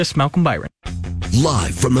Malcolm Byron.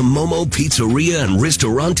 Live from the Momo Pizzeria and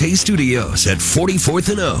Ristorante Studios at 44th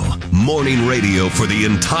and O. Morning radio for the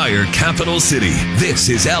entire capital city. This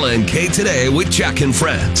is LNK Today with Jack and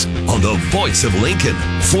Friends on the voice of Lincoln,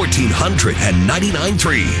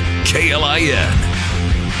 1499.3 KLIN.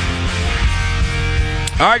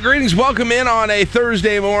 All right, greetings. Welcome in on a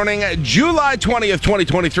Thursday morning, July 20th,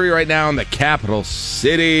 2023, right now in the capital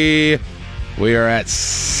city. We are at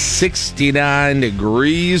 69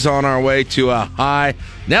 degrees on our way to a high.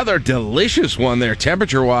 Now they're a delicious one there,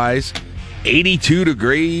 temperature-wise. 82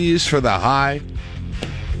 degrees for the high.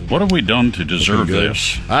 What have we done to deserve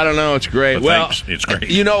this? I don't know. It's great. But well, thanks. It's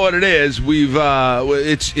great. You know what it is? We've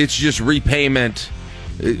it's just repayment.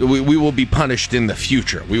 We will be punished in the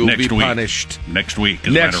future. We will be punished next week.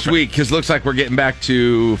 Next week, because it looks like we're getting back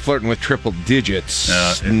to flirting with triple digits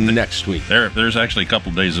next week. There's actually a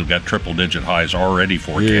couple days that have got triple-digit highs already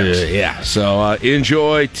forecast. Yeah. So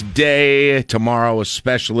enjoy today, tomorrow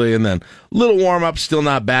especially, and then a little warm-up, still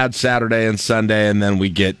not bad Saturday and Sunday, and then we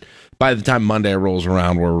get, by the time Monday rolls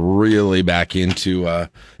around, we're really back into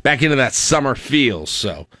that summer feel.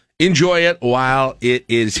 So enjoy it while it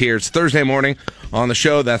is here. It's Thursday morning on the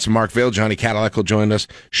show. That's Mark Vail. Johnny Cadillac will join us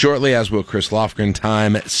shortly, as will Chris Lofgren.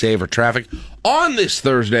 Time saver traffic on this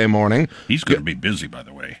Thursday morning. He's going to be busy, by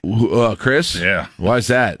the way. Chris? Yeah. Why is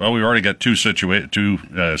that? Well, we've already got two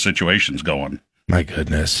situations going. My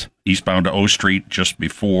goodness. Eastbound to O Street, just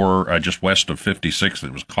west of 56.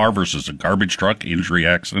 It was car versus a garbage truck. Injury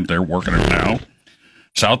accident. They're working it now.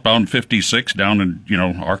 Southbound 56 down in,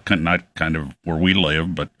 our not kind of where we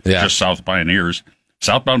live, but just south of Pioneers.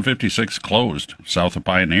 Southbound 56 closed south of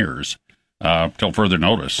Pioneers till further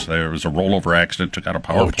notice. There was a rollover accident, took out a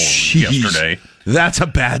power pole yesterday. That's a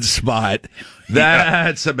bad spot.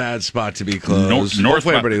 That's a bad spot to be closed.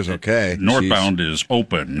 Hopefully everybody was okay. Northbound is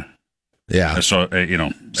open. Yeah. So,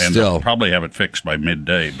 and they'll probably have it fixed by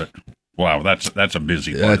midday, but wow, that's a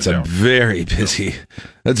busy part. That's a very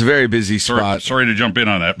busy spot. Sorry to jump in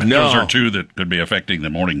on that, but those are two that could be affecting the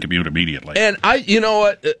morning commute immediately. And you know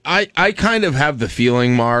what? I kind of have the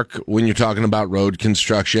feeling, Mark, when you're talking about road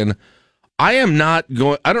construction, I don't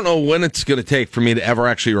know when it's going to take for me to ever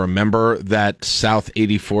actually remember that North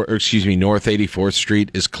 84th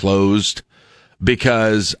Street is closed,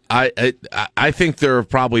 because I think there have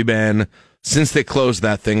probably been, since they closed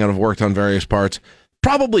that thing and I've worked on various parts,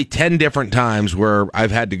 probably 10 different times where I've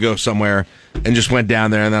had to go somewhere and just went down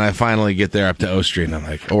there, and then I finally get there up to O Street, and I'm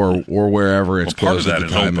like, or wherever it's closed at the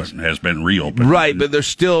time. Part of that is open, has been reopened. Right, but there's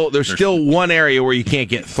still one area where you can't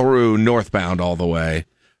get through northbound all the way.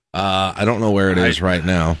 I don't know where it is right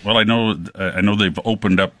now. Well, I know they've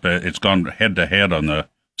opened up. It's gone head to head on the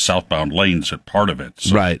southbound lanes at part of it.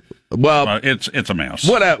 So, right. Well, it's a mess.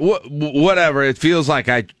 Whatever. It feels like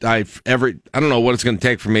I don't know what it's going to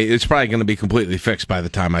take for me. It's probably going to be completely fixed by the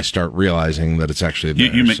time I start realizing that it's actually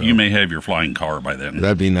there. You may have your flying car by then.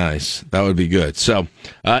 That'd be nice. That would be good. So,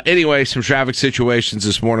 anyway, some traffic situations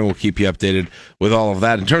this morning. We'll keep you updated with all of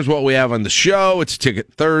that. In terms of what we have on the show, it's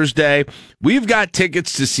Ticket Thursday. We've got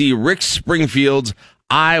tickets to see Rick Springfield's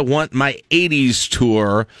I Want My 80s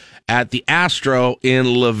tour at the Astro in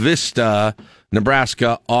La Vista,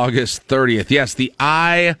 Nebraska, August 30th. Yes, the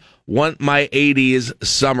I Want My 80s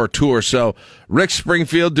summer tour. So Rick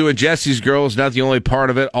Springfield doing Jesse's Girls, not the only part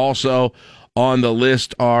of it. Also on the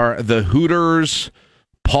list are the Hooters,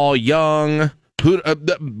 Paul Young.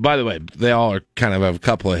 By the way, they all are kind of have a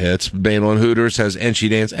couple of hits. Main one, Hooters, has And She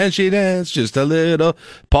Dance Just a Little.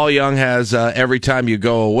 Paul Young has Every Time You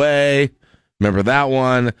Go Away. Remember that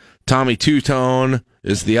one. Tommy Two-Tone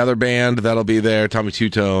is the other band that'll be there. Tommy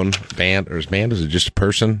Two-Tone band, or is it just a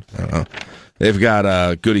person? I don't know. They've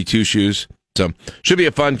got Goody Two Shoes. So should be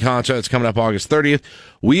a fun concert. It's coming up August 30th.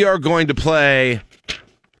 We are going to play,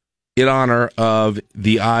 in honor of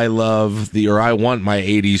the I Want My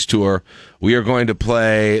 80s tour, we are going to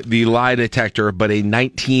play the Lie Detector, but a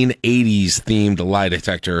 1980s themed Lie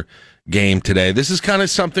Detector game today. This is kind of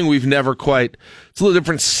something we've never quite, it's a little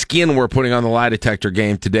different skin we're putting on the Lie Detector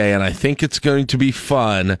game today, and I think it's going to be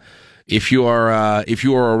fun. If you are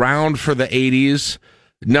around for the 80s,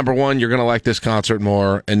 number one, you're going to like this concert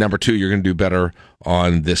more, and number two, you're going to do better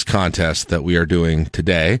on this contest that we are doing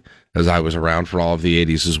today, as I was around for all of the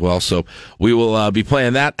 80s as well. So we will be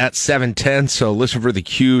playing that at 7:10, so listen for the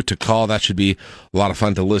cue to call. That should be a lot of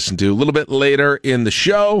fun to listen to. A little bit later in the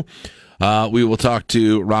show, We will talk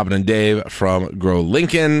to Robin and Dave from Grow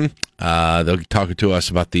Lincoln. They'll be talking to us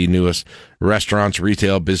about the newest restaurants,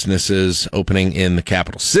 retail businesses opening in the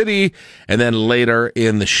capital city. And then later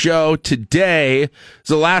in the show today is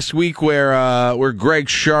the last week where Greg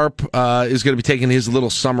Sharp is going to be taking his little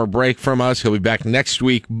summer break from us. He'll be back next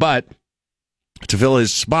week, but to fill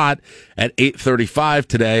his spot at 8:35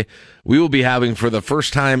 today, we will be having for the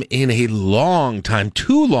first time in a long time,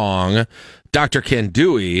 too long, Dr. Ken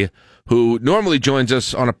Dewey, who normally joins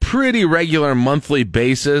us on a pretty regular monthly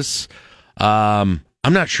basis. I'm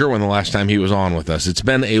not sure when the last time he was on with us. It's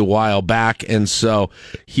been a while back, and so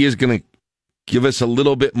he is going to give us a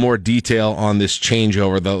little bit more detail on this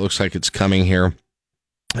changeover that looks like it's coming here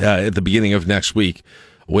at the beginning of next week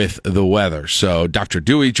with the weather. So Dr.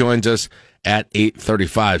 Dewey joins us at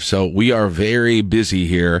 8:35. So we are very busy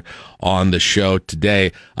here on the show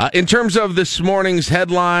today. In terms of this morning's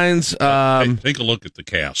headlines, take a look at the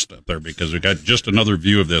cast up there, because we got just another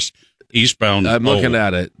view of this eastbound. I'm looking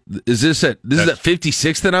at it. Is this at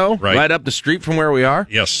 56th and O? Right up the street from where we are?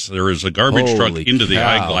 Yes, there is a garbage truck into the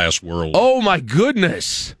eyeglass world. Oh my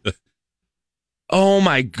goodness. Oh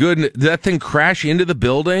my goodness. Did that thing crash into the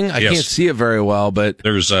building? I can't see it very well, but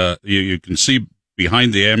there's you can see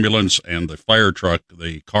behind the ambulance and the fire truck,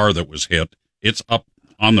 the car that was hit. It's up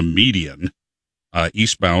on the median,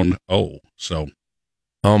 eastbound O. So,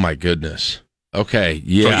 oh my goodness. Okay,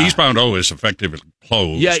 yeah. So eastbound O is effectively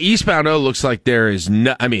closed. Yeah, eastbound O looks like there is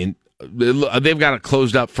no. I mean, they've got it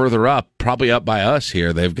closed up further up, probably up by us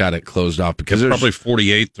here. They've got it closed off because it's probably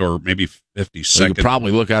 48th or maybe 52nd. You could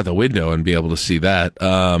probably look out the window and be able to see that.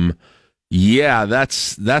 Yeah,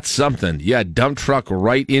 that's something. Yeah, dump truck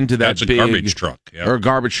right into that. That's a garbage truck, or a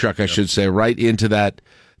garbage truck, I should say, right into that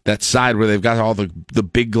side where they've got all the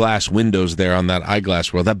big glass windows there on that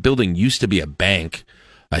eyeglass world. That building used to be a bank,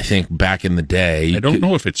 I think, back in the day. I don't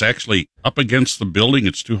know if it's actually up against the building.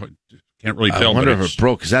 It's too hard. Can't really tell. I wonder if it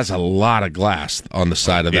broke, because that's a lot of glass on the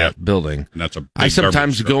side of that building. And that's a big I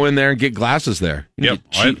sometimes go in there and get glasses there. Yep,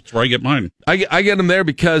 that's where I get mine. I get them there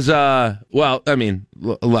because, well, I mean,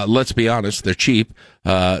 let's be honest, they're cheap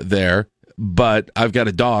there. But I've got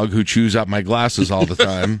a dog who chews up my glasses all the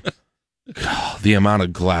time. God, the amount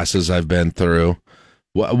of glasses I've been through.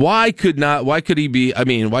 Why couldn't he be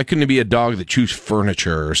a dog that chews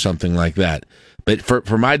furniture or something like that? But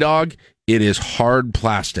for my dog, it is hard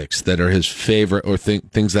plastics that are his favorite, or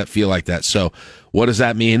things that feel like that. So what does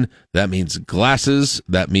that mean? That means glasses.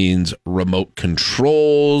 That means remote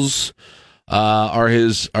controls are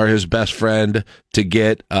his best friend to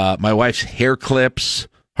get. My wife's hair clips,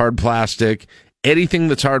 hard plastic. Anything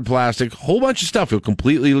that's hard plastic, whole bunch of stuff he'll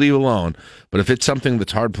completely leave alone. But if it's something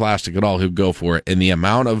that's hard plastic at all, he'll go for it. And the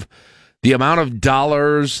amount of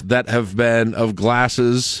dollars that have been of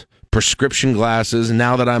glasses, prescription glasses.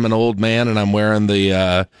 Now that I'm an old man and I'm wearing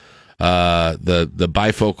the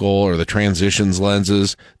bifocal or the transitions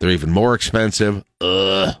lenses, they're even more expensive.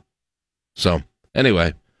 So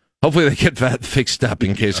anyway, hopefully they get that fixed up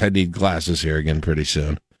in case I need glasses here again pretty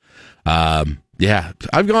soon. Yeah,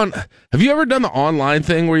 have you ever done the online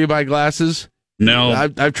thing where you buy glasses? No.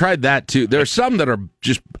 I've tried that too. There are some that are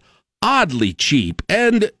just oddly cheap,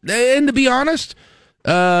 and to be honest,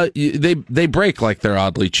 they break like they're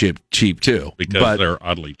oddly cheap too. Because they're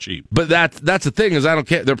oddly cheap. But that's the thing, is I don't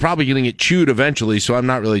care. They're probably going to get chewed eventually, so I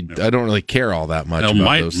don't really care all that much. About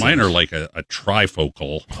those mine things. are like a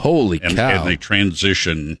trifocal. Holy cow! And they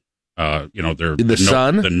transition. They're in the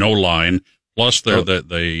sun, the no line. Plus, they're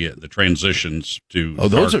the transitions to. Oh,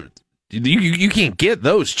 those are. You can't get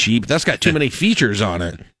those cheap. That's got too many features on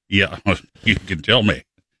it. Yeah, you can tell me.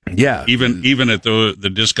 Yeah, even at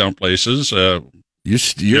the discount places, you're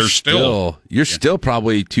still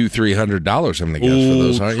probably $200-$300. I'm gonna guess for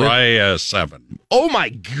those. Aren't try you? $7. Oh my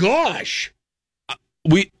gosh!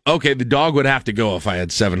 The dog would have to go if I had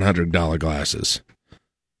 $700 glasses.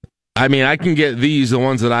 I mean, I can get the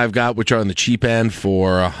ones that I've got, which are on the cheap end,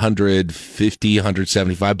 for $150,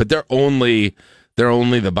 $175, but they're only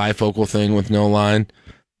the bifocal thing with no line.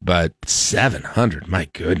 But $700, my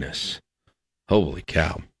goodness. Holy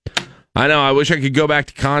cow. I know, I wish I could go back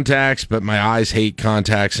to contacts, but my eyes hate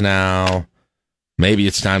contacts now. Maybe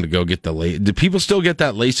it's time to go get do people still get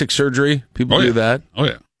that LASIK surgery? People do that? Oh,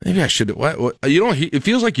 yeah. Maybe I should. What? You don't. It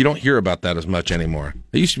feels like you don't hear about that as much anymore.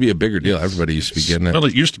 It used to be a bigger deal. Everybody used to be getting it. Well,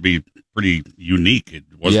 it used to be pretty unique. It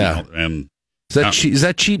wasn't. Yeah. And is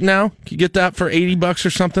that cheap now? Can you get that for $80 or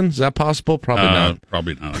something? Is that possible? Probably not.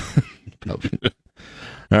 Probably not.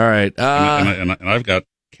 All right. And I've got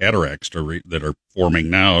cataracts that are forming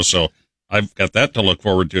now, so I've got that to look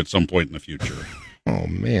forward to at some point in the future. Oh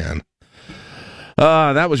man.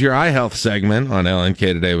 That was your eye health segment on LNK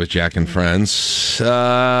Today with Jack and Friends.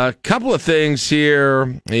 Couple of things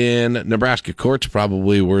here in Nebraska courts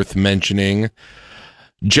probably worth mentioning.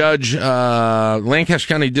 Judge Lancaster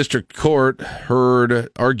County District Court heard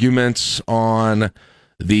arguments on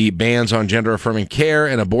the bans on gender-affirming care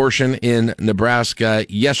and abortion in Nebraska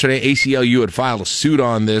yesterday. ACLU had filed a suit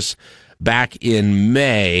on this back in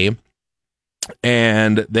May,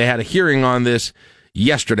 and they had a hearing on this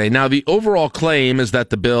yesterday. Now, the overall claim is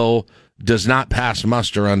that the bill does not pass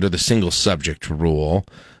muster under the single subject rule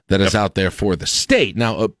that is out there for the state.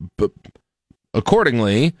 Now,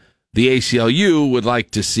 accordingly, the ACLU would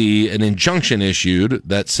like to see an injunction issued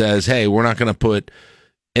that says, hey, we're not going to put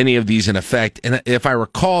any of these in effect. And if I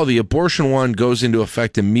recall, the abortion one goes into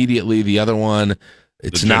effect immediately. The other one,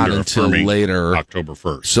 it's not until later. October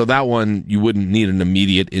 1st. So that one you wouldn't need an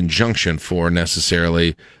immediate injunction for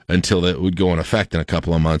necessarily until it would go in effect in a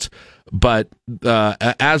couple of months. But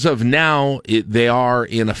as of now, they are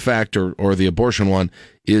in effect, or the abortion one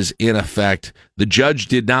is in effect. The judge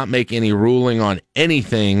did not make any ruling on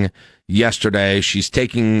anything yesterday. She's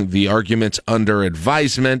taking the arguments under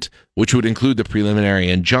advisement, which would include the preliminary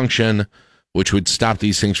injunction, which would stop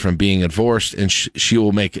these things from being enforced, and she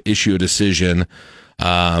will issue a decision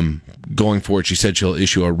going forward. She said she'll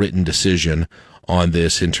issue a written decision on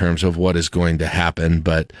this in terms of what is going to happen.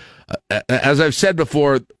 But as I've said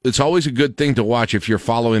before, it's always a good thing to watch if you're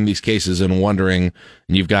following these cases and wondering,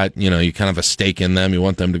 and you've got, you kind of a stake in them, you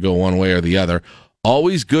want them to go one way or the other.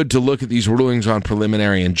 Always good to look at these rulings on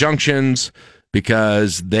preliminary injunctions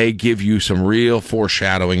because they give you some real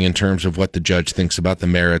foreshadowing in terms of what the judge thinks about the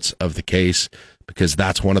merits of the case, because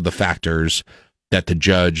that's one of the factors that the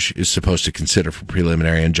judge is supposed to consider for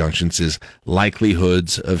preliminary injunctions is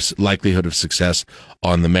likelihood of success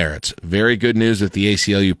on the merits. Very good news if the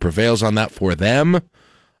ACLU prevails on that for them.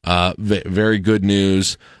 Very good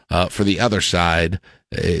news for the other side,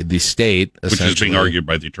 the state, which is being argued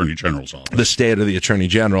by the Attorney General's office. The state of the Attorney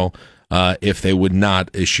General, if they would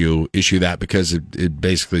not issue that, because it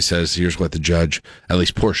basically says here's what the judge, at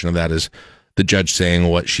least portion of that is the judge saying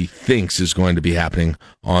what she thinks is going to be happening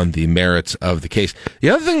on the merits of the case. The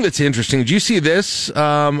other thing that's interesting, did you see this,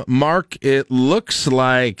 Mark? It looks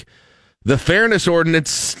like the fairness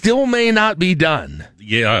ordinance still may not be done.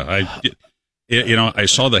 Yeah, I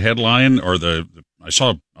saw the headline, or I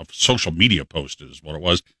saw a social media post is what it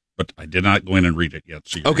was, but I did not go in and read it yet.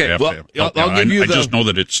 So okay, well, I'll give you I just know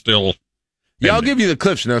that it's still... Yeah, I'll give you the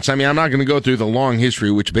Cliff's Notes. I mean, I'm not going to go through the long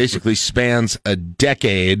history, which basically spans a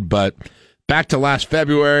decade, but back to last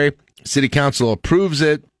February, City Council approves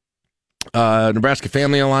it. Nebraska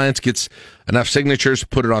Family Alliance gets enough signatures to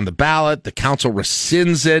put it on the ballot. The council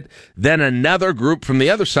rescinds it. Then another group from the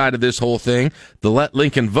other side of this whole thing, the Let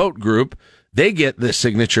Lincoln Vote group, they get the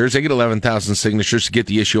signatures. They get 11,000 signatures to get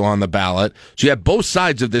the issue on the ballot. So you have both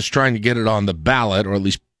sides of this trying to get it on the ballot, or at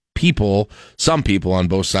least some people on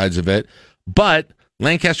both sides of it. But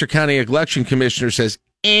Lancaster County Election Commissioner says,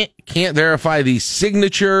 can't verify these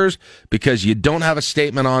signatures because you don't have a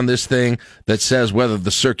statement on this thing that says whether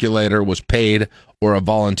the circulator was paid or a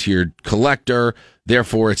volunteered collector.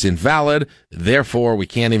 Therefore, it's invalid. Therefore, we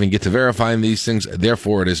can't even get to verifying these things.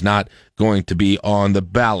 Therefore, it is not going to be on the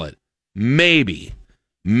ballot. Maybe.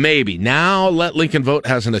 Now, Let Lincoln Vote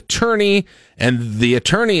has an attorney, and the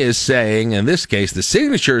attorney is saying, in this case, the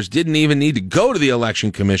signatures didn't even need to go to the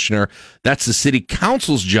election commissioner. That's the city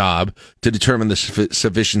council's job to determine the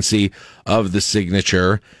sufficiency of the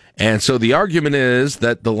signature. And so the argument is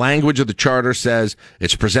that the language of the charter says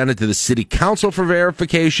it's presented to the city council for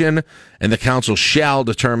verification, and the council shall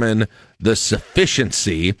determine the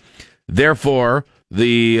sufficiency. Therefore,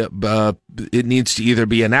 it needs to either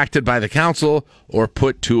be enacted by the council or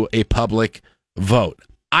put to a public vote.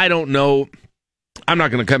 I don't know. I'm not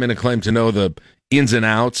going to come in and claim to know the ins and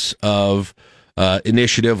outs of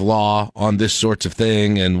initiative law on this sorts of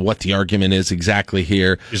thing and what the argument is exactly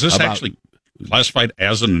here. Is this actually classified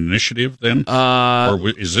as an initiative then? Or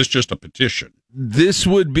is this just a petition? This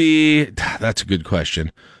would be, that's a good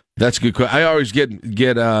question. That's a good question. I always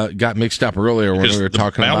got mixed up earlier when we were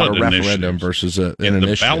talking about a referendum versus an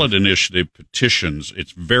initiative. The ballot initiative petitions,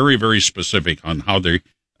 it's very, very specific on how they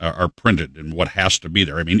are printed and what has to be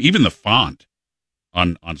there. I mean, even the font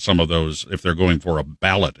on some of those, if they're going for a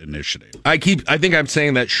ballot initiative. I think I'm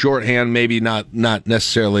saying that shorthand, maybe not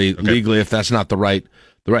necessarily legally, if that's not the right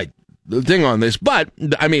thing on this. But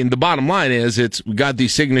I mean, the bottom line is we got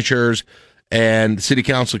these signatures, and the city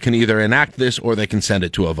council can either enact this or they can send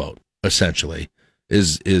it to a vote, essentially,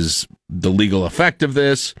 is the legal effect of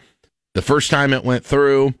this. The first time it went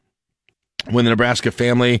through, when the Nebraska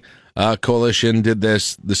Family coalition did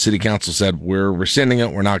this. The city council said, we're rescinding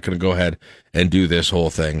it. We're not going to go ahead and do this whole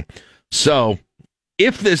thing. So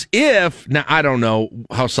now I don't know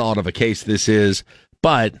how solid of a case this is,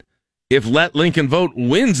 but if Let Lincoln Vote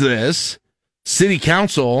wins this, city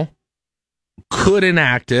council could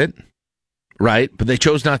enact it, right? But they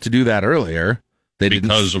chose not to do that earlier.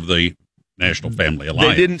 Because of the National Family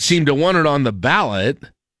Alliance. They didn't seem to want it on the ballot.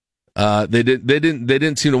 They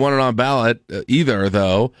didn't seem to want it on ballot either,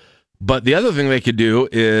 though. But the other thing they could do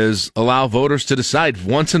is allow voters to decide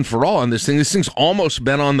once and for all on this thing. This thing's almost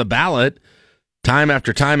been on the ballot time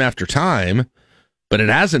after time after time, but it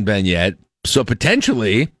hasn't been yet. So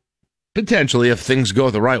potentially, if things go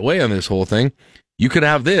the right way on this whole thing, you could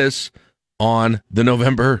have this on the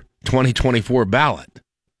November 2024 ballot,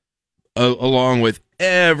 along with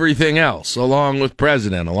everything else, along with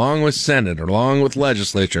president, along with Senate, along with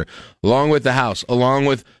legislature, along with the House, along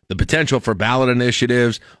with the potential for ballot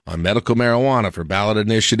initiatives on medical marijuana, for ballot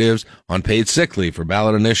initiatives on paid sick leave, for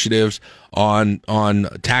ballot initiatives on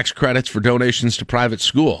tax credits for donations to private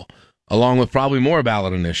school, along with probably more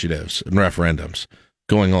ballot initiatives and referendums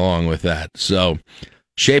going along with that. So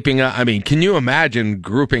shaping up, I mean, can you imagine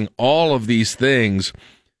grouping all of these things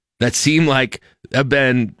that seem like have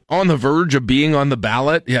been on the verge of being on the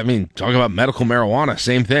ballot? Yeah, I mean, talking about medical marijuana,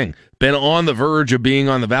 same thing. Been on the verge of being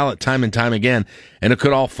on the ballot time and time again, and it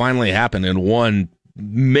could all finally happen in one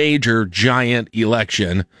major, giant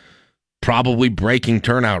election, probably breaking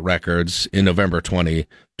turnout records in November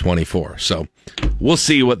 2024. So we'll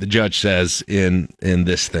see what the judge says in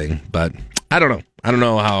this thing, but I don't know. I don't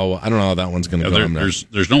know how that one's going to go.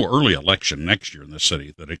 There's no early election next year in this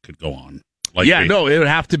city that it could go on. It would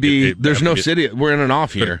have to be. There's no city. We're in an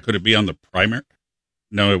off year. Could it be on the primary?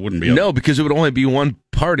 No, it wouldn't be. No, because it would only be one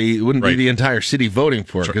party. It wouldn't be the entire city voting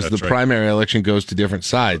for it, because the primary election goes to different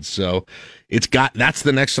sides. So that's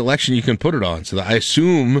the next election you can put it on. So I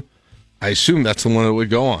assume that's the one it would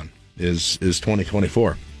go on is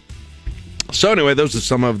 2024. So anyway, those are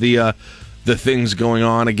some of the things going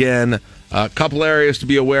on. Again, a couple areas to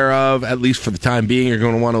be aware of, at least for the time being. You're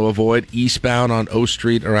going to want to avoid eastbound on O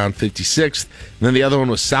Street around 56th. And then the other one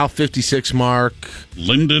was South 56 Mark.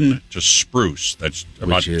 Linden to Spruce. That's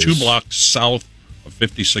about 2 blocks south of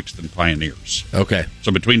 56th and Pioneers. Okay.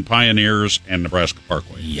 So between Pioneers and Nebraska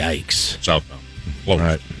Parkway. Yikes. Southbound. All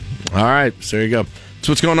right. So there you go.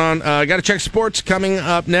 So what's going on? Got to check sports coming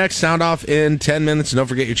up next. Sound off in 10 minutes. And don't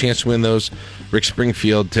forget your chance to win those Rick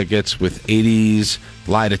Springfield tickets with 80s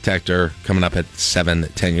Lie Detector coming up at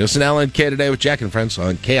 7:10. You listen to LNK Today with Jack and Friends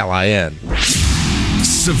on KLIN.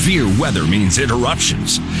 Severe weather means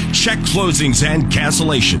interruptions. Check closings and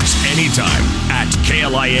cancellations anytime at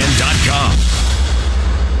KLIN.com.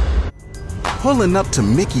 Pulling up to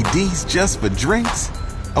Mickey D's just for drinks?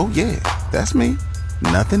 Oh yeah, that's me.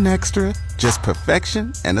 Nothing extra, just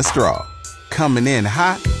perfection and a straw. Coming in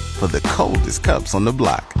hot for the coldest cups on the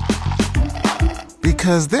block.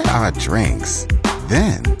 Because there are drinks.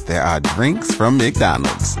 Then there are drinks from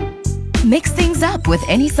McDonald's. Mix things up with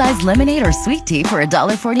any size lemonade or sweet tea for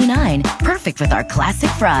 $1.49. Perfect with our classic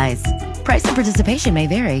fries. Price and participation may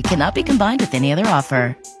vary. Cannot be combined with any other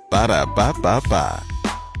offer. Ba-da-ba-ba-ba.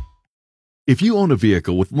 If you own a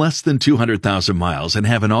vehicle with less than 200,000 miles and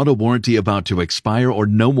have an auto warranty about to expire or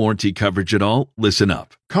no warranty coverage at all, listen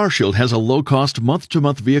up. CarShield has a low-cost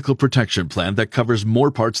month-to-month vehicle protection plan that covers more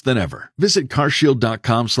parts than ever. Visit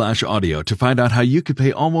carshield.com/audio to find out how you could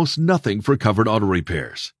pay almost nothing for covered auto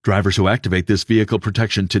repairs. Drivers who activate this vehicle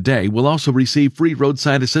protection today will also receive free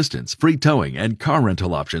roadside assistance, free towing, and car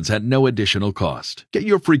rental options at no additional cost. Get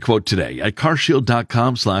your free quote today at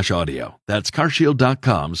carshield.com/audio. That's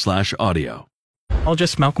carshield.com/audio. I'll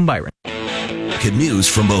just Malcolm Byron. News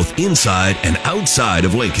from both inside and outside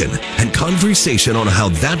of Lincoln, and conversation on how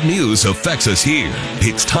that news affects us here.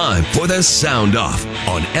 It's time for the Sound Off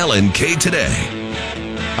on LNK Today.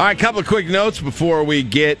 All right, a couple of quick notes before we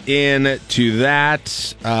get into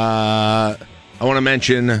that. I want to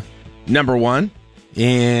mention, number one,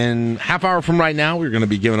 in half hour from right now, we're going to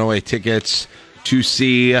be giving away tickets to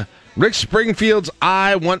see Rick Springfield's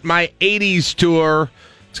I Want My 80s tour.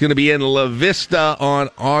 It's going to be in La Vista on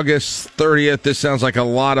August 30th. This sounds like a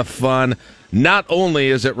lot of fun. Not only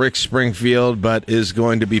is it Rick Springfield, but is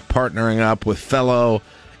going to be partnering up with fellow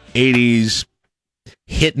 80s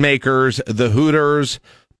hitmakers, the Hooters,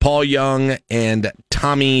 Paul Young, and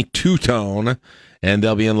Tommy Two-Tone. And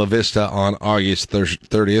they'll be in La Vista on August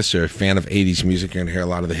 30th. So if you're a fan of 80s music, you're going to hear a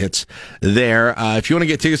lot of the hits there. If you want to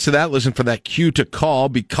get tickets to that, listen for that cue to call,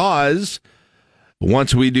 because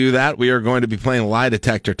once we do that, we are going to be playing Lie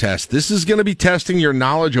Detector Test. This is going to be testing your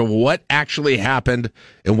knowledge of what actually happened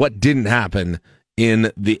and what didn't happen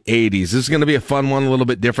in the 80s. This is going to be a fun one, a little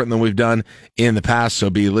bit different than we've done in the past, so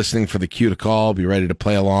be listening for the cue to call. Be ready to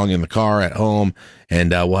play along in the car, at home,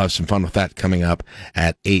 and we'll have some fun with that coming up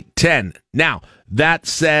at 8:10. Now, that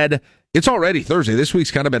said, it's already Thursday. This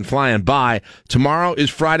week's kind of been flying by. Tomorrow is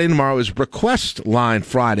Friday. Tomorrow is Request Line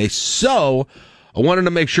Friday. So I wanted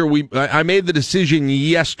to make sure I made the decision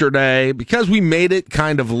yesterday because we made it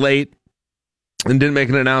kind of late and didn't make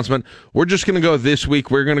an announcement. We're just going to go this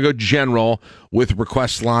week. We're going to go general with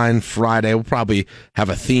Request Line Friday. We'll probably have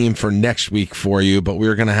a theme for next week for you, but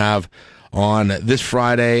we're going to have on this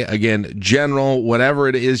Friday, again, general, whatever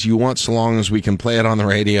it is you want, so long as we can play it on the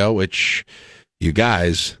radio, which, you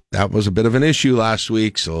guys, that was a bit of an issue last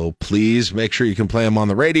week, so please make sure you can play them on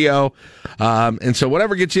the radio. And so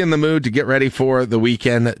whatever gets you in the mood to get ready for the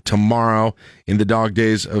weekend tomorrow in the dog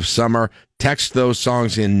days of summer, text those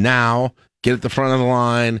songs in now. Get at the front of the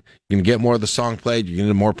line. You're going to get more of the song played. You're going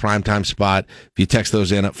to get a more primetime spot if you text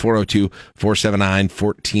those in at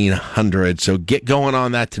 402-479-1400. So get going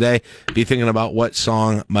on that today. Be thinking about what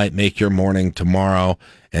song might make your morning tomorrow,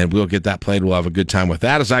 and we'll get that played. We'll have a good time with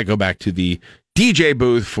that as I go back to the DJ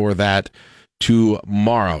booth for that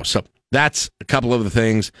tomorrow. So that's a couple of the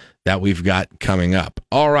things that we've got coming up.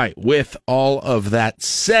 All right. With all of that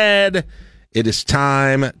said, it is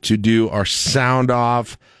time to do our sound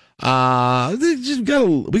off. We got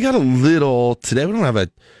a little today. We don't have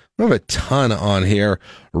a ton on here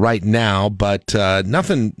right now, but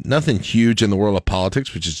nothing huge in the world of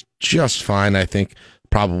politics, which is just fine, I think,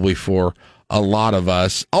 probably for a lot of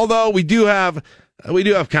us. Although we do have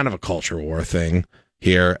kind of a culture war thing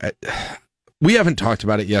here. We haven't talked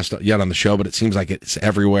about it yet on the show, but it seems like it's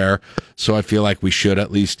everywhere. So I feel like we should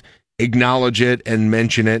at least acknowledge it and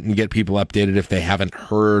mention it and get people updated if they haven't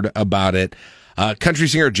heard about it. Country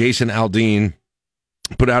singer Jason Aldean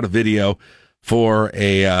put out a video for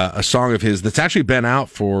a song of his that's actually been out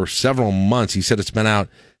for several months. He said it's been out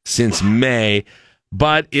since May,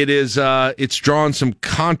 but it's drawn some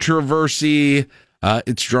controversy.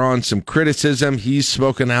 It's drawn some criticism. He's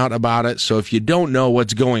spoken out about it. So if you don't know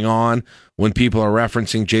what's going on when people are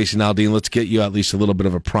referencing Jason Aldean, let's get you at least a little bit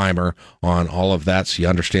of a primer on all of that so you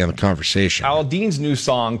understand the conversation. Aldean's new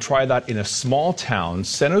song, Try That in a Small Town,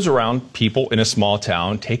 centers around people in a small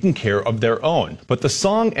town taking care of their own. But the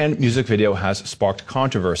song and music video has sparked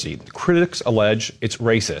controversy. Critics allege it's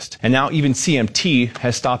racist. And now even CMT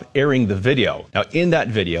has stopped airing the video. Now in that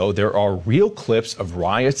video, there are real clips of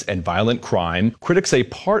riots and violent crime. Critics say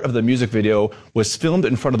part of the music video was filmed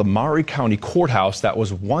in front of the Maury County Courthouse that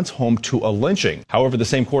was once home to a lynching. However, the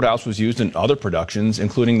same courthouse was used in other productions,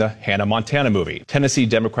 including the Hannah Montana movie. Tennessee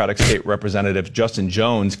Democratic State Representative Justin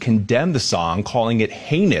Jones condemned the song, calling it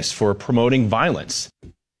heinous for promoting violence.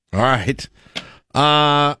 All right.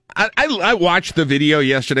 I watched the video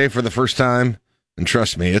yesterday for the first time, and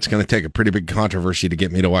trust me, it's going to take a pretty big controversy to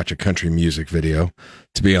get me to watch a country music video,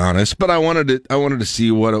 to be honest. But I wanted to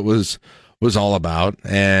see what it was all about.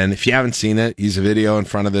 And if you haven't seen it, he's a video in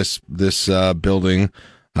front of this building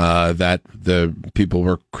that the people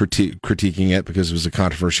were critiquing it because it was a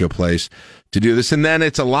controversial place to do this. And then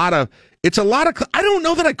it's a lot of I don't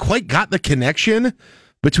know that I quite got the connection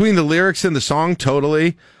between the lyrics and the song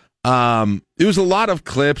totally. It was a lot of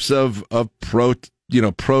clips of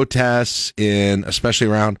protests in, especially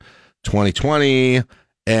around 2020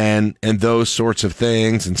 and those sorts of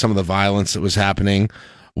things, and some of the violence that was happening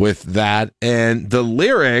with that. And the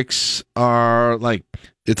lyrics are like,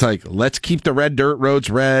 it's like, let's keep the red dirt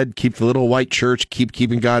roads red, keep the little white church, keep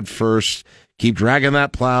keeping God first, keep dragging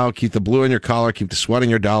that plow, keep the blue in your collar, keep the sweat in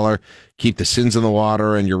your dollar, keep the sins in the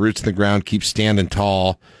water and your roots in the ground, keep standing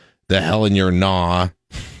tall, the hell in your gnaw.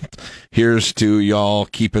 Here's to y'all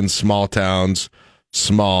keeping small towns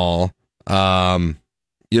small.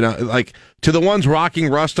 Like to the ones rocking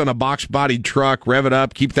rust on a box-bodied truck, rev it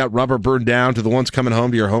up, keep that rubber burned down. To the ones coming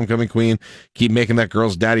home to your homecoming queen, keep making that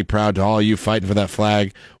girl's daddy proud. To all you fighting for that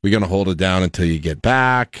flag, we're going to hold it down until you get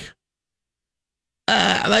back.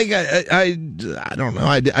 I don't know.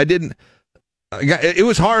 I didn't. It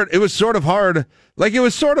was hard. It was sort of hard. Like, it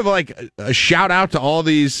was sort of like a shout out to all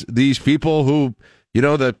these people who,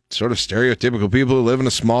 the sort of stereotypical people who live in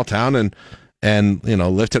a small town and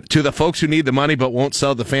lift it to the folks who need the money but won't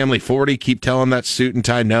sell the family 40. Keep telling that suit and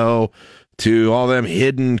tie no. To all them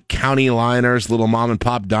hidden county liners, little mom and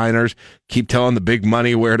pop diners. Keep telling the big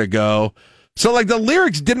money where to go. So like the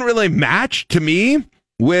lyrics didn't really match to me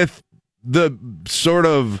with the sort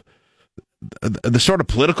of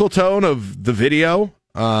political tone of the video.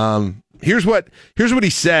 here's what he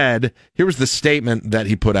said. Here was the statement that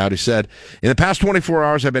he put out. He said, "In the past 24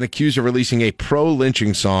 hours, I've been accused of releasing a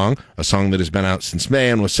pro-lynching song, a song that has been out since May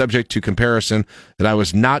and was subject to comparison that I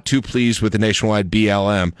was not too pleased with the nationwide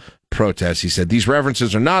BLM protests." He said, "These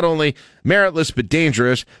references are not only meritless but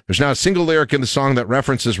dangerous. There's not a single lyric in the song that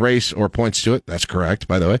references race or points to it." That's correct,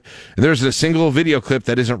 by the way. And there's a single video clip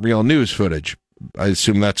that isn't real news footage. I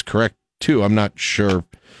assume that's correct, too. I'm not sure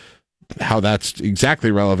how that's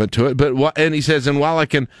exactly relevant to it. And he says, "And while I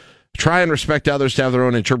can try and respect others to have their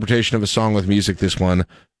own interpretation of a song with music, this one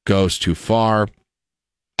goes too far."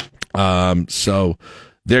 So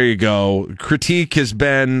there you go. Critique has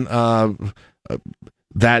been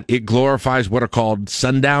that it glorifies what are called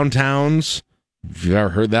sundown towns. Have you ever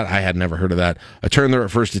heard that? I had never heard of that. A term that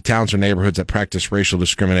refers to towns or neighborhoods that practice racial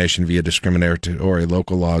discrimination via discriminatory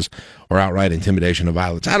local laws or outright intimidation of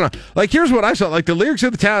violence. I don't know. Like, here's what I saw. Like, the lyrics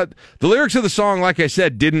of the song, like I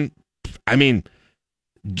said, the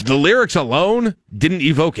lyrics alone didn't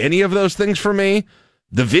evoke any of those things for me.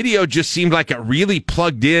 The video just seemed like it really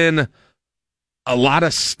plugged in a lot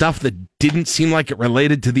of stuff that didn't seem like it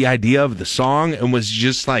related to the idea of the song and was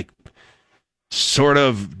just like sort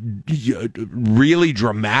of really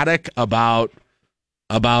dramatic about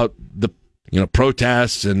the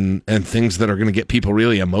protests and things that are going to get people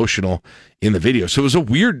really emotional in the video. So it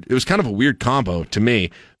was kind of a weird combo to me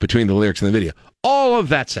between the lyrics and the video. All of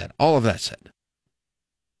that said,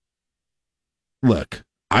 look,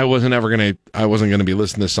 I wasn't going to be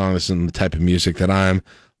listening to this song. This isn't the type of music that I'm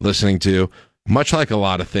listening to. Much like a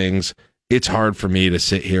lot of things, it's hard for me to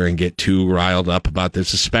sit here and get too riled up about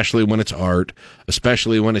this, especially when it's art,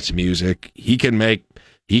 especially when it's music. He can make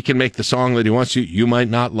the song that he wants to. You might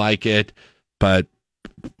not like it, but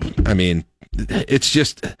I mean, it's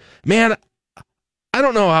just, man, I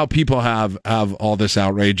don't know how people have all this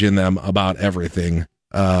outrage in them about everything,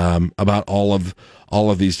 about all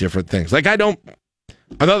of these different things. Like, I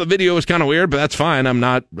thought the video was kind of weird, but that's fine. I'm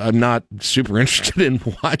not super interested in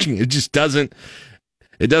watching it. It just doesn't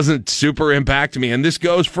super impact me. And this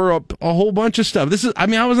goes for a whole bunch of stuff.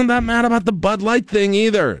 I wasn't that mad about the Bud Light thing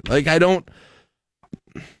either. Like, I don't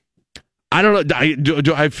know.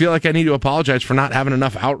 Do I feel like I need to apologize for not having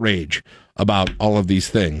enough outrage about all of these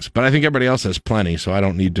things? But I think everybody else has plenty, so I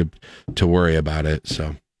don't need to worry about it.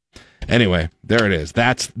 So anyway, there it is.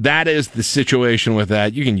 That is the situation with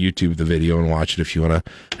that. You can YouTube the video and watch it if you want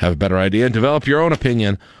to have a better idea and develop your own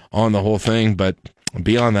opinion on the whole thing. But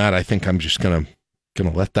beyond that, I think I'm just gonna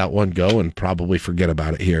let that one go and probably forget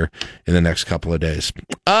about it here in the next couple of days.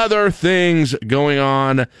 Other things going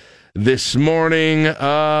on this morning.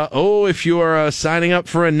 If you are signing up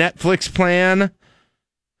for a Netflix plan,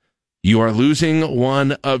 you are losing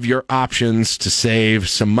one of your options to save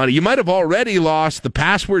some money. You might have already lost the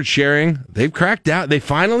password sharing. They've cracked down. They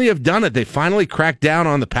finally have done it. They finally cracked down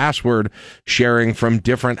on the password sharing from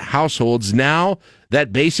different households. Now,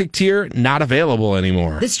 that basic tier, not available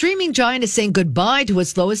anymore. The streaming giant is saying goodbye to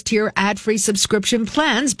its lowest tier ad-free subscription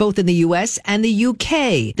plans, both in the U.S. and the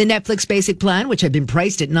UK. The Netflix basic plan, which had been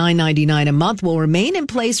priced at $9.99 a month, will remain in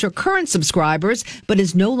place for current subscribers, but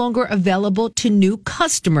is no longer available to new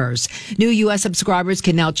customers. New U.S. subscribers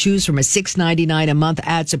can now choose from a $6.99 a month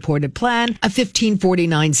ad-supported plan, a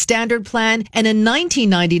 $15.49 standard plan, and a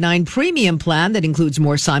 $19.99 premium plan that includes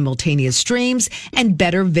more simultaneous streams and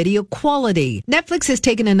better video quality. Netflix has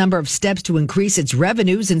taken a number of steps to increase its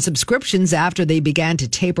revenues and subscriptions after they began to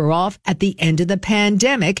taper off at the end of the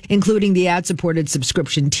pandemic, including the ad-supported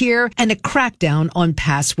subscription tier and a crackdown on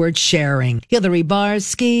password sharing. Hillary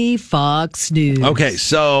Barsky, Fox News. Okay,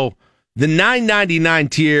 so the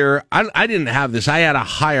 $9.99 tier, I didn't have this. I had a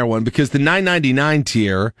higher one because the $9.99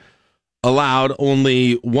 tier allowed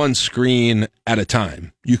only one screen at a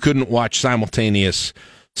time. You couldn't watch simultaneous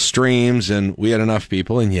streams, and we had enough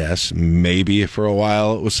people, and yes, maybe for a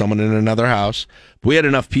while it was someone in another house. We had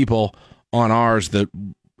enough people on ours that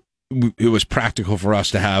it was practical for us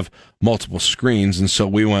to have multiple screens, and so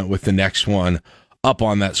we went with the next one up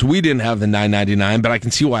on that. So we didn't have the $9.99, but I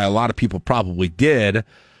can see why a lot of people probably did.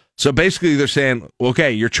 So basically they're saying,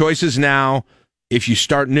 okay, your choices now, if you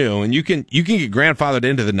start new, and you can get grandfathered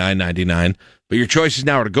into the $9.99, but your choices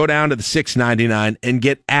now are to go down to the $6.99 and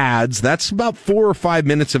get ads. That's about 4 or 5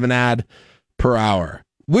 minutes of an ad per hour,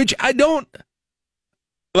 which I don't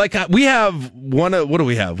like. We have what do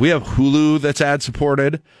we have? We have Hulu that's ad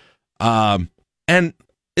supported, and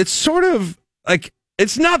it's sort of like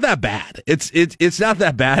it's not that bad. It's not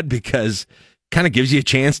that bad because it kind of gives you a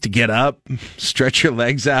chance to get up, stretch your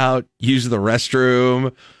legs out, use the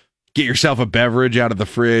restroom, get yourself a beverage out of the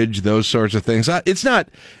fridge, those sorts of things. It's not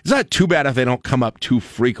too bad if they don't come up too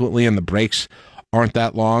frequently and the breaks aren't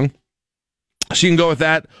that long. So you can go with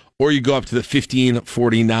that, or you go up to the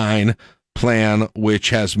 $15.49 plan,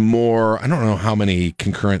 which has more. I don't know how many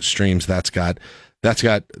concurrent streams that's got. That's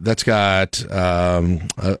got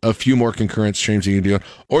a few more concurrent streams you can do.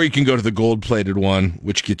 Or you can go to the gold-plated one,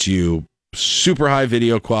 which gets you super high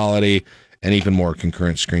video quality and even more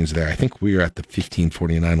concurrent screens there. I think we are at the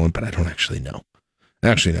 $15.49 one, but I don't actually know.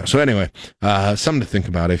 So anyway, something to think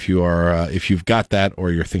about if you've got that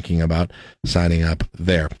or you're thinking about signing up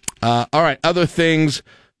there. All right, other things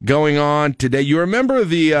going on today. You remember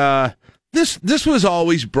the this was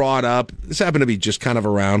always brought up. This happened to be just kind of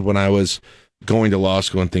around when I was going to law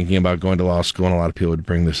school and thinking about going to law school, and a lot of people would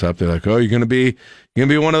bring this up. They're like, "Oh, you're gonna be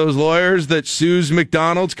one of those lawyers that sues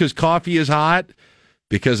McDonald's because coffee is hot,"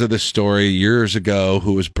 because of this story years ago.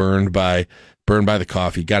 Who was burned by the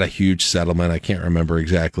coffee, got a huge settlement. I can't remember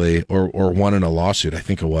exactly, or won in a lawsuit. I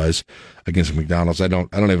think it was against McDonald's. I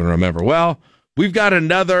don't even remember. Well, we've got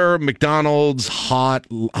another McDonald's hot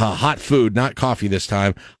food, not coffee this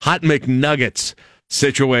time, hot McNuggets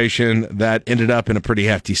situation that ended up in a pretty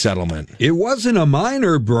hefty settlement. It wasn't a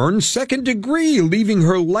minor burn, second degree, leaving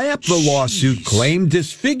her lamp, the lawsuit claimed,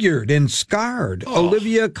 disfigured and scarred.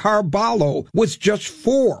 Olivia Carballo was just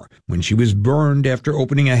 4 when she was burned after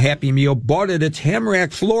opening a Happy Meal bought at a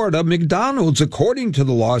Tamarack, Florida McDonald's. According to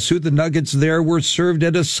the lawsuit, the nuggets there were served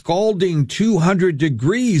at a scalding 200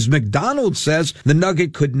 degrees. McDonald's says the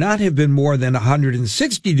nugget could not have been more than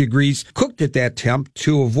 160 degrees, cooked at that temp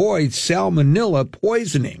to avoid salmonella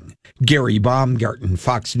poisoning. Gary Baumgarten,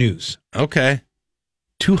 Fox News. Okay.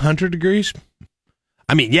 200 degrees?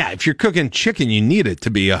 I mean, yeah, if you're cooking chicken, you need it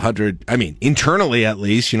to be 100. I mean, internally at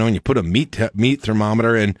least, when you put a meat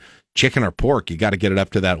thermometer in chicken or pork, you got to get it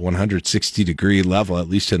up to that 160 degree level, at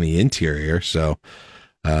least in the interior. So,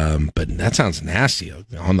 but that sounds nasty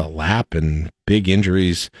on the lap and big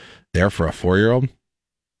injuries there for a 4-year-old.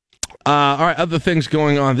 All right, other things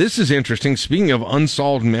going on. This is interesting. Speaking of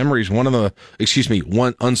unsolved memories,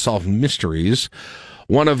 unsolved mysteries,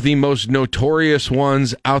 one of the most notorious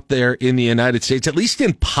ones out there in the United States, at least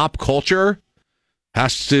in pop culture,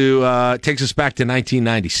 takes us back to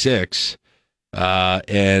 1996,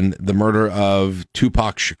 and the murder of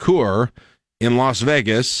Tupac Shakur in Las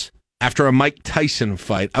Vegas after a Mike Tyson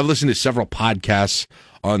fight. I've listened to several podcasts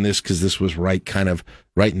on this because this was right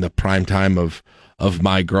in the prime time of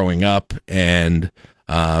my growing up, and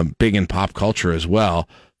big in pop culture as well.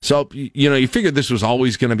 So, you figured this was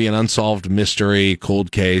always going to be an unsolved mystery,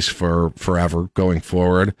 cold case for forever going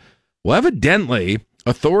forward. Well, evidently,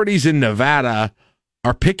 authorities in Nevada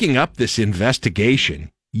are picking up this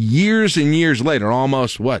investigation years and years later,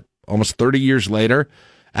 almost 30 years later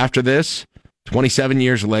after this, 27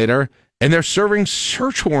 years later, and they're serving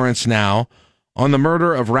search warrants now on the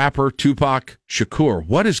murder of rapper Tupac Shakur.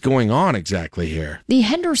 What is going on exactly here? The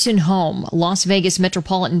Henderson home, Las Vegas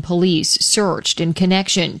Metropolitan Police searched in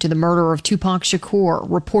connection to the murder of Tupac Shakur,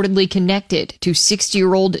 reportedly connected to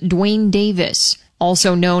 60-year-old Dwayne Davis,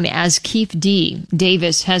 also known as Keith D.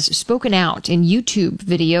 Davis has spoken out in YouTube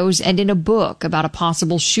videos and in a book about a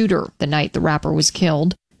possible shooter the night the rapper was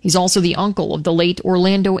killed. He's also the uncle of the late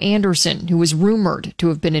Orlando Anderson, who was rumored to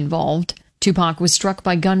have been involved. Tupac was struck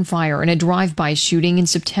by gunfire in a drive-by shooting in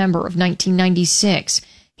September of 1996.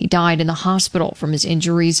 He died in the hospital from his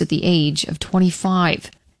injuries at the age of 25.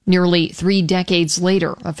 Nearly 3 decades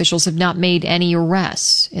later, officials have not made any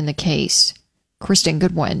arrests in the case. Kristen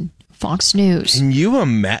Goodwin, Fox News. Can you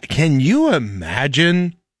imagine?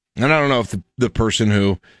 And I don't know if the person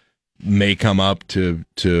who may come up to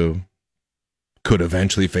could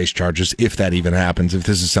eventually face charges, if that even happens, if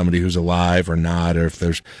this is somebody who's alive or not, or if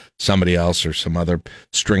there's somebody else or some other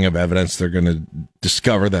string of evidence they're going to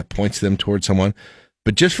discover that points them towards someone.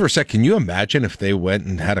 But just for a sec, can you imagine if they went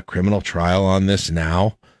and had a criminal trial on this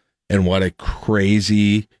now, and what a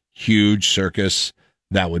crazy, huge circus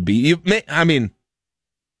that would be?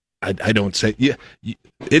 I don't say, yeah,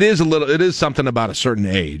 it is something about a certain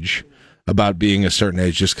age, about being a certain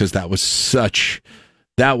age, just because that was such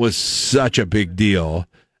a big deal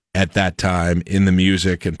at that time in the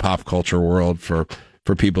music and pop culture world for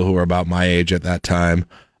people who were about my age at that time.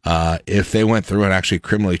 If they went through and actually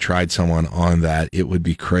criminally tried someone on that, it would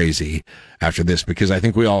be crazy after this, because I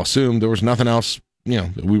think we all assumed there was nothing else.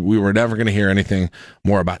 We were never going to hear anything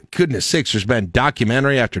more about. Goodness sakes, there's been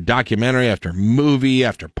documentary after documentary after movie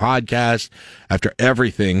after podcast after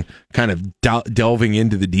everything kind of delving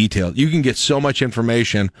into the detail. You can get so much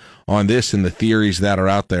information on this and the theories that are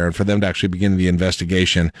out there, and for them to actually begin the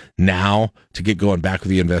investigation now, to get going back with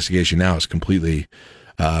the investigation now, is completely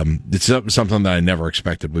it's something that I never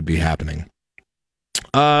expected would be happening.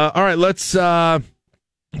 All right, let's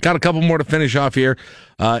Got a couple more to finish off here.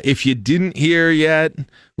 If you didn't hear yet,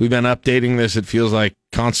 we've been updating this, it feels like,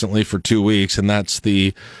 constantly for 2 weeks, and that's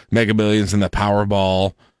the Mega Millions and the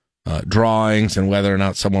Powerball drawings and whether or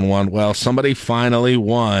not someone won. Well, somebody finally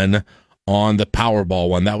won on the Powerball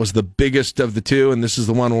one. That was the biggest of the two, and this is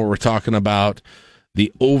the one where we're talking about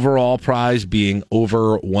the overall prize being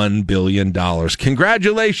over $1 billion.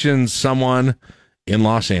 Congratulations, someone in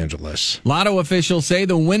Los Angeles. Lotto officials say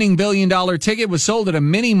the winning $1 billion ticket was sold at a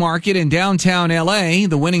mini market in downtown L.A.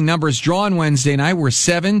 The winning numbers drawn Wednesday night were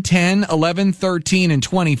 7, 10, 11, 13, and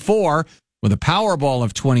 24, with a Powerball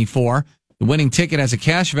of 24. The winning ticket has a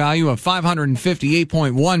cash value of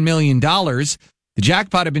 $558.1 million. The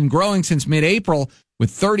jackpot had been growing since mid-April,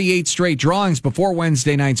 with 38 straight drawings before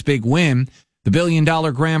Wednesday night's big win. The $1 billion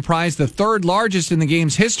grand prize, the third largest in the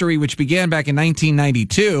game's history, which began back in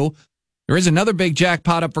 1992. There is another big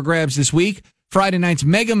jackpot up for grabs this week. Friday night's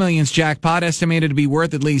Mega Millions jackpot, estimated to be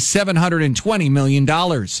worth at least $720 million.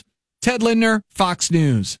 Ted Lindner, Fox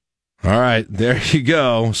News. All right, there you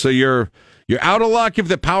go. So you're out of luck if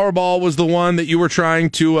the Powerball was the one that you were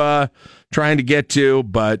trying to get to,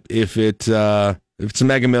 but if it's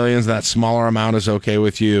Mega Millions, that smaller amount is okay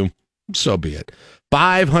with you, so be it.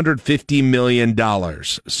 $550 million.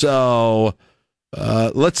 So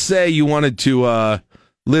let's say you wanted to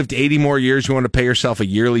lived 80 more years, you want to pay yourself a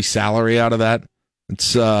yearly salary out of that.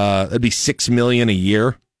 That'd be $6 million a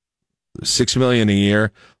year. $6 million a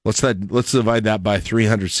year. Let's divide that by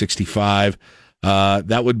 365.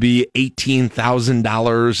 That would be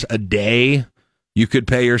 $18,000 a day you could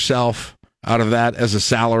pay yourself out of that as a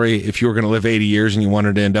salary if you were going to live 80 years and you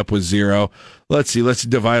wanted to end up with zero. Let's see. Let's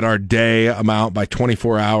divide our day amount by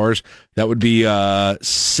 24 hours. That would be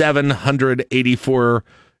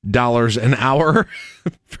 $784 an hour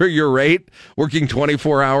for your rate, working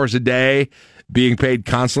 24 hours a day, being paid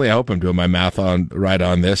constantly. I hope I'm doing my math right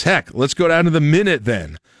on this. Heck, let's go down to the minute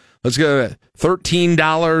then. Let's go to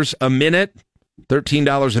 $13 a minute.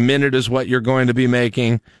 $13 a minute is what you're going to be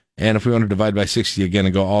making. And if we want to divide by 60 again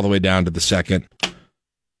and go all the way down to the second,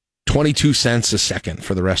 22 cents a second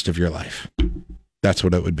for the rest of your life. That's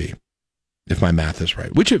what it would be, if my math is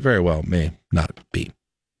right, which it very well may not be.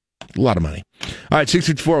 A lot of money. All right,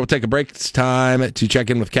 6:54, we'll take a break. It's time to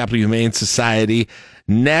check in with Capital Humane Society.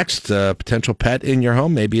 Next, a potential pet in your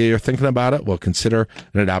home. Maybe you're thinking about it. We'll consider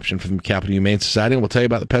an adoption from Capital Humane Society, and we'll tell you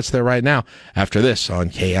about the pets there right now after this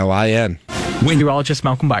on KLIN. Meteorologist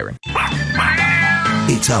Malcolm Byron.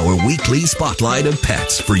 It's our weekly spotlight of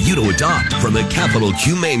pets for you to adopt from the Capital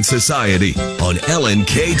Humane Society on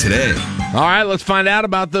LNK Today. All right, let's find out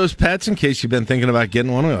about those pets in case you've been thinking about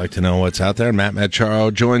getting one. We'd like to know what's out there. Matt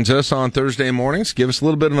Macharo joins us on Thursday mornings. Give us a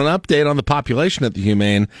little bit of an update on the population at the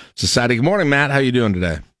Humane Society. Good morning, Matt. How you doing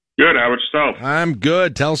today? Good. How about yourself? I'm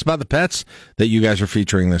good. Tell us about the pets that you guys are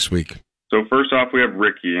featuring this week. So first off, we have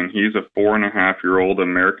Ricky, and he's a 4.5-year-old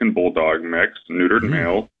American Bulldog mix, neutered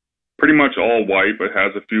male. Pretty much all white, but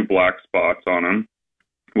has a few black spots on him.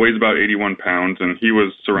 Weighs about 81 pounds, and he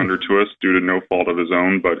was surrendered to us due to no fault of his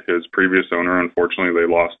own, but his previous owner, unfortunately, they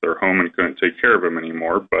lost their home and couldn't take care of him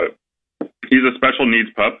anymore. But he's a special needs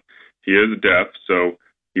pup. He is deaf, so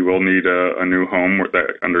he will need a new home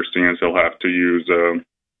that understands he'll have to use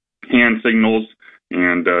hand signals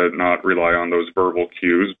and not rely on those verbal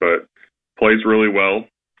cues, but plays really well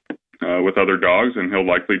with other dogs, and he'll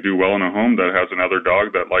likely do well in a home that has another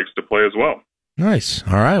dog that likes to play as well. Nice.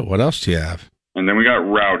 All right. What else do you have? And then we got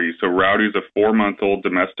Rowdy. So Rowdy's a 4-month-old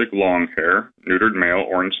domestic long hair, neutered male,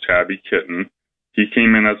 orange tabby kitten. He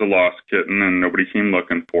came in as a lost kitten, and nobody came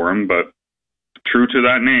looking for him, but true to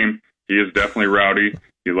that name, he is definitely rowdy.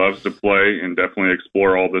 He loves to play and definitely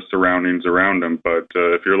explore all the surroundings around him. But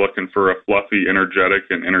if you're looking for a fluffy, energetic,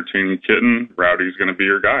 and entertaining kitten, Rowdy's going to be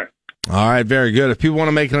your guy. All right, very good. If people want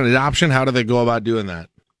to make an adoption, how do they go about doing that?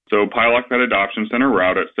 So Pilot Pet Adoption Center, we're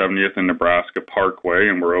out at 70th and Nebraska Parkway,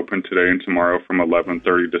 and we're open today and tomorrow from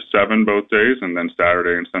 11:30 to 7 both days, and then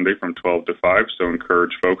Saturday and Sunday from 12 to 5. So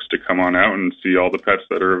encourage folks to come on out and see all the pets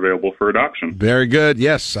that are available for adoption. Very good.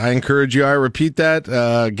 Yes, I encourage you. I repeat that.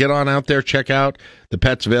 Get on out there, check out the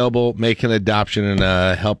pets available, make an adoption,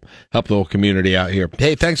 and help the whole community out here.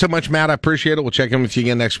 Hey, thanks so much, Matt. I appreciate it. We'll check in with you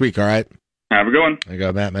again next week, all right? Have a good one. I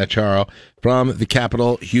got Matt Macharo from the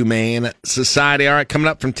Capital Humane Society. All right, coming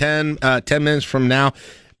up from 10 minutes from now,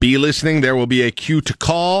 be listening. There will be a cue to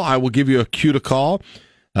call. I will give you a cue to call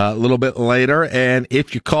a little bit later. And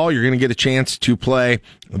if you call, you're going to get a chance to play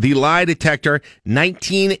the Lie Detector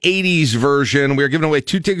 1980s version. We're giving away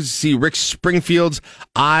 2 tickets to see Rick Springfield's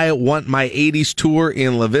I Want My 80s tour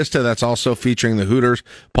in La Vista. That's also featuring the Hooters,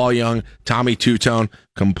 Paul Young, Tommy Two-Tone,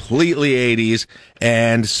 completely 80s.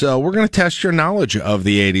 And so we're going to test your knowledge of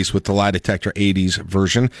the 80s with the Lie Detector 80s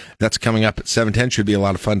version. That's coming up at 7:10. Should be a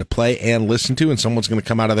lot of fun to play and listen to. And someone's going to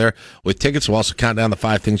come out of there with tickets. We'll also count down the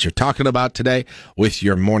 5 things you're talking about today with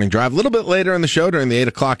your morning drive. A little bit later in the show, during the 8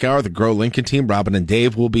 o'clock hour, the Grow Lincoln team, Robin and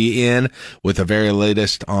Dave, will be in with the very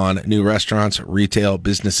latest on new restaurants, retail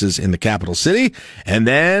businesses in the capital city. And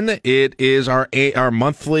then it is our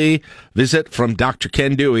monthly visit from Dr.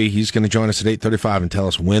 Ken Dewey. He's going to join us at 8:35 and tell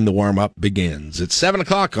us when the warm-up begins. It's 7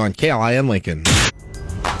 o'clock on KLIN Lincoln.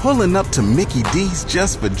 Pulling up to Mickey D's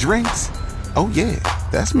just for drinks? Oh yeah,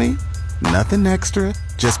 that's me. Nothing extra,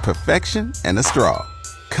 just perfection and a straw.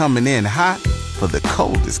 Coming in hot for the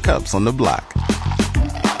coldest cups on the block.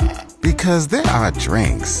 Because there are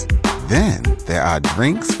drinks. Then there are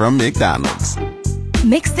drinks from McDonald's.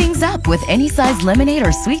 Mix things up with any size lemonade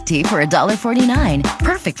or sweet tea for $1.49.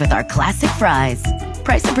 Perfect with our classic fries.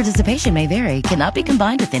 Price and participation may vary. Cannot be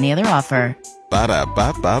combined with any other offer.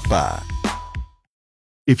 Ba-da-ba-ba-ba.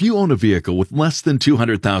 If you own a vehicle with less than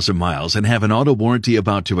 200,000 miles and have an auto warranty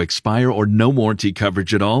about to expire or no warranty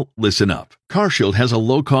coverage at all, listen up. CarShield has a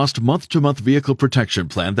low-cost month-to-month vehicle protection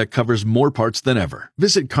plan that covers more parts than ever.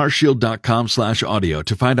 Visit carshield.com/audio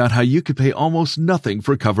to find out how you could pay almost nothing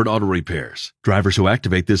for covered auto repairs. Drivers who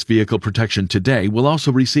activate this vehicle protection today will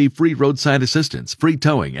also receive free roadside assistance, free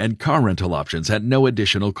towing, and car rental options at no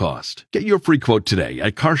additional cost. Get your free quote today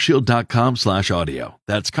at carshield.com/audio.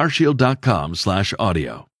 That's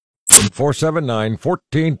carshield.com/audio.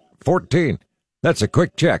 479-1414. That's a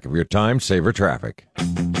quick check of your time-saver traffic.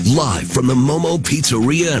 Live from the Momo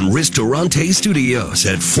Pizzeria and Ristorante Studios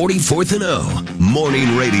at 44th and O.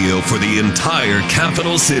 Morning radio for the entire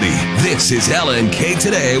capital city. This is LNK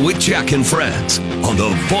Today with Jack and Friends on the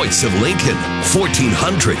voice of Lincoln,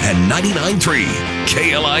 1499.3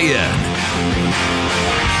 KLIN.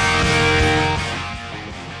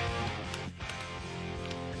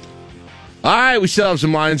 All right, we still have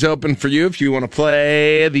some lines open for you if you want to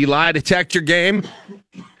play the Lie Detector game.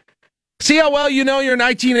 See how well you know your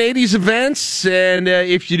 1980s events, and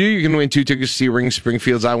if you do, you can win 2 tickets to see Ring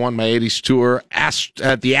Springfield's I Want My 80s tour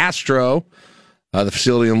at the Astro, the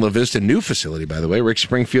facility in La Vista, new facility, by the way. Rick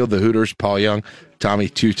Springfield, the Hooters, Paul Young, Tommy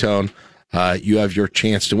Two-Tone. You have your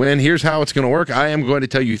chance to win. Here's how it's going to work. I am going to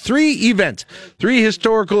tell you 3 events, 3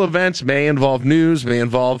 historical events, may involve news, may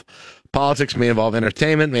involve politics, may involve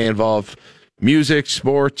entertainment, may involve music,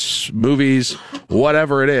 sports, movies,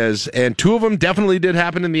 whatever it is. And 2 of them definitely did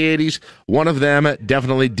happen in the 80s. 1 of them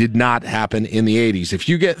definitely did not happen in the 80s. If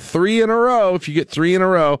you get 3 in a row,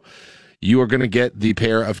 you are going to get the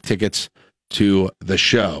pair of tickets to the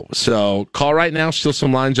show. So call right now. Still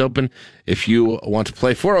some lines open if you want to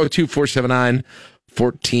play.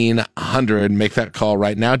 402-479-1400. Make that call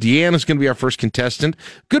right now. Deanne is going to be our first contestant.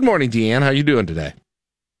 Good morning, Deanne. How are you doing today?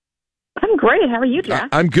 I'm great. How are you, Jack?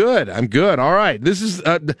 I'm good. All right. This is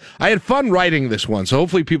I had fun writing this one, so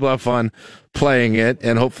hopefully people have fun playing it,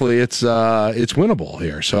 and hopefully it's winnable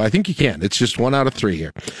here. So I think you can. It's just 1 out of 3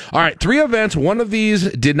 here. All right, 3 events. 1 of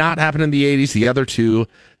these did not happen in the 80s. The other 2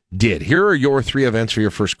 did. Here are your 3 events for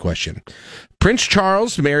your first question. Prince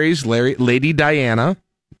Charles marries Lady Diana,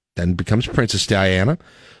 then becomes Princess Diana.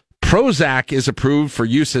 Prozac is approved for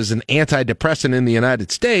use as an antidepressant in the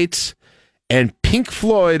United States. And Pink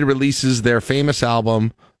Floyd releases their famous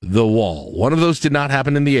album, The Wall. 1 of those did not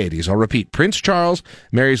happen in the 80s. I'll repeat. Prince Charles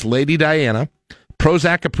marries Lady Diana.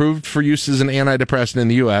 Prozac approved for use as an antidepressant in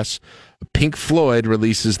the U.S. Pink Floyd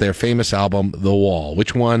releases their famous album, The Wall.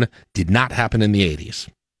 Which one did not happen in the 80s?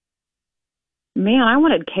 Man, I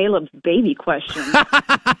wanted Caleb's baby question.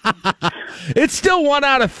 It's still 1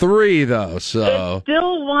 out of 3, though. So it's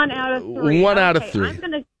still 1 out of 3. 1 out of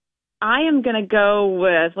 3. I am going to go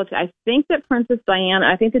with, let's see, I think that Princess Diana,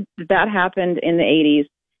 I think that happened in the 80s.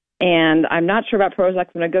 And I'm not sure about Prozac.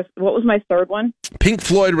 I'm going to go, what was my 3rd one? Pink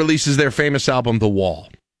Floyd releases their famous album, The Wall.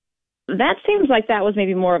 That seems like that was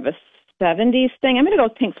maybe more of a 70s thing. I'm going to go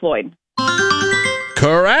with Pink Floyd.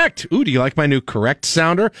 Correct. Ooh, do you like my new correct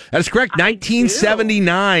sounder? That is correct. 1979.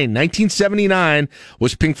 1979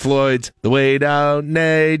 was Pink Floyd's The Way Down,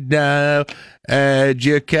 Need No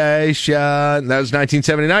Education. That was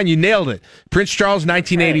 1979. You nailed it. Prince Charles,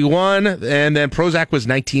 1981, and then Prozac was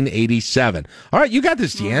 1987. All right, you got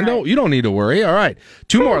this, Deanne. Right. You don't need to worry. All right,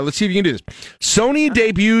 2 more. Let's see if you can do this. Sony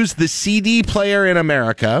debuts the CD player in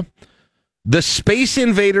America. The Space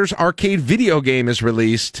Invaders arcade video game is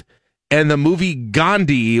released. And the movie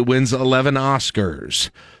Gandhi wins 11 Oscars.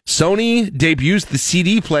 Sony debuts the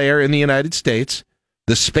CD player in the United States.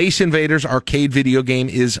 The Space Invaders arcade video game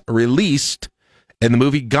is released. And the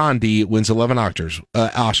movie Gandhi wins 11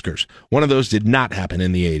 Oscars. One of those did not happen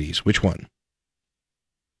in the 80s. Which one?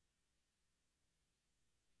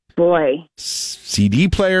 Boy. CD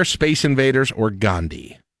player, Space Invaders, or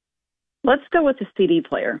Gandhi? Let's go with the CD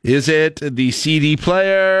player. Is it the CD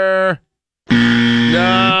player?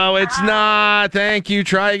 No, it's not. Thank you.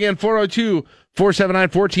 Try again.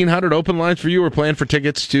 402-479-1400. Open lines for you. We're playing for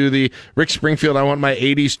tickets to the Rick Springfield I Want My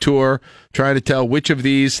 80s tour. Trying to tell which of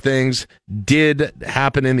these things did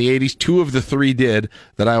happen in the 80s. Two of the three did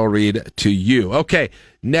that I will read to you. Okay,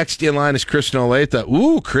 next in line is Chris Noletha.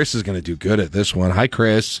 Ooh, Chris is going to do good at this one. Hi,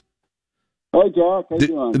 Chris. Hi, Jack. How you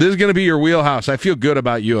doing? This is going to be your wheelhouse. I feel good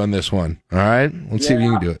about you on this one. All right? Let's see if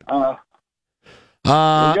you can do it. There you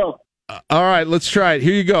go. All right, let's try it.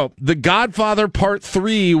 Here you go. The Godfather Part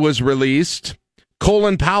 3 was released.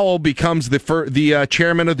 Colin Powell becomes the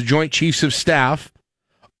chairman of the Joint Chiefs of Staff,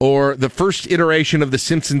 or the first iteration of the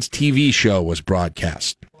Simpsons TV show was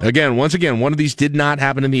broadcast. Once again, one of these did not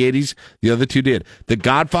happen in the 80s. The other two did. The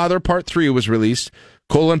Godfather Part 3 was released.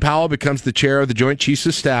 Colin Powell becomes the chair of the Joint Chiefs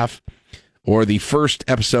of Staff, or the first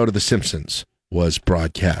episode of The Simpsons was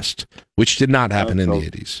broadcast, which did not happen in the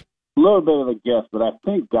 80s. A little bit of a guess, but I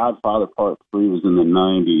think Godfather Part 3 was in the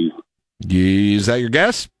 90s. Is that your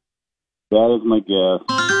guess? That is my guess.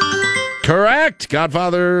 Correct.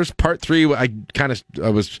 Godfather's Part 3. I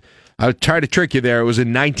tried to trick you there. It was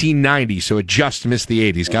in 1990, so it just missed the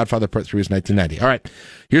 80s. Godfather Part 3 was 1990. All right.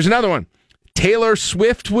 Here's another one. Taylor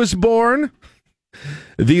Swift was born.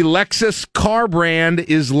 The Lexus car brand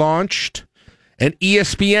is launched. And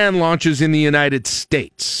ESPN launches in the United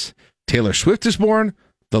States. Taylor Swift is born.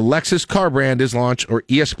 The Lexus car brand is launched, or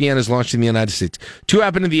ESPN is launched in the United States. Two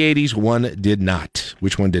happened in the 80s. One did not.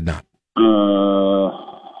 Which one did not? God,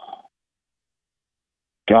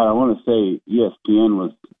 I want to say ESPN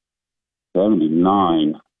was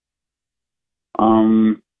 79.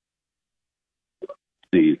 Let's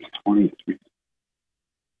see, it's 23.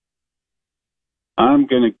 I'm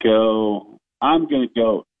gonna go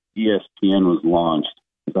ESPN was launched.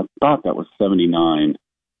 I thought that was 79.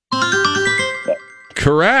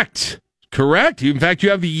 Correct. In fact, you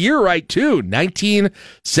have the year right, too.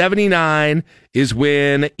 1979 is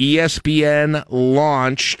when ESPN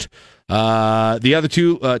launched. The other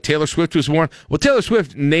two, Taylor Swift was born. Well, Taylor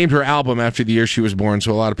Swift named her album after the year she was born,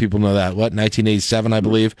 so a lot of people know that. 1987, I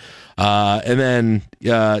believe. And then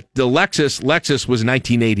the Lexus was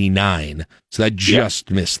 1989, so that just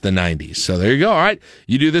missed the 90s. So there you go. All right,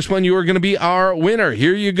 you do this one, you are going to be our winner.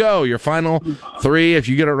 Here you go. Your final three. If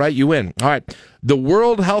you get it right, you win. All right. The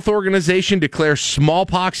World Health Organization declares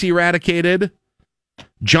smallpox eradicated.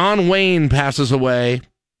 John Wayne passes away.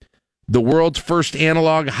 The world's first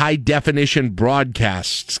analog high-definition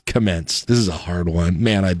broadcasts commenced. This is a hard one.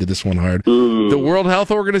 Man, I did this one hard. The World Health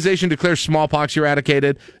Organization declares smallpox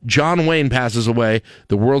eradicated. John Wayne passes away.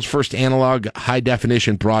 The world's first analog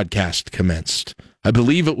high-definition broadcast commenced. I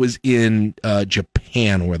believe it was in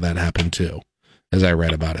Japan where that happened, too, as I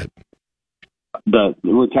read about it.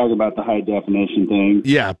 We're talking about the high-definition thing?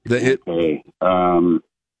 Yeah. Okay.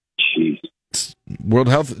 Jeez. World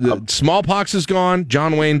Health, smallpox is gone,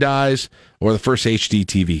 John Wayne dies, or the first HD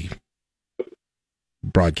TV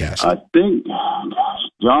broadcast. I think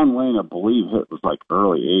John Wayne, I believe it was like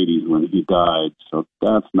early 80s when he died, so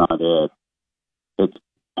that's not it.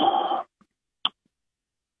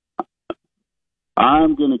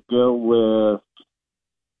 I'm going to go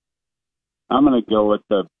with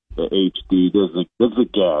the HD. This is a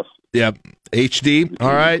guess. Yep. HD.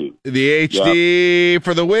 All right. The HD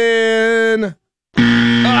for the win.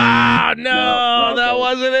 No, that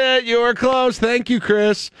wasn't it. You were close. Thank you,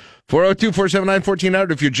 Chris.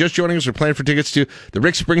 402-479-1400. If you're just joining us, we're playing for tickets to the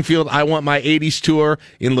Rick Springfield I Want My 80s tour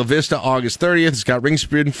in La Vista, August 30th. It's got Rick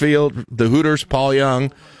Springfield, the Hooters, Paul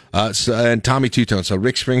Young, and Tommy Tutone. So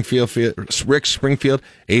Rick Springfield,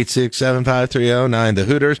 8675309, the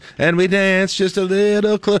Hooters, and we dance just a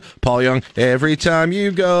little close. Paul Young, every time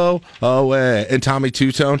you go away, and Tommy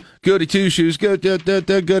Tutone, goody two shoes, goody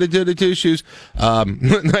two shoes. I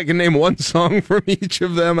can name one song from each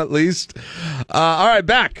of them at least. All right,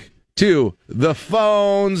 back to the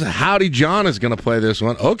phones. Howdy, John is going to play this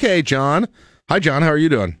one. Okay, John. Hi, John. How are you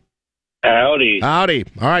doing? Howdy. All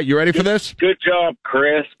right, you ready for this? Good job,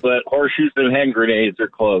 Chris, but horseshoes and hand grenades are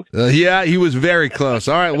close. Yeah, he was very close.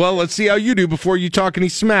 All right, well, let's see how you do before you talk any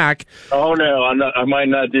smack. Oh, no, I might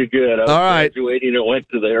not do good. I was graduating and went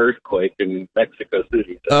to the earthquake in Mexico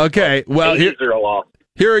City. So okay, well,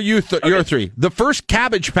 here are your three. The first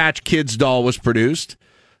Cabbage Patch Kids doll was produced.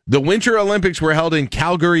 The Winter Olympics were held in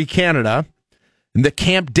Calgary, Canada. And the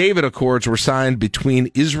Camp David Accords were signed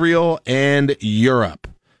between Israel and Europe.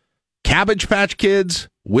 Cabbage Patch Kids,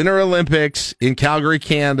 Winter Olympics in Calgary,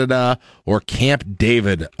 Canada, or Camp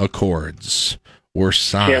David Accords were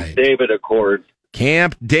signed. Camp David Accords.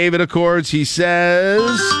 Camp David Accords, he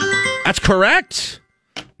says. That's correct.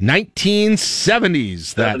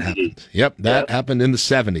 1970s that happened. Yep, that happened in the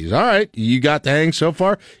 70s. All right, you got the hang so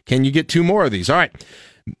far. Can you get two more of these? All right,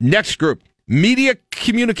 next group. Media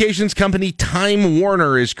communications company Time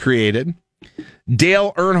Warner is created.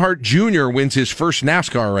 Dale Earnhardt Jr. wins his first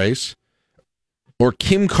NASCAR race. Or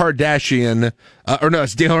Kim Kardashian,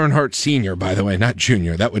 it's Dale Earnhardt Sr., by the way, not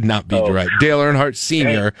Jr. That would not be right. Dale Earnhardt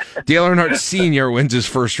Sr. Dale Earnhardt Sr. wins his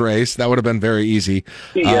first race. That would have been very easy.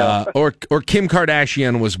 Or Kim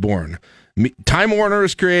Kardashian was born. Time Warner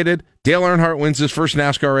is created. Dale Earnhardt wins his first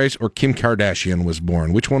NASCAR race, or Kim Kardashian was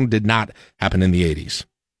born. Which one did not happen in the 80s?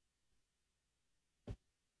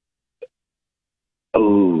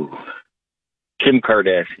 Oh, Kim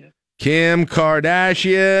Kardashian. Kim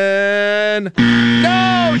Kardashian.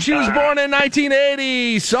 No, she was born in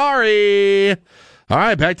 1980. Sorry. All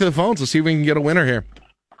right, back to the phones. Let's see if we can get a winner here.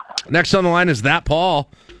 Next on the line is That Paul.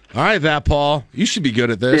 All right, That Paul. You should be good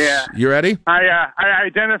at this. Yeah. You ready? I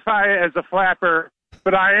identify as a flapper,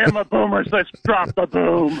 but I am a boomer, so let's drop the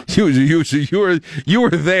boom. You were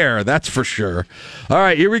there, that's for sure. All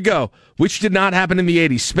right, here we go. Which did not happen in the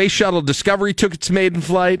 80s? Space Shuttle Discovery took its maiden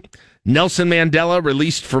flight. Nelson Mandela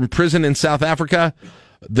released from prison in South Africa.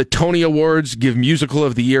 The Tony Awards give Musical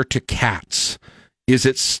of the Year to Cats. Is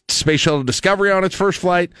it Space Shuttle Discovery on its first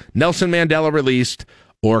flight, Nelson Mandela released,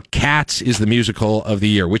 or Cats is the Musical of the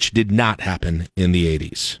Year, which did not happen in the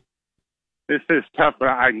 80s? This is tough, but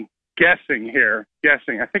I'm guessing here. I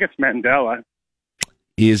think it's Mandela.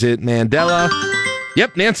 Is it Mandela?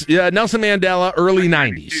 Yep, Nelson Mandela, early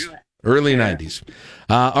 90s. Early 90s.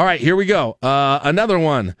 All right, here we go. Another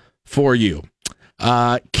one for you.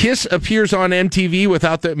 Kiss appears on MTV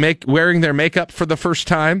without wearing their makeup for the first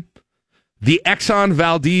time. The Exxon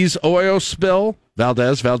Valdez oil spill.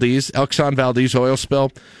 Exxon Valdez oil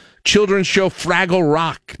spill. Children's show Fraggle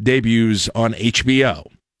Rock debuts on HBO.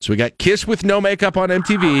 So we got Kiss with no makeup on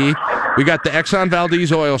MTV. We got the Exxon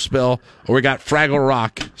Valdez oil spill, or we got Fraggle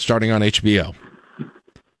Rock starting on HBO.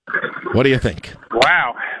 What do you think?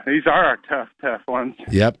 Wow, these are tough ones.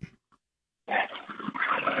 Yep.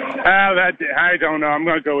 I don't know. I'm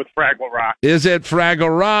going to go with Fraggle Rock. Is it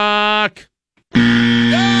Fraggle Rock?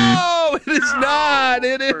 No, it is not.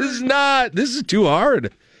 It is not. This is too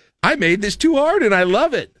hard. I made this too hard, and I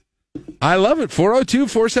love it.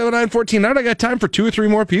 402-479-1400. I got time for 2 or 3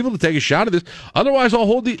 more people to take a shot at this. Otherwise, I'll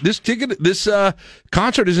hold this ticket. This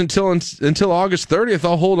concert is until August 30th.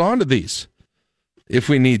 I'll hold on to these if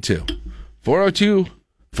we need to.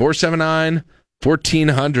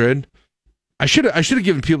 402-479-1400. I should have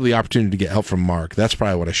given people the opportunity to get help from Mark. That's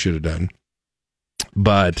probably what I should have done.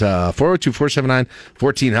 But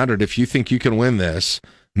 402-479-1400, if you think you can win this.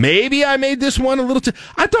 Maybe I made this one a little too...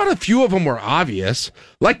 I thought a few of them were obvious.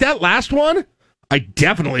 Like that last one, I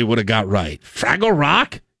definitely would have got right. Fraggle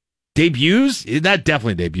Rock debuts? That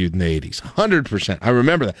definitely debuted in the 80s. 100%. I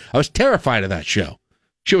remember that. I was terrified of that show.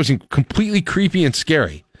 Show was completely creepy and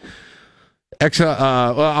scary. I'm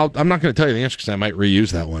not going to tell you the answer because I might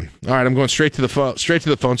reuse that one. All right, I'm going straight to the phone,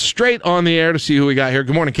 straight on the air to see who we got here.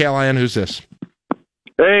 Good morning, KLIN. Who's this?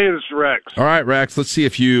 Hey, this is Rex. All right, Rex, let's see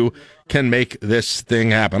if you can make this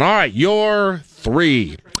thing happen. All right, your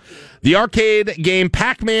 3. The arcade game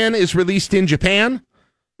Pac-Man is released in Japan.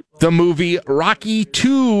 The movie Rocky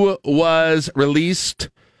 2 was released.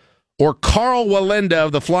 Or Carl Walenda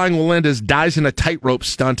of the Flying Walendas dies in a tightrope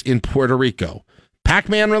stunt in Puerto Rico.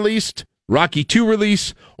 Pac-Man released, Rocky 2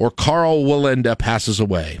 release, or Carl Walenda passes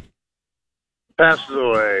away? Passes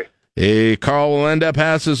away. Carl Walenda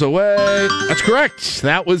passes away. That's correct.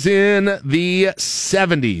 That was in the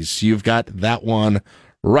 70s. You've got that one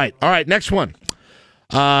right. All right, next one.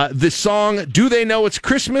 The song Do They Know It's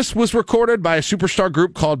Christmas was recorded by a superstar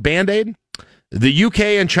group called Band-Aid. The UK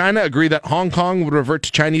and China agree that Hong Kong would revert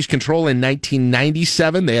to Chinese control in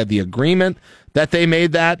 1997. They had the agreement that they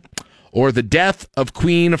made that. Or the death of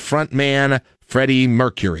Queen frontman Freddie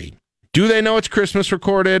Mercury. Do They Know It's Christmas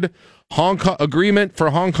recorded? Hong Kong agreement for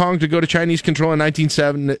Hong Kong to go to Chinese control in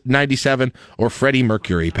 1997, or Freddie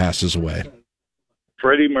Mercury passes away?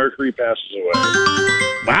 Freddie Mercury passes away.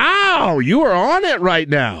 Wow, you are on it right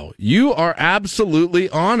now. You are absolutely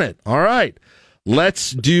on it. All right.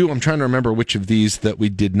 Let's do, I'm trying to remember which of these that we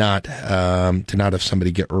did not have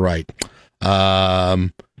somebody get right.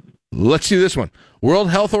 Let's do this one.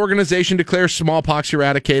 World Health Organization declares smallpox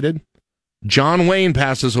eradicated. John Wayne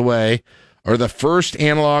passes away, or the first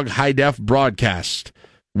analog high-def broadcast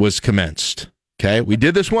was commenced. Okay, we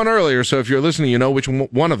did this one earlier, so if you're listening, you know which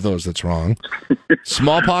one of those that's wrong.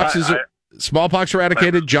 Smallpox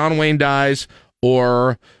eradicated, John Wayne dies,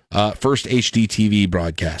 or first HD TV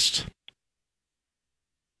broadcast.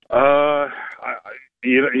 I'm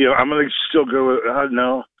going to still go with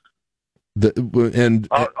no. I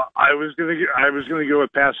was gonna go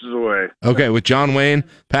with passes away. Okay, with John Wayne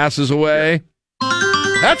passes away.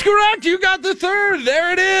 That's correct. You got the third.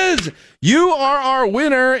 There it is. You are our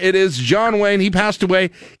winner. It is John Wayne. He passed away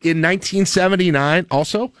in 1979.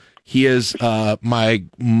 Also, he is my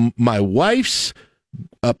wife's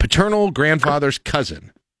paternal grandfather's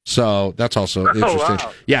cousin. So that's also interesting.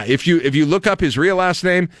 Wow. Yeah, if you look up his real last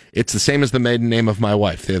name, it's the same as the maiden name of my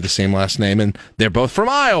wife. They're the same last name, and they're both from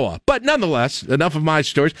Iowa. But nonetheless, enough of my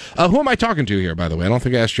stories. Who am I talking to here, by the way? I don't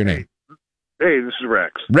think I asked your name. Hey, this is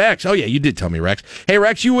Rex. Rex. Oh, yeah, you did tell me, Rex. Hey,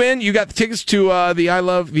 Rex, you win. You got the tickets to the I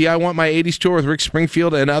Want My 80s tour with Rick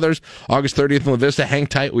Springfield and others, August 30th in La Vista. Hang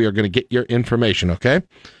tight. We are going to get your information, okay?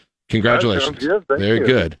 Congratulations. Good. Very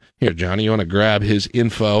good. Here, Johnny, you want to grab his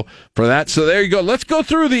info for that. So there you go. Let's go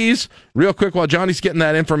through these real quick while Johnny's getting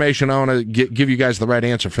that information. I want to give you guys the right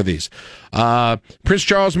answer for these. Prince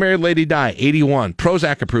Charles married Lady Di, 81.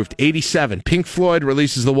 Prozac approved, 87. Pink Floyd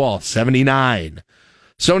releases The Wall, 79.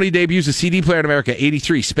 Sony debuts a CD player in America,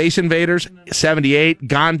 83. Space Invaders, 78.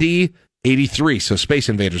 Gandhi, 83. So Space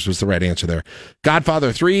Invaders was the right answer there.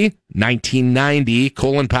 Godfather 3, 1990.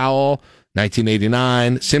 Colin Powell,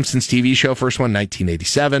 1989. Simpsons TV show, first one,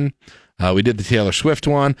 1987. We did the Taylor Swift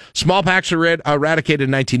one. Smallpox eradicated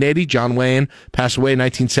in 1980. John Wayne passed away in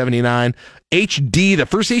 1979. HD, the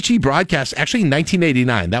first HD broadcast, actually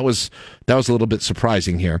 1989. That was a little bit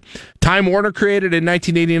surprising here. Time Warner created in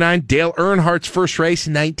 1989. Dale Earnhardt's first race,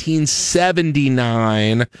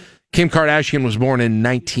 1979. Kim Kardashian was born in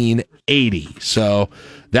 1980. So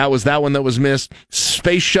that was that one that was missed.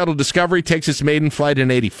 Space Shuttle Discovery takes its maiden flight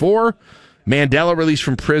in 84. Mandela released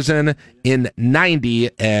from prison in 90,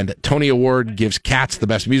 and Tony Award gives Cats the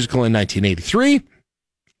best musical in 1983.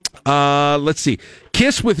 Let's see.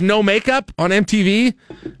 Kiss with No Makeup on MTV.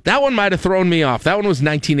 That one might have thrown me off. That one was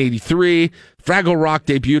 1983. Fraggle Rock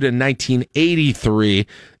debuted in 1983.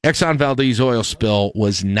 Exxon Valdez oil spill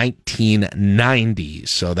was 1990.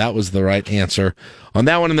 So that was the right answer on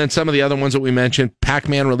that one. And then some of the other ones that we mentioned.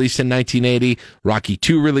 Pac-Man released in 1980. Rocky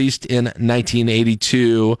II released in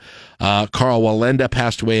 1982. Carl Wallenda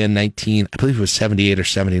passed away in I believe it was 78 or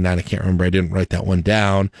 79. I can't remember. I didn't write that one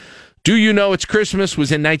down. Do You Know It's Christmas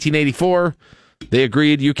was in 1984. They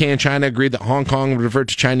agreed, UK and China agreed that Hong Kong would revert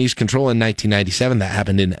to Chinese control in 1997. That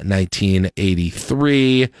happened in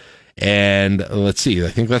 1983. And let's see, I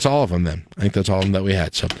think that's all of them then. I think that's all of them that we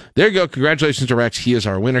had. So there you go. Congratulations to Rex. He is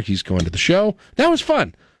our winner. He's going to the show. That was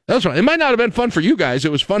fun. That was fun. It might not have been fun for you guys.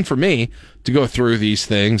 It was fun for me to go through these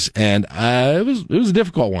things. And it was a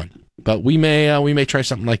difficult one. But we may try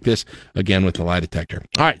something like this again with the lie detector.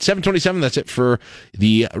 All right, 7:27. That's it for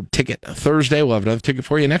the ticket Thursday. We'll have another ticket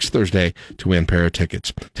for you next Thursday to win a pair of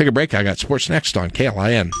tickets. Take a break. I got sports next on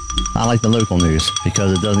KLIN. I like the local news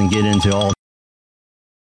because it doesn't get into all.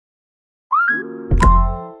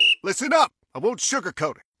 Listen up. I won't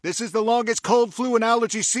sugarcoat it. This is the longest cold, flu, and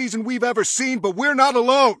allergy season we've ever seen, but we're not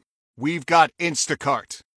alone. We've got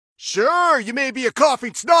Instacart. Sure, you may be a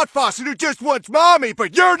coughing snot faucet who just wants mommy,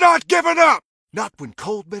 but you're not giving up! Not when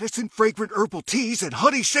cold medicine, fragrant herbal teas, and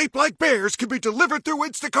honey shaped like bears can be delivered through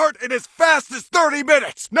Instacart in as fast as 30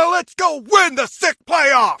 minutes! Now let's go win the sick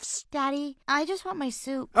playoffs! Daddy, I just want my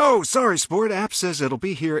soup. Oh, sorry, Sport. App says it'll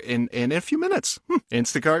be here in a few minutes.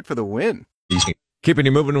 Instacart for the win. Keeping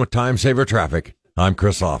you moving with time-saver traffic. I'm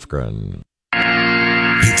Chris Lofgren.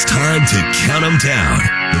 It's time to count them down.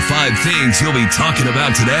 The 5 things you'll be talking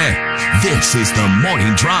about today. This is the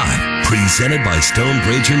Morning Drive, presented by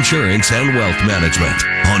Stonebridge Insurance and Wealth Management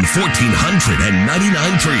on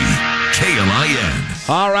 1499.3 KLIN.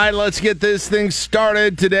 All right, let's get this thing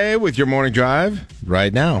started today with your Morning Drive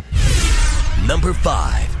right now. Number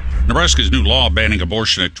 5. Nebraska's new law banning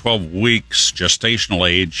abortion at 12 weeks gestational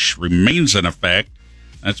age remains in effect.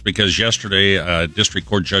 That's because yesterday, District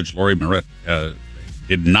Court Judge Lori Moret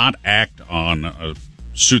did not act on a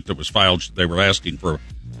suit that was filed. They were asking for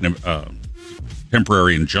a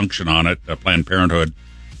temporary injunction on it, Planned Parenthood,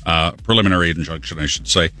 preliminary injunction, I should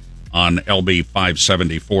say, on LB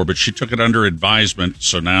 574. But she took it under advisement,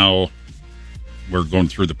 so now we're going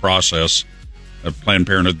through the process of Planned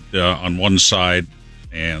Parenthood on one side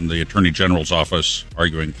and the Attorney General's office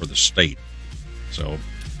arguing for the state. So,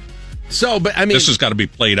 but I mean, this has got to be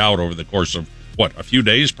played out over the course of a few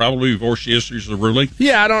days probably before she issues the ruling?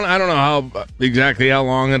 Yeah, I don't know exactly how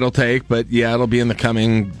long it'll take, but yeah, it'll be in the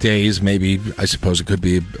coming days. Maybe, I suppose it could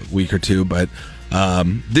be a week or two, but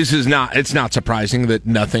it's not surprising that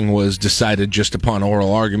nothing was decided just upon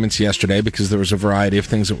oral arguments yesterday, because there was a variety of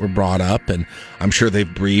things that were brought up, and I'm sure they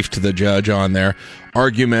briefed the judge on their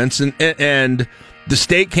arguments, and the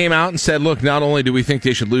state came out and said, look, not only do we think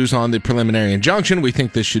they should lose on the preliminary injunction, we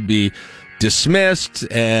think this should be dismissed,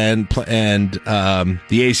 and the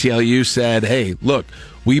ACLU said, hey, look,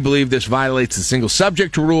 we believe this violates the single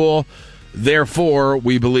subject rule. Therefore,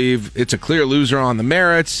 we believe it's a clear loser on the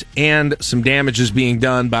merits, and some damage is being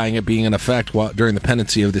done by it being in effect during the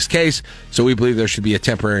pendency of this case. So we believe there should be a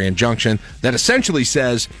temporary injunction that essentially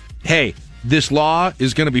says, hey, this law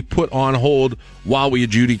is going to be put on hold while we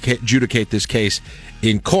adjudicate this case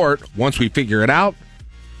in court. Once we figure it out,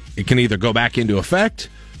 it can either go back into effect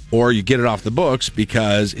or you get it off the books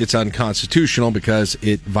because it's unconstitutional, because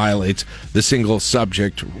it violates the single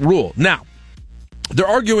subject rule. Now, they're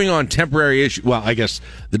arguing on temporary issue. Well, I guess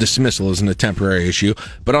the dismissal isn't a temporary issue,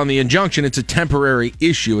 but on the injunction, it's a temporary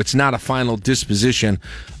issue. It's not a final disposition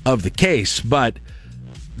of the case. But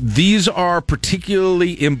these are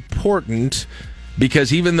particularly important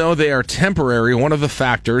because even though they are temporary, one of the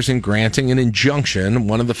factors in granting an injunction,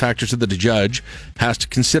 one of the factors that the judge has to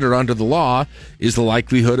consider under the law is the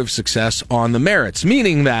likelihood of success on the merits,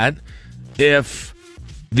 meaning that if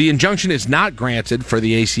the injunction is not granted for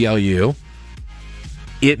the ACLU,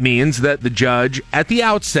 it means that the judge at the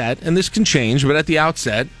outset, and this can change, but at the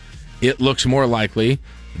outset, it looks more likely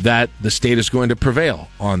that the state is going to prevail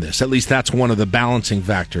on this. At least that's one of the balancing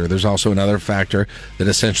factor. There's also another factor that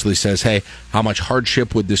essentially says, hey, how much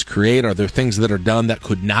hardship would this create? Are there things that are done that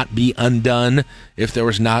could not be undone if there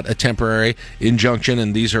was not a temporary injunction?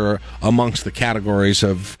 And these are amongst the categories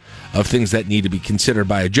of things that need to be considered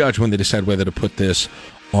by a judge when they decide whether to put this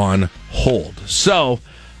on hold. So,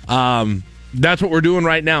 that's what we're doing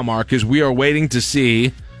right now, Mark, is we are waiting to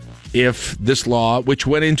see if this law, which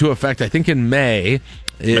went into effect, I think in May,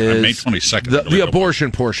 is May 22nd. The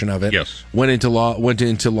abortion portion of it. Yes. Went into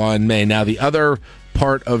law in May. Now, the other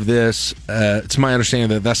part of this, it's my understanding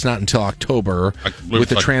that that's not until October with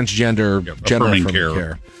the transgender gender affirming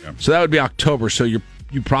care. Yeah. So that would be October. So you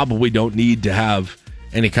probably don't need to have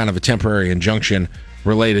any kind of a temporary injunction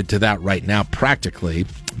related to that right now, practically,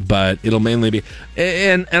 but it'll mainly be,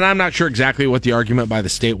 and I'm not sure exactly what the argument by the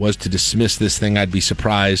state was to dismiss this thing. I'd be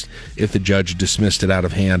surprised if the judge dismissed it out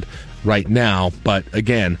of hand right now, but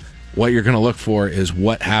again, what you're going to look for is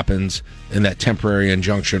what happens in that temporary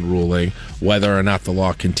injunction ruling, whether or not the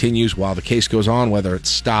law continues while the case goes on, whether it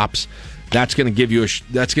stops. That's going to give you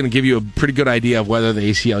a pretty good idea of whether the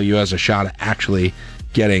ACLU has a shot at actually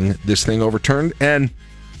getting this thing overturned. And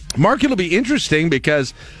Mark, it'll be interesting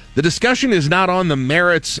because the discussion is not on the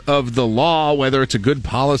merits of the law, whether it's a good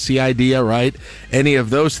policy idea, right? Any of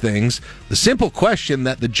those things. The simple question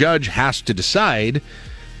that the judge has to decide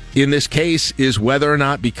in this case is whether or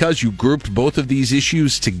not, because you grouped both of these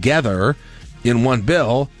issues together in one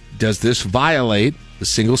bill, does this violate the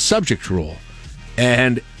single subject rule?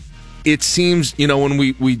 And it seems, when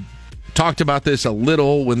we talked about this a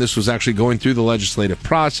little when this was actually going through the legislative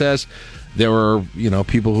process, there were,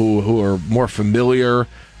 people who are more familiar,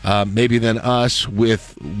 maybe than us,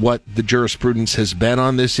 with what the jurisprudence has been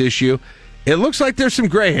on this issue. It looks like there's some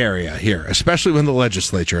gray area here, especially when the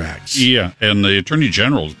legislature acts. Yeah, and the Attorney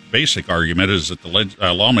General's basic argument is that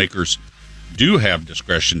the lawmakers do have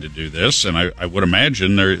discretion to do this, and I would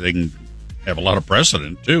imagine they can have a lot of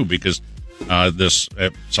precedent, too, because this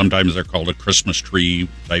sometimes they're called a Christmas tree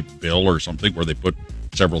type bill or something where they put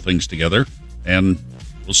several things together, and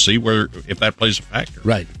we'll see if that plays a factor.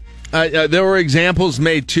 Right. There were examples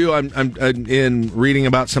made too. I'm in reading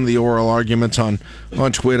about some of the oral arguments on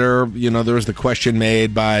Twitter. There was the question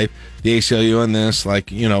made by the ACLU on this, like,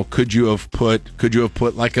 could you have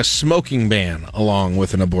put like a smoking ban along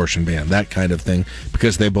with an abortion ban, that kind of thing,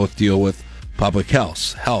 because they both deal with public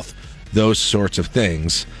health, those sorts of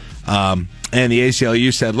things. And the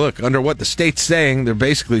ACLU said, look, under what the state's saying, they're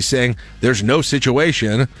basically saying there's no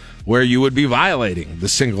situation where you would be violating the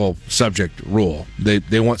single subject rule.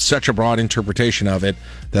 They want such a broad interpretation of it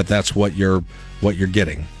that's what you're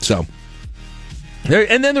getting. So,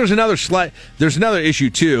 and then there's another issue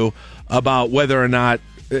too about whether or not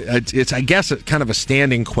it's I guess kind of a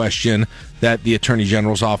standing question that the Attorney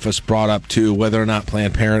General's office brought up too, whether or not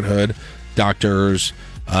Planned Parenthood, doctors,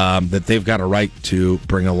 that they've got a right to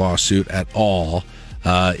bring a lawsuit at all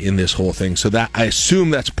in this whole thing. So that, I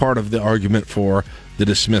assume, that's part of the argument for the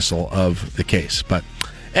dismissal of the case. But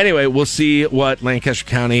anyway, we'll see what Lancaster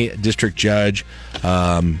County District Judge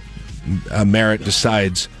Merritt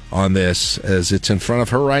decides on this, as it's in front of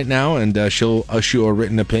her right now, and she'll issue a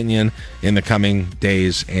written opinion in the coming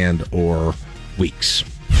days and or weeks.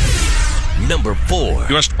 Number 4.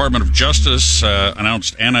 U.S. Department of Justice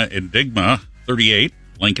announced Anna Enigma, 38,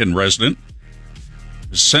 Lincoln resident,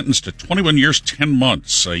 is sentenced to 21 years, 10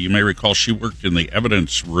 months. You may recall she worked in the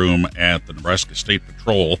evidence room at the Nebraska State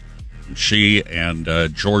Patrol. She and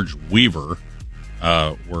George Weaver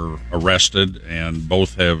were arrested, and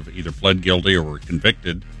both have either pled guilty or were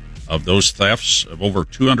convicted of those thefts of over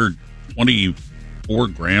 224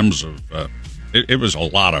 grams of it was a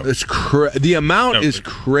lot of. It's the amount is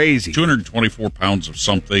crazy. 224 pounds of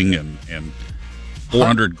something and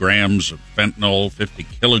 400 grams of fentanyl, 50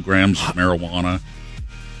 kilograms of marijuana.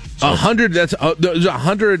 100. That's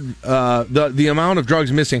 100. The amount of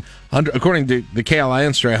drugs missing. According to the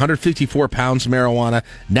KLIN story, 154 pounds of marijuana,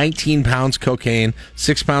 19 pounds cocaine,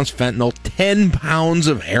 6 pounds fentanyl, 10 pounds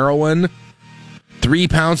of heroin, 3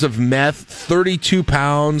 pounds of meth, 32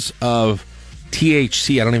 pounds of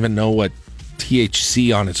THC. I don't even know what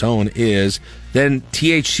THC on its own is. Then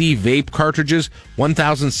THC vape cartridges,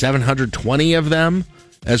 1,720 of them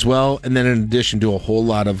as well, and then in addition to a whole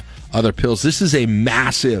lot of other pills. This is a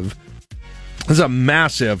massive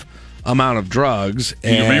amount of drugs.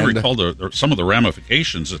 And you may recall some of the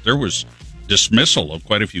ramifications that there was dismissal of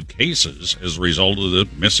quite a few cases as a result of the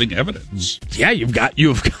missing evidence. Yeah, you've got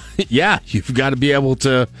to be able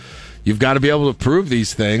to prove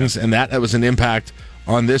these things, and that was an impact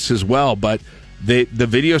on this as well. But the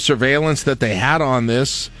video surveillance that they had on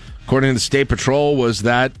this, according to the State Patrol, was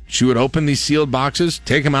that she would open these sealed boxes,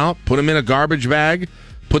 take them out, put them in a garbage bag,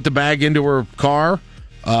 put the bag into her car,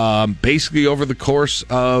 basically over the course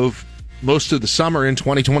of most of the summer in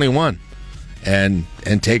 2021, and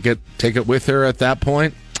take it with her at that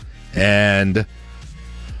point, and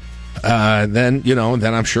then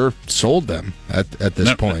I'm sure sold them at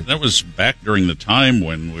this point. That was back during the time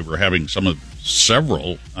when we were having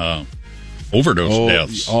several overdose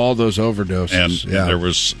deaths. All those overdoses. And there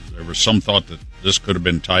was some thought that this could have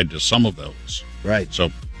been tied to some of those. Right.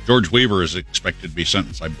 So George Weaver is expected to be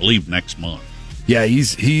sentenced, I believe, next month. Yeah,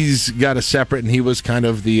 he's got a separate, and he was kind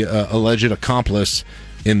of the alleged accomplice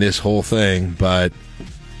in this whole thing. But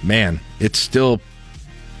man, it's still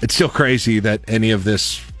crazy that any of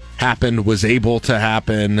this was able to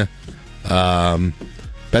happen.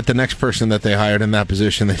 Bet the next person that they hired in that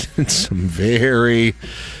position, they did some very,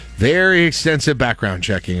 very extensive background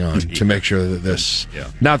checking on to make sure that this. Yeah.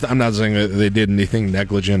 I'm not saying that they did anything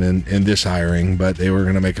negligent in this hiring, but they were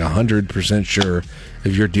going to make 100% sure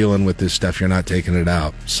if you're dealing with this stuff, you're not taking it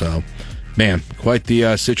out. So, man, quite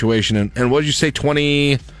the situation. And what did you say?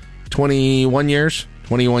 21 years?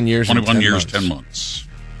 21 years. 21 years, 10 months.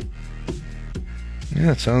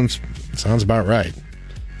 Yeah, it sounds about right.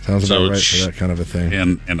 Sounds about right for that kind of a thing.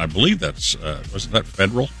 And I believe that's wasn't that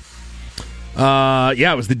federal?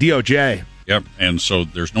 Yeah, it was the DOJ. Yep, and so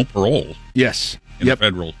there's no parole. Yes. In the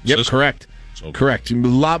federal system. Correct. So, correct. A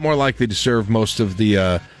lot more likely to serve most of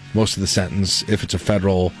the sentence if it's a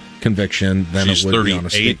federal conviction than it would be on a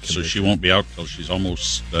state conviction. So she won't be out till she's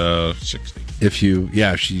almost 60. If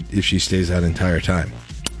she stays that entire time.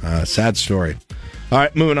 Sad story. All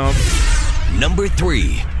right, moving on. Number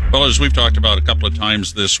 3. Well, as we've talked about a couple of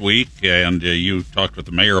times this week, and you talked with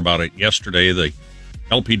the mayor about it yesterday, the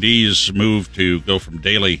LPD's move to go from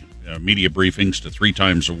daily media briefings to 3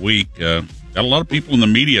 times a week got a lot of people in the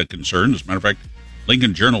media concerned. As a matter of fact,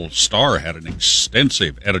 Lincoln Journal-Star had an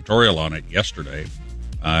extensive editorial on it yesterday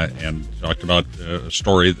and talked about a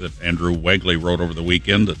story that Andrew Wegley wrote over the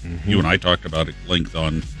weekend that you and I talked about at length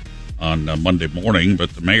on Monday morning. But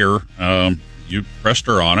the mayor, you pressed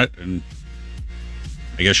her on it, and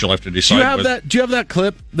I guess you'll have to decide. Do you have that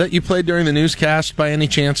clip that you played during the newscast by any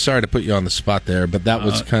chance? Sorry to put you on the spot there, but that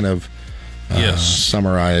was kind of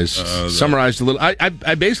summarized a little.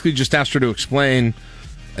 I basically just asked her to explain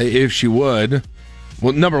if she would.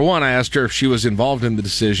 Well, number one, I asked her if she was involved in the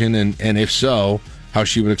decision, and if so, how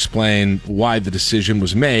she would explain why the decision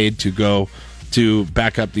was made to go to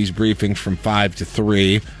back up these briefings from 5 to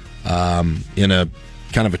 3 in a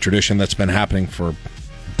kind of a tradition that's been happening for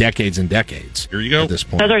decades and decades. Here you go. At this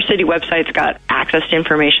point. Because our city website's got access to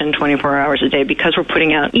information 24 hours a day, because we're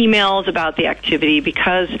putting out emails about the activity,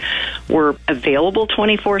 because we're available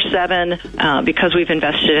 24/7, because we've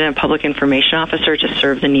invested in a public information officer to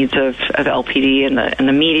serve the needs of LPD and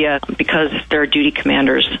the media, because there are duty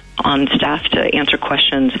commanders on staff to answer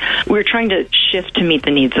questions. We're trying to shift to meet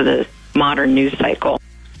the needs of the modern news cycle.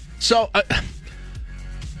 So,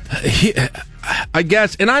 I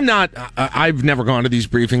guess, and I've never gone to these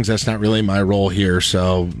briefings. That's not really my role here.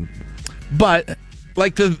 So, but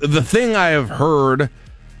like the thing I have heard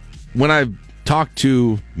when I've talked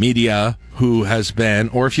to media who has been,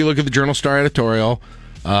 or if you look at the Journal-Star editorial,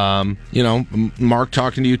 Mark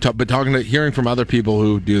talking to you, but hearing from other people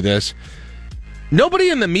who do this, nobody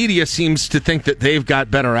in the media seems to think that they've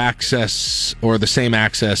got better access or the same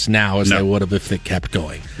access now as they would have if they kept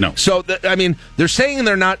going. No. So, they're saying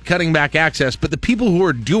they're not cutting back access, but the people who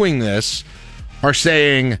are doing this are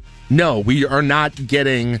saying, no, we are not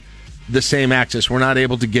getting the same access. We're not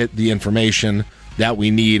able to get the information that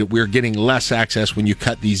we need. We're getting less access when you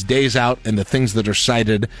cut these days out, and the things that are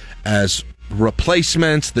cited as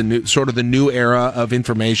replacements, the new era of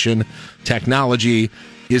information technology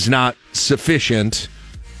is not sufficient.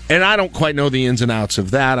 And I don't quite know the ins and outs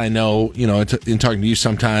of that. I know, in talking to you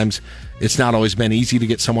sometimes, it's not always been easy to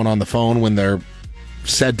get someone on the phone when they're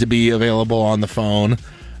said to be available on the phone.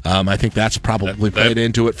 I think that's probably played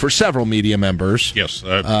into it for several media members. Yes,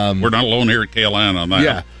 we're not alone here at KLN on that.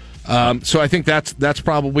 Yeah. So I think that's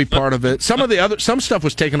probably part of it. Some stuff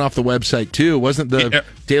was taken off the website too. Wasn't the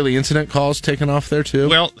daily incident calls taken off there too?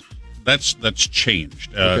 Well, that's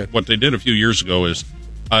changed. Okay. What they did a few years ago is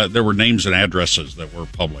there were names and addresses that were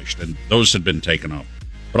published, and those had been taken up.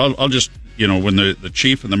 But I'll just, when the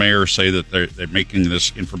chief and the mayor say that they're making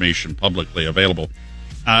this information publicly available,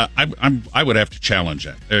 I would have to challenge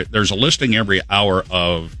that. There's a listing every hour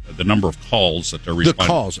of the number of calls that they're responding. The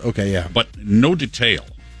calls, okay, yeah. But no detail.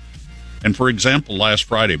 And for example, last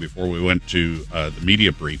Friday before we went to the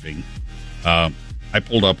media briefing, I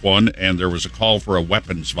pulled up one and there was a call for a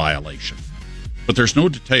weapons violation. But there's no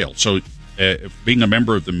detail. So being a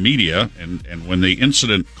member of the media, and when the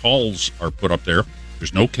incident calls are put up there,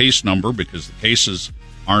 there's no case number because the cases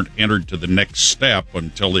aren't entered to the next step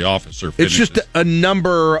until the officer finishes. It's just a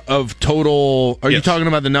number of total. Are you talking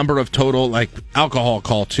about the number of total, like alcohol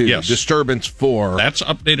call 2, yes. disturbance 4? That's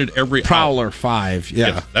updated every Prowler hour. 5, yeah.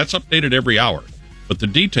 Yes, that's updated every hour. But the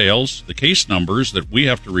details, the case numbers that we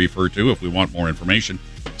have to refer to if we want more information,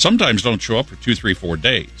 sometimes don't show up for 2, 3, 4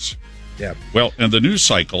 days. Yeah. Well, and the news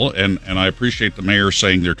cycle, and I appreciate the mayor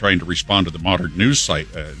saying they're trying to respond to the modern news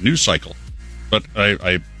cycle, but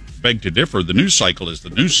I beg to differ. The news cycle is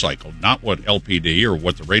the news cycle, not what LPD or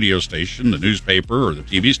what the radio station, the newspaper, or the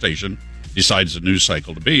TV station decides the news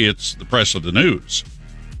cycle to be. It's the press of the news.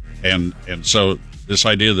 And so this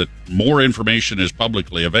idea that more information is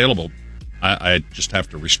publicly available, I just have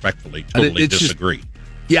to respectfully, totally disagree.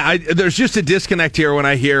 There's just a disconnect here when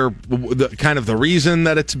I hear the reason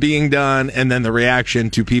that it's being done and then the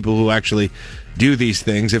reaction to people who actually do these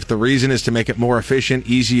things. If the reason is to make it more efficient,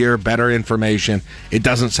 easier, better information, it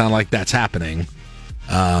doesn't sound like that's happening.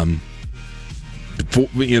 In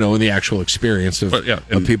the actual experience of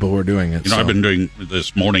people who are doing it. I've been doing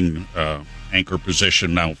this morning anchor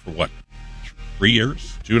position now for 3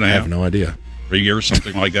 years? 2.5? I have no idea. 3 years,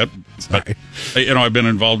 something like that. But, I've been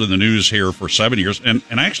involved in the news here for 7 years. And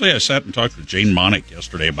actually, I sat and talked to Jane Monick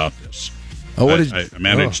yesterday about this. I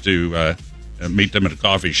managed to meet them at a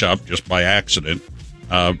coffee shop just by accident.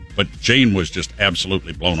 But Jane was just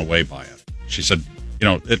absolutely blown away by it. She said,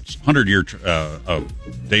 it's 100-year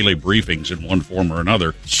of daily briefings in one form or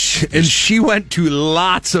another. And she went to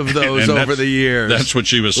lots of those over the years. That's what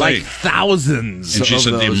she was saying. Like thousands. And she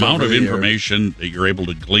said the amount of information that you're able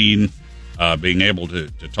to glean, being able to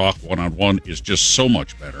talk one-on-one is just so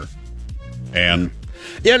much better. And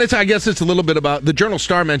I guess it's a little bit about, the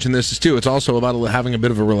Journal-Star mentioned this too, it's also about having a bit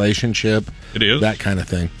of a relationship. It is. That kind of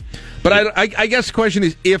thing. But I guess the question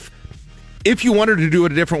is, if you wanted to do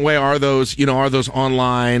it a different way, are those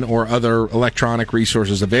online or other electronic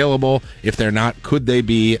resources available? If they're not, could they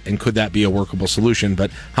be, and could that be a workable solution? But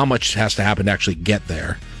how much has to happen to actually get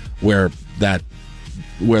there where that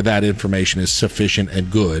information is sufficient and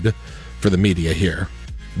good for the media here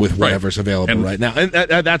with whatever's available right now? And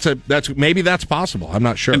that's possible. I'm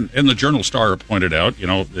not sure. And the Journal-Star pointed out,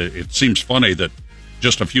 it seems funny that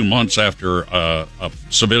just a few months after a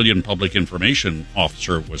civilian public information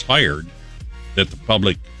officer was hired, that the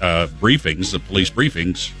public briefings, the police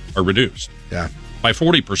briefings, are reduced. Yeah. By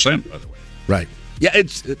 40%, by the way. Right. Yeah,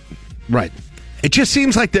 right. It just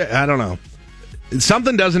seems like I don't know.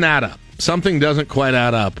 Something doesn't add up. Something doesn't quite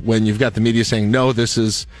add up when you've got the media saying, no,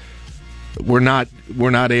 we're not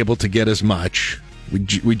able to get as much.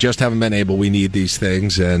 We just haven't been able. We need these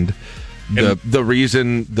things, and the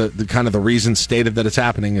reason the reason stated that it's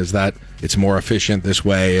happening is that it's more efficient this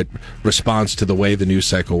way. It responds to the way the news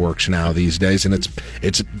cycle works now these days, and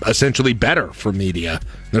it's essentially better for media.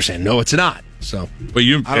 They're saying no, it's not. So, but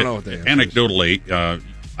I don't know what the answer anecdotally,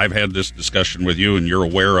 I've had this discussion with you, and you're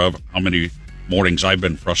aware of how many mornings I've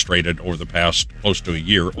been frustrated over the past over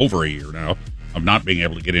a year now, of not being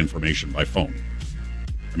able to get information by phone.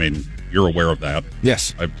 I mean, you're aware of that.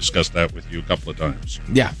 Yes. I've discussed that with you a couple of times.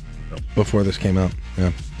 Yeah, before this came out.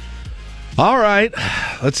 Yeah. All right,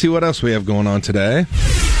 let's see what else we have going on today.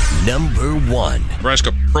 Number 1.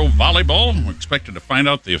 Nebraska Pro Volleyball. We're expected to find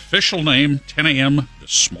out the official name 10 a.m.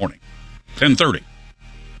 this morning. 10:30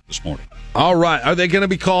 this morning. All right. Are they going to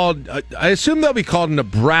be called, I assume they'll be called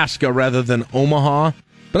Nebraska rather than Omaha,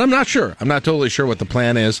 but I'm not sure. I'm not totally sure what the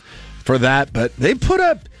plan is for that, but they put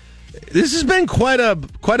up, this has been quite a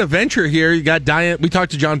venture here. You got Diane. We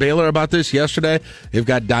talked to John Baylor about this yesterday. You've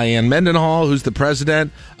got Diane Mendenhall, who's the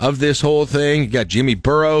president of this whole thing. You got Jimmy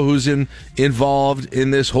Burrow, who's involved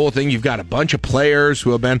in this whole thing. You've got a bunch of players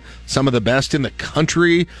who have been some of the best in the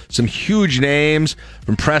country. Some huge names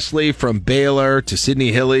from Presley, from Baylor, to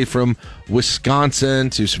Sidney Hilly from Wisconsin,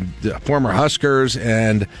 to some former Huskers,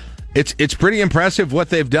 and It's pretty impressive what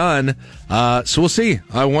they've done. So we'll see.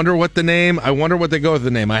 I wonder what they go with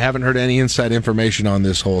the name. I haven't heard any inside information on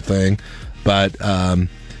this whole thing, but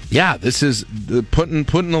yeah, this is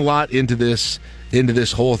putting a lot into this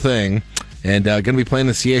whole thing, and going to be playing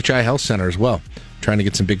the CHI Health Center as well. Trying to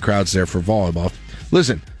get some big crowds there for volleyball.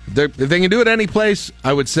 Listen, if they can do it any place,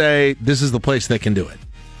 I would say this is the place they can do it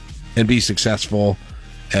and be successful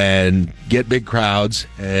and get big crowds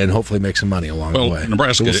and hopefully make some money along the way.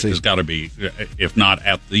 Nebraska has got to be, if not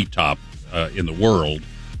at the top in the world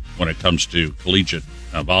when it comes to collegiate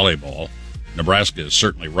volleyball. Nebraska is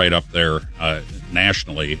certainly right up there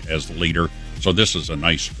nationally as the leader. So this is a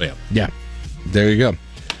nice fit. Yeah, there you go.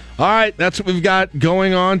 All right, that's what we've got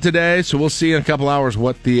going on today. So we'll see in a couple hours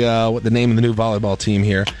what the name of the new volleyball team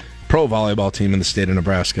here, pro volleyball team in the state of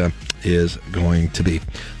Nebraska, is going to be.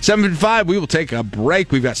 7:05, we will take a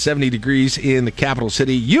break. We've got 70 degrees in the capital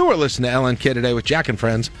city. You are listening to LNK Today with Jack and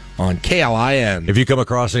Friends on KLIN. If you come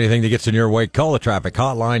across anything that gets in your way, call the traffic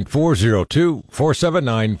hotline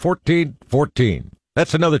 402-479-1414.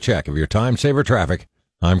 That's another check of your time-saver traffic.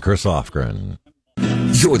 I'm Chris Lofgren.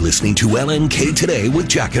 You're listening to LNK Today with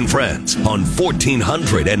Jack and Friends on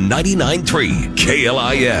 1499.3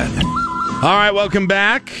 KLIN. All right, welcome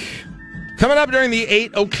back. Coming up during the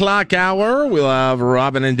 8 o'clock hour, we'll have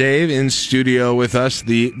Robin and Dave in studio with us,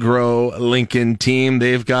 the Grow Lincoln team.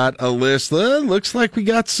 They've got a list. Looks like we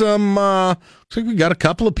got a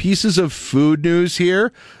couple of pieces of food news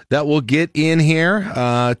here that we'll get in here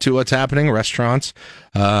to what's happening, restaurants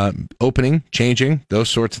opening, changing, those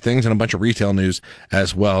sorts of things, and a bunch of retail news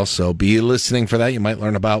as well. So be listening for that. You might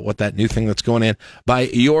learn about what that new thing that's going in by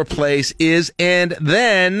your place is. And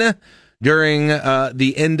then during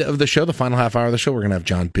the end of the show, the final half hour of the show, we're going to have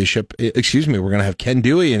we're going to have Ken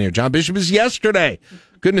Dewey in here. John Bishop is yesterday.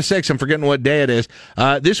 Goodness sakes, I'm forgetting what day it is.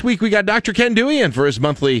 This week, we got Dr. Ken Dewey in for his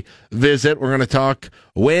monthly visit. We're going to talk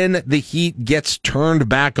when the heat gets turned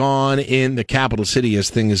back on in the capital city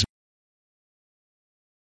as things.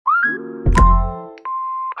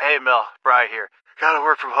 Hey, Mel, Bri here. Gotta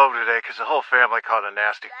work from home today because the whole family caught a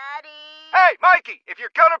nasty. Daddy! Hey, Mikey, if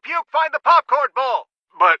you're gonna puke, find the popcorn bowl!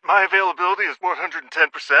 But my availability is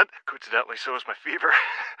 110%. Coincidentally, so is my fever.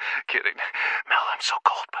 Kidding. Mel, I'm so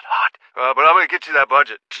cold but hot. But I'm going to get you that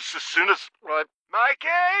budget just as soon as...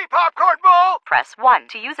 Mikey, popcorn bowl! Press 1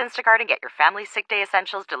 to use Instacart and get your family sick day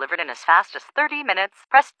essentials delivered in as fast as 30 minutes.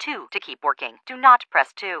 Press 2 to keep working. Do not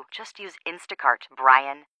press 2. Just use Instacart,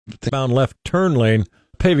 Brian. Bound left turn lane,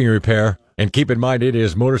 paving repair. And keep in mind, it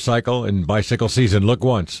is motorcycle and bicycle season. Look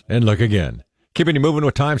once and look again. Keeping you moving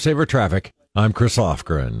with time-saver traffic. I'm Chris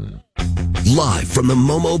Lofgren. Live from the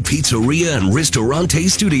Momo Pizzeria and Ristorante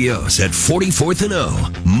Studios at 44th and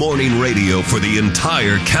O. Morning radio for the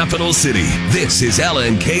entire capital city. This is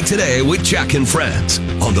LNK Today with Jack and Friends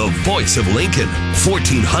on the voice of Lincoln,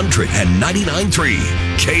 1499.3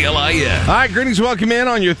 KLIN. All right, greetings. Welcome in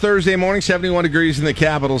on your Thursday morning, 71 degrees in the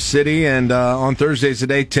capital city. And on Thursdays at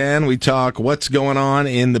 8:10, we talk what's going on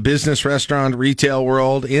in the business, restaurant, retail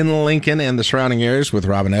world in Lincoln and the surrounding areas with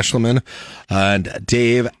Robin Eschliman and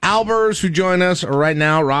Dave Albers, who join us right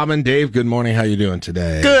now. Robin, Dave, good morning. How you doing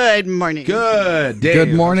today? Good morning. Good. Dave,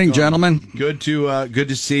 good morning, gentlemen. Good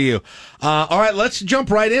to see you. All right, let's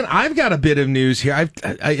jump right in. I've got a bit of news here. I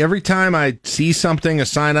every time I see something, a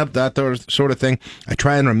sign up, that sort of thing, I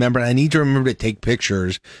try and remember. I need to remember to take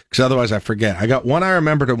pictures because otherwise I forget. I got one I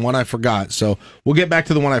remembered and one I forgot. So we'll get back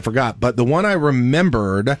to the one I forgot. But the one I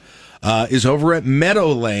remembered is over at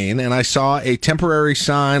Meadow Lane, and I saw a temporary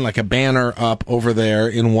sign, like a banner up over there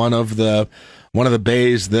in one of the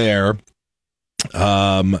bays there.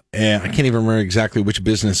 And I can't even remember exactly which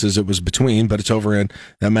businesses it was between, but it's over in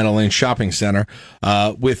the Meadow Lane Shopping Center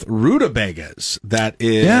with Rutabagas. That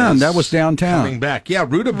is, yeah, and that was downtown. Coming back, yeah,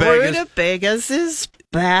 Rutabagas. Rutabagas is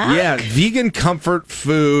back? Yeah, vegan comfort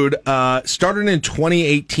food started in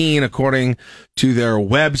 2018, according to their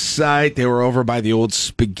website. They were over by the old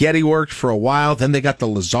Spaghetti Works for a while. Then they got the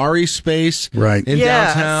Lazari space in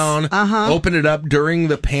downtown. Opened it up during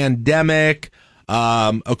the pandemic.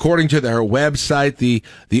 According to their website,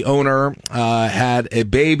 the owner had a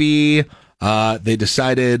baby. They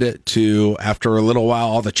decided to, after a little while,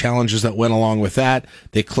 all the challenges that went along with that,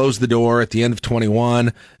 they closed the door at the end of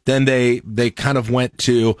 21. Then they kind of went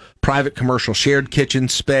to private commercial shared kitchen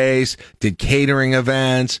space, did catering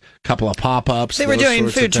events, a couple of pop-ups. They were doing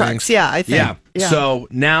food trucks, I think. Yeah. So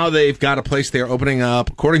now they've got a place they're opening up,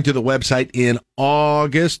 according to the website, in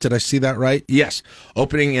August. Did I see that right? Yes.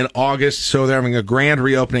 Opening in August. So they're having a grand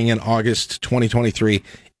reopening in August 2023.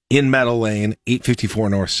 In Meadow Lane, 854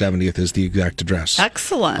 North 70th is the exact address.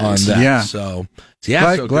 Excellent. On that. Yeah. So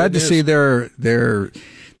glad to see they're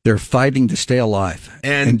fighting to stay alive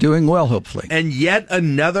and doing well, hopefully. And yet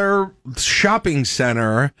another shopping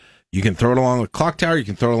center. You can throw it along with Clock Tower. You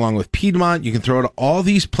can throw it along with Piedmont. You can throw it to all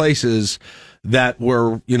these places that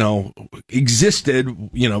were,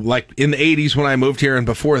 existed, like in the 80s when I moved here and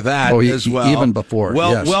before that as well. Even before.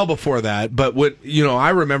 Well before that. But I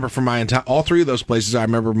remember from all three of those places, I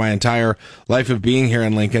remember my entire life of being here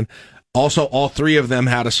in Lincoln. Also, all three of them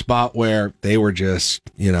had a spot where they were just,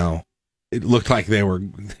 it looked like they were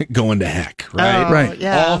going to heck, right? Right.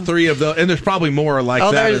 Yeah. All three of those, and there's probably more like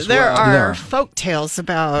that as well. There are folk tales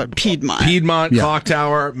about Piedmont. Clock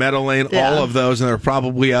Tower, Meadow Lane, all of those, and there are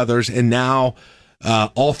probably others. And now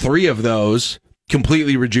all three of those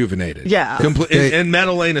completely rejuvenated. Yeah. And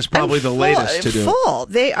Meadow Lane is probably the latest to do. Full.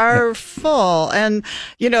 They are full. And,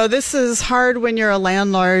 this is hard when you're a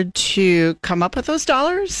landlord to come up with those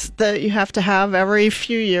dollars that you have to have every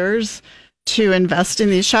few years to invest in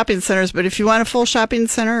these shopping centers. But if you want a full shopping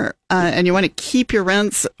center and you want to keep your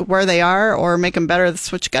rents where they are or make them better,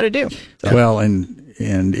 that's what you got to do. Well, and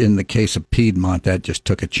in the case of Piedmont, that just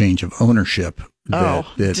took a change of ownership.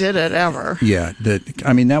 Did it ever? Yeah.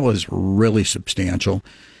 That was really substantial.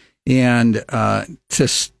 And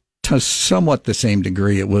to somewhat the same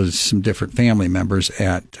degree, it was some different family members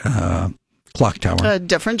at Clock Tower. A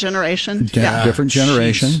different generation. Different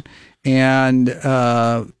generation. Jeez. And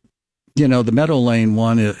the Meadow Lane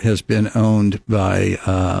one has been owned by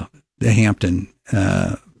the Hampton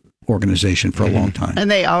organization for a long time,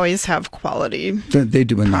 and they always have quality. They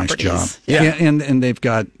do a nice job, and they've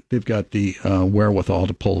got the wherewithal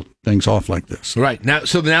to pull things off like this. Right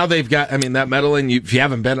now, they've got. That Meadow Lane. If you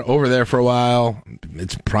haven't been over there for a while,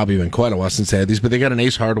 it's probably been quite a while since they had these. But they got an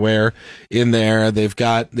Ace Hardware in there. They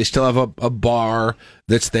still have a bar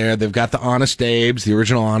that's there. They've got the Honest Abe's, the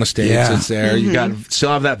original Honest Abe's that's there. You still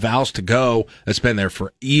have that Val's to Go that's been there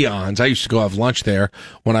for eons. I used to go have lunch there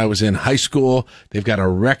when I was in high school. They've got a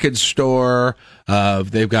record store.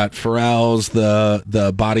 They've got Pharrell's,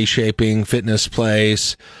 the body shaping fitness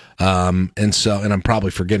place. And I'm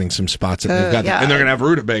probably forgetting some spots that they've got, and they're going to have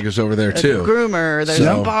rutabagas over there too. Groomer, there's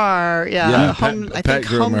a bar,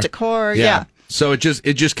 home decor, So it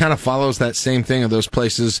just kind of follows that same thing of those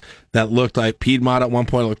places that looked like Piedmont at one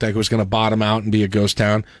point looked like it was going to bottom out and be a ghost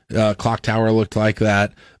town. Clock Tower looked like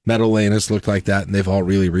that. Meadow Lane has looked like that, and they've all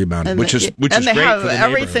really rebounded, which is great for the neighborhoods. And they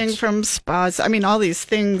have everything from spas. All these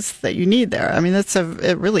things that you need there.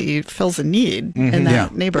 it really fills a need in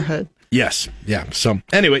that neighborhood. Yes. Yeah. So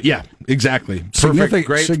anyway, exactly. Perfect.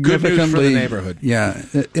 Great. Good news for the neighborhood. Yeah.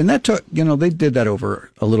 And that took, they did that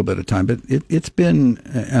over a little bit of time, but it's been,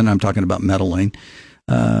 and I'm talking about Meadow Lane.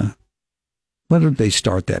 When did they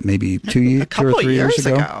start that? Maybe 2 or 3 years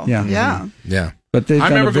ago? Yeah. But they've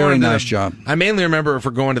done a very nice job. I mainly remember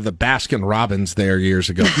for going to the Baskin Robbins there years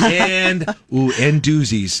ago. And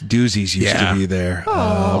Doozies. Doozies used to be there.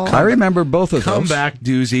 I remember both of those. Come back,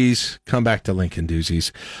 Doozies. Come back to Lincoln,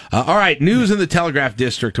 Doozies. All right, news in the Telegraph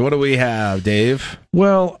District. What do we have, Dave?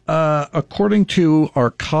 Well, according to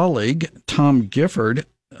our colleague, Tom Gifford,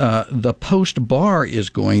 the Post Bar is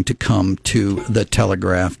going to come to the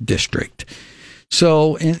Telegraph District.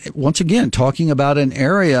 So, once again, talking about an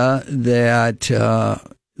area that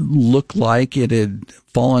looked like it had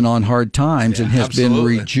fallen on hard times and has been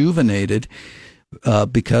rejuvenated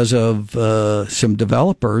because of some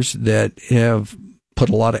developers that have put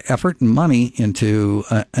a lot of effort and money into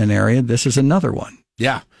an area. This is another one.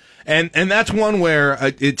 Yeah. And that's one where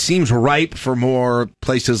it seems ripe for more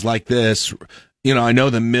places like this. I know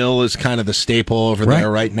the Mill is kind of the staple over there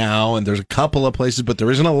right now, and there's a couple of places, but there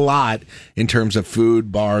isn't a lot in terms of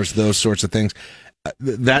food, bars, those sorts of things.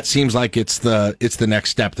 That seems like it's the next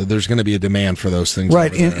step, that there's going to be a demand for those things.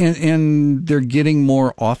 Right, and they're getting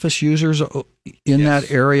more office users in that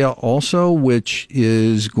area also, which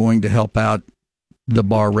is going to help out the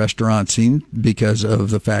bar restaurant scene because of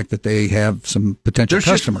the fact that they have some potential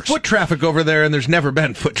customers. There's foot traffic over there, and there's never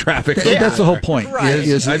been foot traffic. That's the whole point. Right.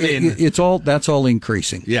 That's all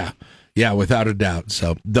increasing. Yeah, without a doubt.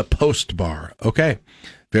 So the Post Bar. Okay.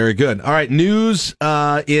 Very good. All right, news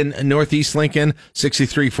in Northeast Lincoln,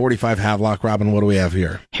 6345 Havelock. Robin, what do we have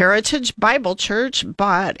here? Heritage Bible Church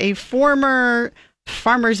bought a former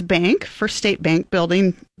Farmers Bank, First State Bank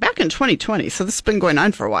building back in 2020. So this has been going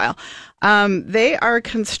on for a while. They are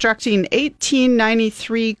constructing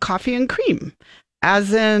 1893 coffee and cream,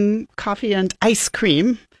 as in coffee and ice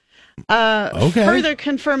cream. Further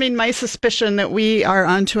confirming my suspicion that we are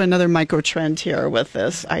onto another micro trend here with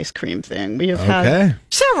this ice cream thing. We have had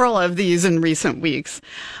several of these in recent weeks.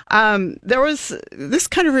 This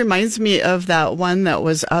kind of reminds me of that one that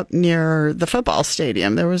was up near the football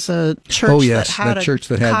stadium. There was a church that had a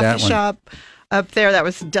coffee shop up there. That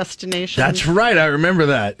was Destination. That's right. I remember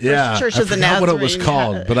that. Yeah. Church I of the forgot Nazarene what it was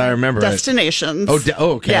called, but I remember Destinations. it.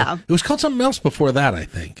 Okay. Yeah. It was called something else before that, I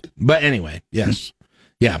think. But anyway, yes.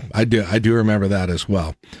 Yeah, I do remember that as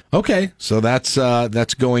well. Okay, so that's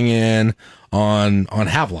going in on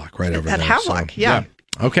Havelock right over there. At Havelock, yeah.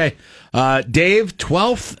 Okay. Dave,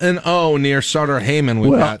 12th and O near Sutter Heyman.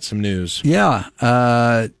 We've got some news. Yeah.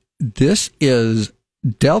 This is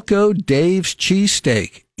Delco Dave's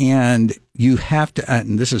Cheesesteak. And you have to,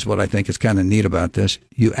 and this is what I think is kind of neat about this,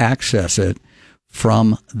 you access it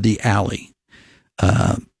from the alley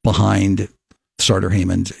behind Sutter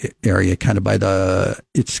Heyman's area, kind of by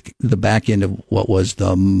it's the back end of what was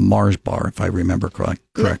the Mars Bar, if I remember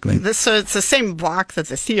correctly. So it's the same block that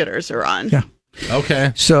the theaters are on. Yeah.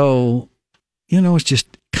 Okay. So, it's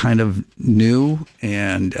just kind of new,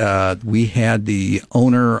 and we had the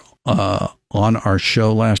owner on our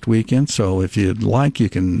show last weekend. So if you'd like, you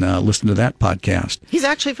can listen to that podcast. He's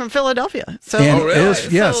actually from Philadelphia. So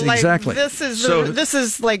yes, exactly. This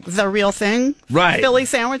is like the real thing. Right. Philly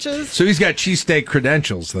sandwiches. So he's got cheesesteak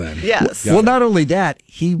credentials then. Yes. Well, not only that,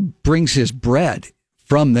 he brings his bread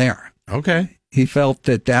from there. Okay. He felt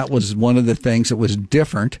that was one of the things that was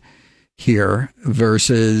different here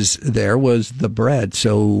versus there was the bread.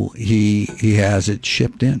 So he has it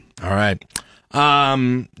shipped in. All right.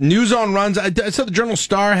 News on runs. I said the Journal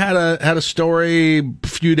Star had a story a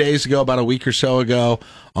few days ago, about a week or so ago,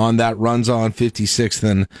 on that runs on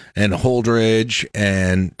 56th and Holdridge,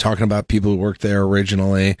 and talking about people who worked there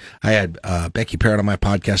originally. I had Becky Parrott on my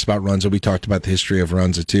podcast about Runza. We talked about the history of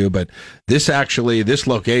Runza too, but this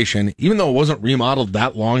location, even though it wasn't remodeled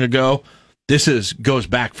that long ago, goes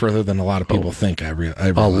back further than a lot of people think. I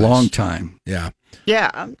realize. A long time. Yeah.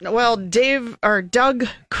 Yeah. Well, Doug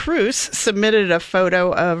Cruz submitted a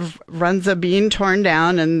photo of Runza being torn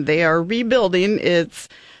down, and they are rebuilding its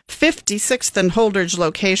 56th and Holdridge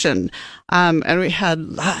location. And we had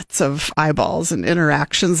lots of eyeballs and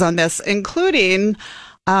interactions on this, including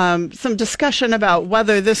some discussion about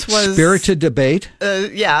whether this was spirited debate.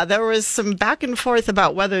 There was some back and forth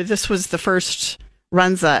about whether this was the first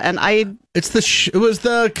Runza, and it was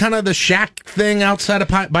the kind of the shack thing outside of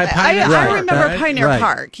Pioneer Park. I remember Pioneer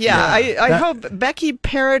Park. Yeah. I hope Becky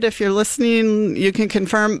Parrott, if you're listening, you can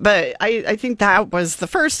confirm. But I think that was the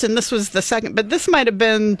first, and this was the second. But this might have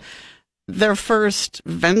been their first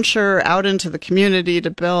venture out into the community to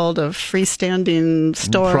build a freestanding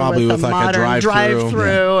store probably with like modern a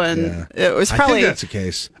drive-through, and it was probably. I think that's the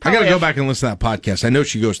case. I got to go back and listen to that podcast. I know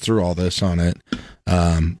she goes through all this on it.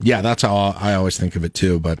 That's how I always think of it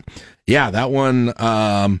too. But yeah, that one.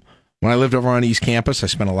 When I lived over on East Campus, I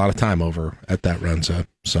spent a lot of time over at that Runza.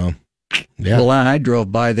 So yeah. Well, I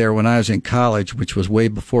drove by there when I was in college, which was way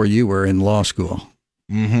before you were in law school.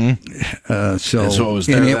 Mm-hmm. So it was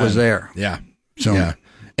there. And it was there. Yeah. So yeah.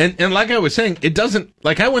 And like I was saying, it doesn't,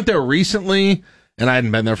 like I went there recently and I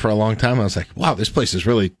hadn't been there for a long time. I was like, wow, this place has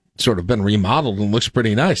really sort of been remodeled and looks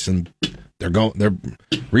pretty nice. And they're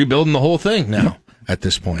rebuilding the whole thing now at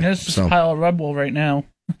this point. It's just a pile of rubble right now.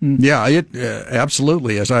 Yeah, it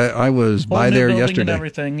absolutely. As I was whole by new there building yesterday. And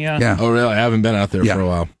everything, yeah. Oh, really? I haven't been out there for a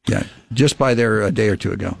while. Yeah, just by there a day or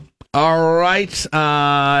two ago. All right,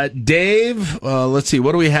 Dave, let's see.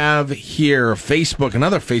 What do we have here? Facebook,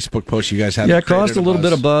 another Facebook post you guys had. Yeah, it caused a little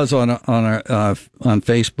bit of buzz on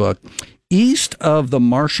Facebook. East of the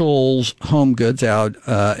Marshall's Home Goods out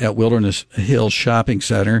at Wilderness Hills Shopping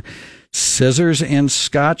Center, Scissors and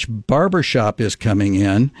Scotch Barbershop is coming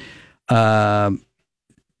in.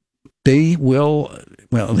 They've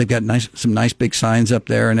got some nice big signs up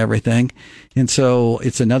there and everything. And so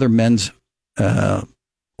it's another men's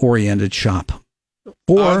oriented shop.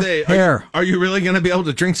 Or hair. Are you really going to be able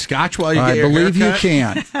to drink scotch while you get your haircut? I believe you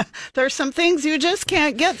can. There's some things you just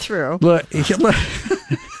can't get through. Look,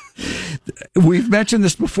 We've mentioned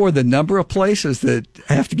this before. The number of places that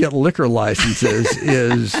have to get liquor licenses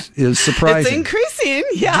is surprising. It's increasing.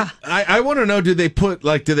 Yeah. I want to know, do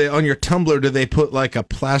they on your tumbler, do they put like a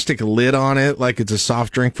plastic lid on it like it's a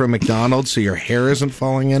soft drink from McDonald's so your hair isn't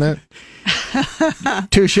falling in it?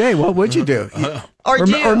 Touche. What would you do? Or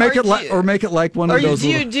make it like one of those. Do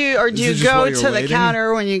you go to the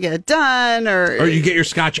counter when you get done, or you get your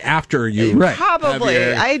scotch after you? Right. Probably.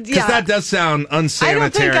 Because that does sound unsanitary. I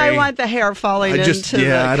don't think I want the hair falling into the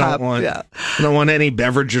cup. I don't want any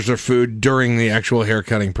beverages or food during the actual hair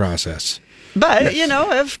cutting process. But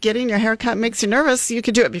if getting your hair cut makes you nervous, you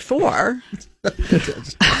could do it before.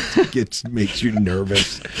 It makes you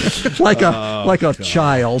nervous, like a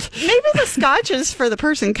child. Maybe the scotch is for the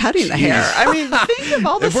person cutting the hair. I mean, think of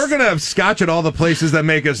all this. If we're gonna have scotch at all the places that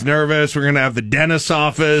make us nervous, we're gonna have the dentist's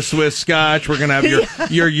office with scotch. We're gonna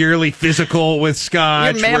have your yearly physical with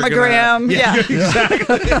scotch. Your mammogram.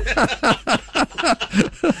 Exactly.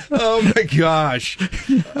 Oh my gosh.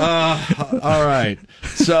 All right.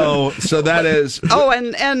 So that is. Oh,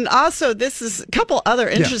 and also this is a couple other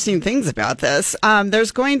interesting things about this.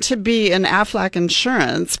 There's going to be an Aflac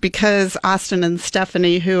insurance because Austin and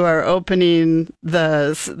Stephanie, who are opening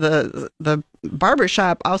the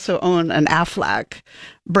barbershop, also own an Aflac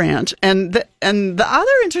branch. And the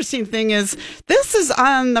other interesting thing is this is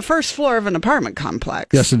on the first floor of an apartment complex.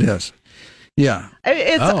 Yes, it is. Yeah.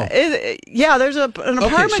 There's an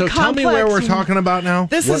apartment complex. So tell me where we're talking about now.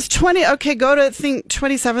 This is 20. Okay, go to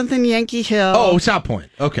 27th and Yankee Hill. Oh, South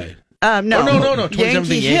Point. Okay. No.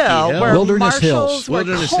 Yankee Hill, where Wilderness Hills. Where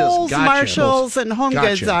Kohl's, Gotcha. Marshalls, and Home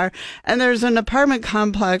Goods are. And there's an apartment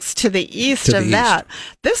complex to the east of that.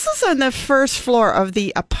 This is on the first floor of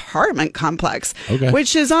the apartment complex,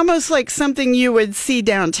 which is almost like something you would see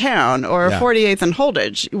downtown or 48th and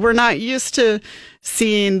Holdridge. We're not used to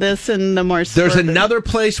seeing this in the more suburban. There's another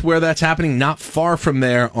place where that's happening not far from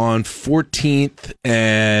there on 14th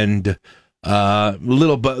and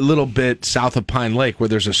little bit south of Pine Lake, where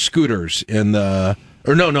there's a Scooters in the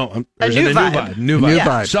there's a New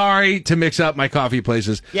Vibe. Sorry to mix up my coffee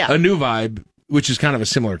places. Yeah. A New Vibe, which is kind of a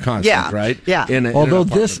similar concept, right? Yeah. Although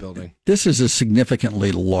this is a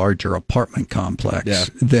significantly larger apartment complex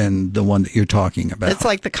than the one that you're talking about. It's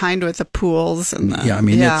like the kind with the pools and the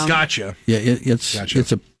it's gotcha. Yeah,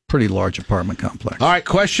 it's a pretty large apartment complex. All right,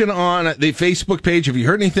 question on the Facebook page. Have you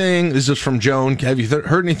heard anything? This is from Joan. Have you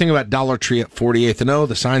heard anything about Dollar Tree at 48th and O?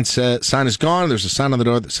 The sign is gone. There's a sign on the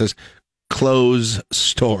door that says "Close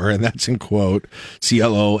Store," and that's in quote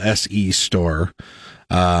CLOSE store.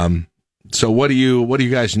 So what do you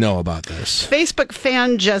guys know about this? Facebook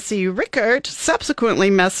fan Jesse Rickert subsequently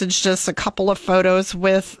messaged us a couple of photos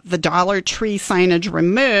with the Dollar Tree signage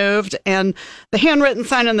removed, and the handwritten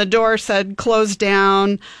sign on the door said "Close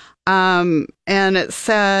down." And it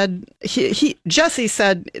said Jesse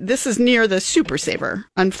said this is near the Super Saver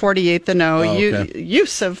on 48th and O.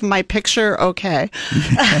 Use of my picture, okay.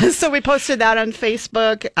 So we posted that on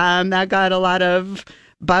Facebook. That got a lot of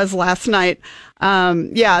buzz last night.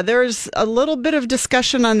 There's a little bit of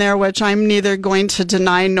discussion on there, which I'm neither going to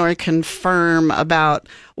deny nor confirm about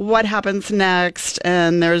what happens next.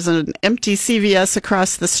 And there's an empty CVS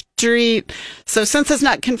across the street. So since it's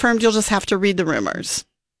not confirmed, you'll just have to read the rumors.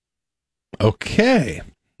 Okay.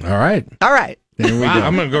 All right. There we go.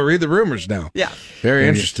 I'm going to go read the rumors now. Yeah. Very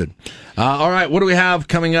interested. All right. What do we have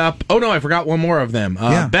coming up? Oh, no, I forgot one more of them.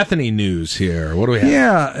 Bethany news here. What do we have?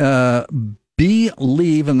 Yeah.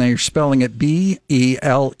 Believe, and they're spelling it BELEVE.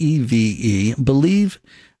 Believe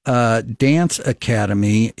Dance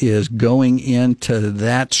Academy is going into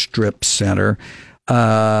that strip center.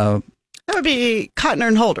 That would be Cotner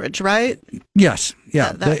and Holdridge, right? Yes.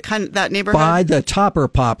 Yeah. That neighborhood? By the Topper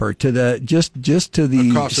Popper to the just to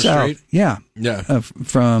the across the south. street? Yeah.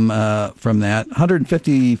 From that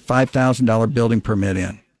 $155,000 building permit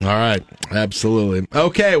in. All right. Absolutely.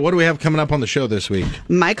 Okay. What do we have coming up on the show this week?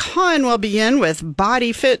 Mike Hahn will be in with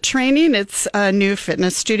Body Fit Training. It's a new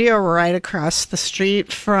fitness studio right across the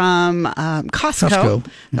street from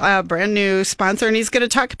Costco. Brand new sponsor. And he's going to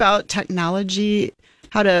talk about technology,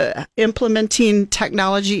 how to implementing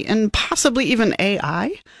technology and possibly even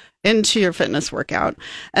AI into your fitness workout.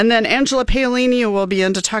 And then Angela Paolini will be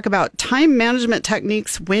in to talk about time management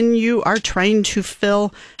techniques when you are trying to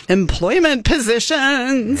fill employment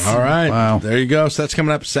positions. All right. Wow. There you go. So that's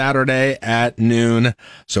coming up Saturday at noon.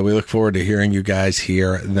 So we look forward to hearing you guys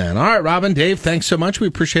here then. All right, Robin, Dave, thanks so much. We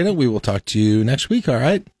appreciate it. We will talk to you next week. All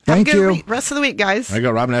right. Have a good rest of the week, guys. There you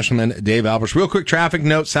go, Rob Neshelman, Dave Albers. Real quick traffic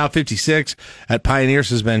note, South 56 at Pioneers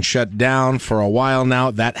has been shut down for a while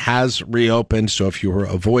now. That has reopened, so if you were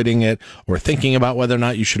avoiding it or thinking about whether or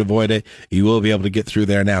not you should avoid it, you will be able to get through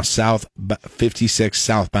there now. South 56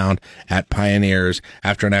 southbound at Pioneers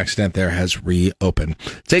after an accident there has reopened.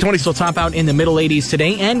 It's 8:20. Will top out in the middle 80s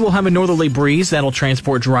today, and we'll have a northerly breeze that'll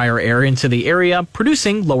transport drier air into the area,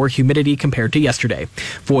 producing lower humidity compared to yesterday.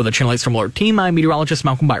 For the Channel 8 Storm Alert team, I'm meteorologist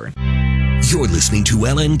Malcolm Byron. You're listening to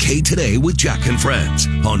LNK Today with Jack and Friends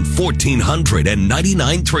on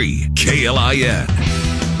 1499.3 KLIN.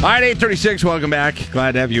 All right, 8:36. Welcome back.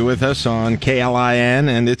 Glad to have you with us on KLIN,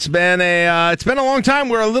 and it's been a long time.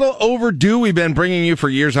 We're a little overdue. We've been bringing you for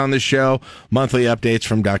years on this show monthly updates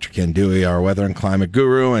from Dr. Ken Dewey, our weather and climate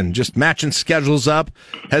guru, and just matching schedules up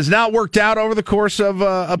has not worked out over the course of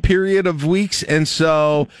a period of weeks, and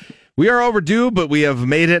so we are overdue, but we have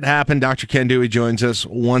made it happen. Dr. Ken Dewey joins us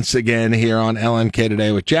once again here on LNK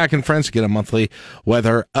Today with Jack and Friends to get a monthly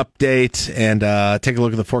weather update and take a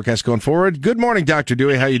look at the forecast going forward. Good morning, Dr.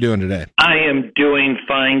 Dewey. How are you doing today? I am doing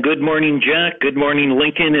fine. Good morning, Jack. Good morning,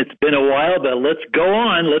 Lincoln. It's been a while, but let's go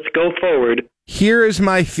on. Let's go forward. Here is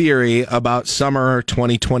my theory about summer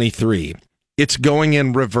 2023. It's going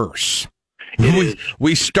in reverse.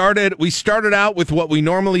 We started out with what we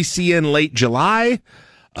normally see in late July,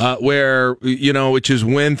 where, which is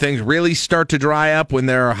when things really start to dry up, when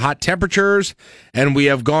there are hot temperatures, and we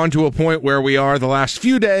have gone to a point where we are the last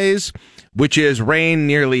few days, which is rain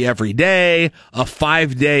nearly every day, a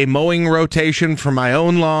 5-day mowing rotation for my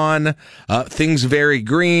own lawn, things very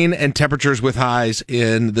green, and temperatures with highs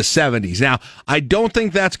in the 70s. Now, I don't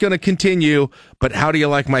think that's going to continue, but how do you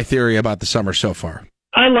like my theory about the summer so far?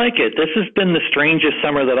 I like it. This has been the strangest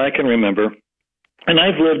summer that I can remember. And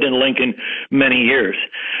I've lived in Lincoln many years.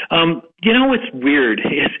 What's weird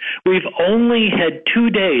is we've only had 2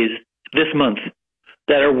 days this month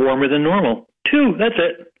that are warmer than normal. 2, that's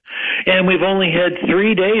it. And we've only had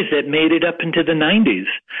 3 days that made it up into the 90s.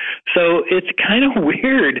 So it's kind of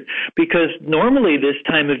weird because normally this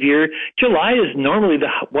time of year, July is normally the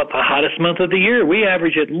hottest month of the year. We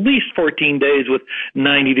average at least 14 days with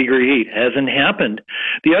 90-degree heat. Hasn't happened.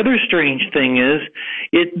 The other strange thing is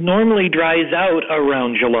it normally dries out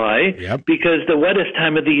around July because the wettest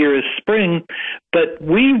time of the year is spring, but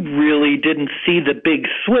we really didn't see the big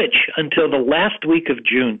switch until the last week of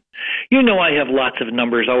June. I have lots of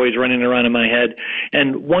numbers always running around in my head,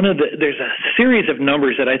 and there's a series of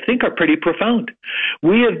numbers that I think are pretty profound.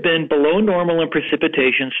 We have been below normal in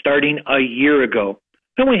precipitation starting a year ago.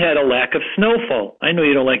 Then we had a lack of snowfall. I know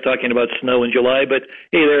you don't like talking about snow in July, but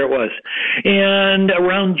hey, there it was. And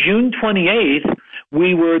around June 28th,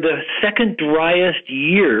 we were the second driest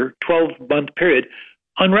year, 12-month period,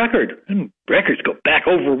 on record. And records go back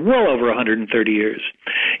well over 130 years.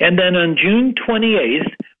 And then on June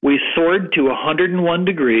 28th, we soared to 101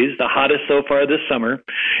 degrees, the hottest so far this summer.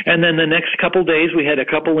 And then the next couple days, we had a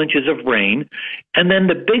couple inches of rain. And then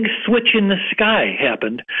the big switch in the sky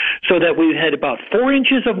happened so that we had about 4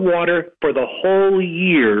 inches of water for the whole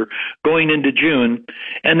year going into June.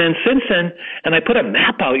 And then since then, and I put a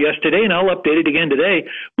map out yesterday, and I'll update it again today,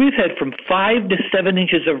 we've had from 5 to 7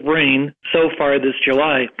 inches of rain so far this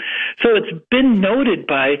July. So it's been noted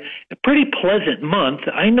by a pretty pleasant month.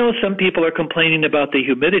 I know some people are complaining about the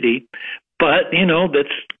humidity, but,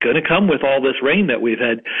 that's going to come with all this rain that we've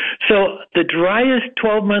had. So the driest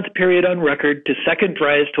 12-month period on record to second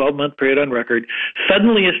driest 12-month period on record,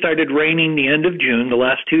 suddenly it started raining the end of June, the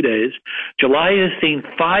last 2 days. July has seen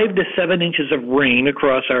 5 to 7 inches of rain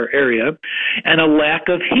across our area and a lack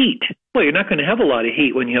of heat. Well, you're not going to have a lot of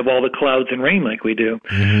heat when you have all the clouds and rain like we do.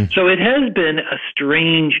 Mm-hmm. So it has been a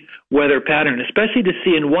strange weather pattern, especially to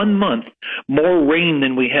see in 1 month more rain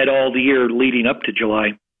than we had all the year leading up to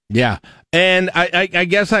July. Yeah. And I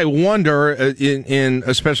guess I wonder in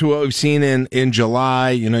especially what we've seen in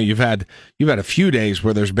July, you've had a few days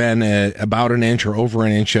where there's been about an inch or over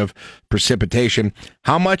an inch of precipitation.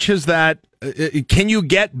 How much is that? Can you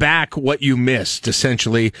get back what you missed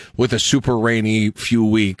essentially with a super rainy few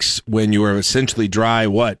weeks when you were essentially dry,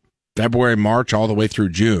 February, March, all the way through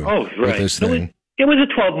June? Oh, right. With this thing? It was a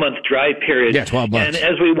 12-month dry period. Yeah, 12 months. And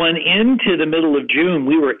as we went into the middle of June,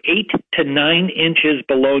 we were 8 to 9 inches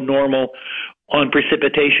below normal on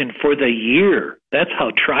precipitation for the year. That's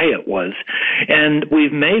how dry it was. And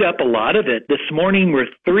we've made up a lot of it. This morning we're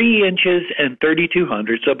 3 inches and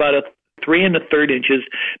 3/200, so about 3 1/3 inches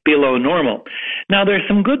below normal. Now, there's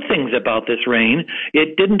some good things about this rain.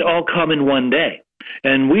 It didn't all come in one day.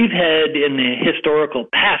 And we've had in the historical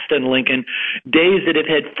past in Lincoln days that have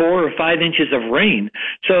had 4 or 5 inches of rain.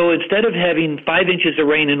 So instead of having 5 inches of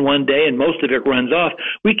rain in one day and most of it runs off,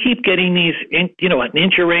 we keep getting these, an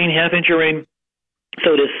inch of rain, half inch of rain.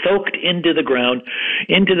 So it is soaked into the ground,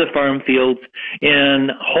 into the farm fields, and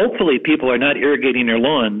hopefully people are not irrigating their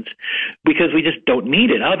lawns because we just don't need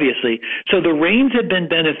it, obviously. So the rains have been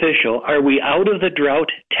beneficial. Are we out of the drought?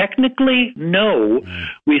 Technically, no.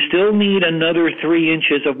 We still need another 3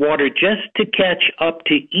 inches of water just to catch up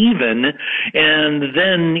to even, and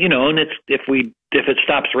then, and if it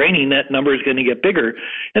stops raining, that number is going to get bigger.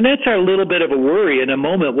 And that's our little bit of a worry. In a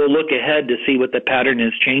moment, we'll look ahead to see what the pattern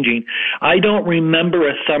is changing. I don't remember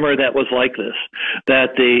a summer that was like this, that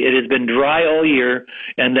it has been dry all year,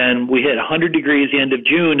 and then we hit 100 degrees the end of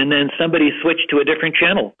June, and then somebody switched to a different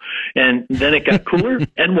channel, and then it got cooler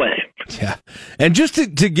and wet. Yeah. And just to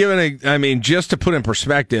give just to put in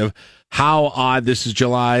perspective how odd this is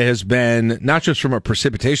July has been, not just from a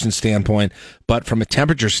precipitation standpoint, but from a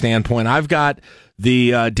temperature standpoint. I've got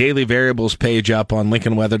the daily variables page up on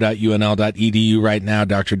lincolnweather.unl.edu right now,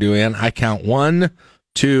 Dr. Dewey, and I count 1,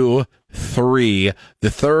 2, 3. The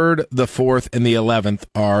 3rd, the 4th, and the 11th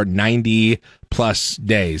are 90-plus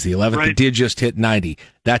days. The 11th did just hit 90.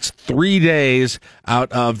 That's 3 days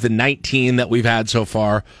out of the 19 that we've had so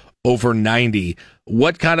far over 90.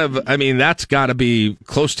 What kind of, that's got to be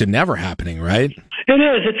close to never happening, right? It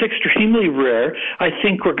is. It's extremely rare. I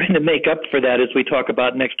think we're going to make up for that as we talk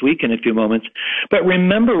about next week in a few moments. But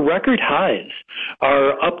remember, record highs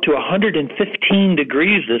are up to 115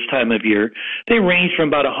 degrees this time of year. They range from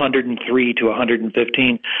about 103 to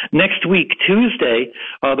 115. Next week, Tuesday,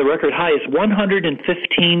 the record high is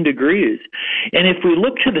 115 degrees. And if we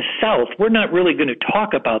look to the south, we're not really going to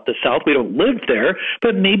talk about the south. We don't live there,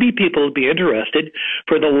 but maybe people will be interested.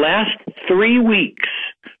 For the last 3 weeks,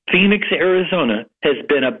 Phoenix, Arizona has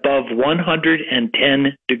been above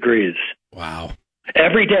 110 degrees. Wow.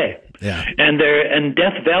 Every day. Yeah. And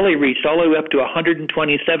Death Valley reached all the way up to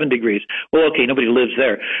 127 degrees. Well, okay, nobody lives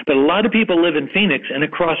there. But a lot of people live in Phoenix, and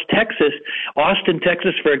across Texas, Austin,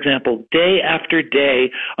 Texas, for example, day after day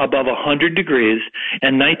above 100 degrees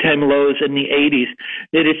and nighttime lows in the 80s.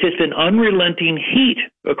 It has just an unrelenting heat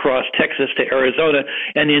across Texas to Arizona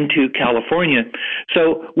and into California.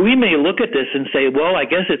 So we may look at this and say, well, I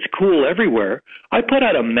guess it's cool everywhere. I put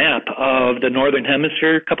out a map of the Northern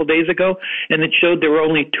Hemisphere a couple days ago, and it showed there were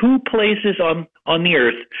only 2 places on the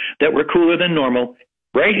earth that were cooler than normal,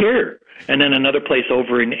 right here. And then another place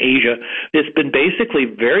over in Asia. It's been basically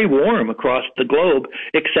very warm across the globe,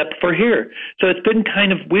 except for here. So it's been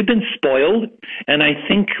we've been spoiled. And I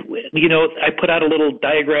think, I put out a little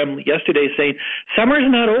diagram yesterday saying, summer's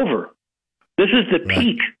not over. This is the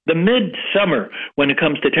peak, the mid-summer when it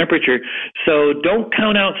comes to temperature. So don't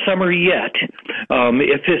count out summer yet.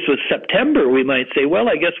 If this was September, we might say, well,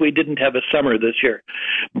 I guess we didn't have a summer this year.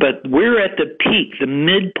 But we're at the peak, the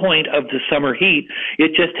midpoint of the summer heat. It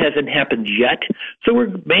just hasn't happened yet. So we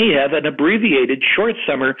may have an abbreviated short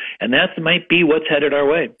summer, and that might be what's headed our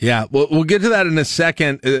way. Yeah, we'll get to that in a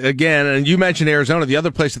second. Again, and you mentioned Arizona. The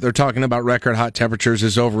other place that they're talking about record hot temperatures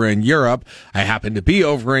is over in Europe. I happen to be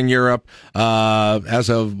over in Europe. As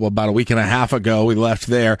of about a week and a half ago, we left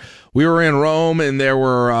there. We were in Rome, and there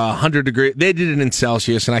were 100 degrees. They did it in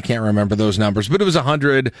Celsius, and I can't remember those numbers, but it was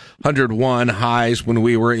 100, 101 highs when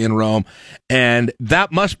we were in Rome. And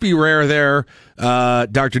that must be rare there,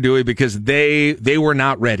 Dr. Dewey, because they were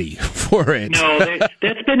not ready for it. No,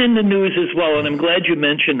 that's been in the news as well, and I'm glad you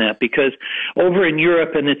mentioned that, because over in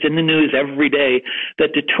Europe, and it's in the news every day, that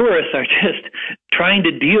the tourists are just trying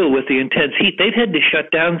to deal with the intense heat. They've had to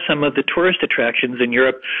shut down some of the tourist attractions in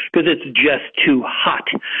Europe because it's just too hot.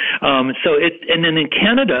 And then in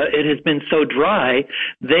Canada, it has been so dry,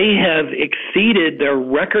 they have exceeded their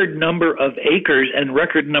record number of acres and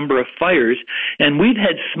record number of fires, and we've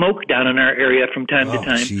had smoke down in our area from time to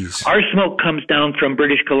time. Geez. Our smoke comes down from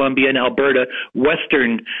British Columbia and Alberta,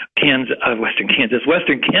 Western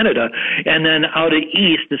Canada, and then out of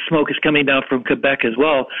east, the smoke is coming down from Quebec as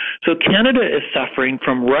well. So Canada is suffering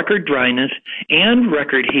from record dryness and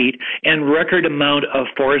record heat and record amount of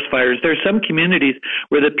forest fires. There are some communities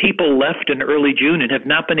where the people left in early June and have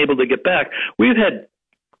not been able to get back. We've had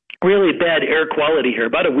really bad air quality here.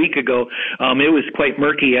 About a week ago, it was quite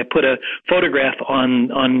murky. I put a photograph on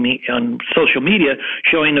social media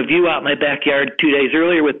showing a view out my backyard 2 days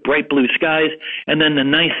earlier with bright blue skies, and then the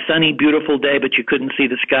nice, sunny, beautiful day, but you couldn't see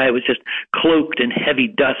the sky. It was just cloaked in heavy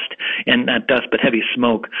dust, and not dust, but heavy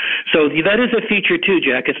smoke. So that is a feature too,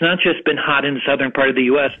 Jack. It's not just been hot in the southern part of the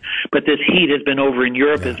U.S., but this heat has been over in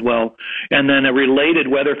Europe as well. And then a related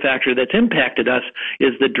weather factor that's impacted us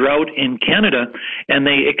is the drought in Canada, and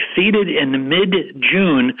they exceeded in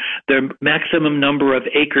mid-June their maximum number of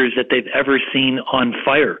acres that they've ever seen on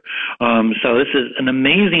fire. So this is an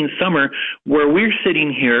amazing summer where we're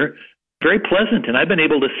sitting here, very pleasant, and I've been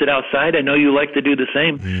able to sit outside. I know you like to do the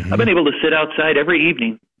same. I've been able to sit outside every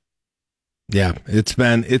evening. Yeah, it's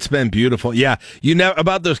been beautiful. Yeah, you know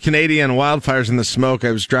about those Canadian wildfires and the smoke.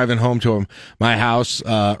 I was driving home to my house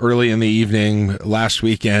early in the evening last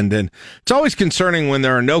weekend, and it's always concerning when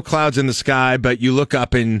there are no clouds in the sky, but you look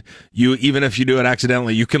up and you, even if you do it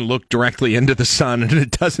accidentally, you can look directly into the sun and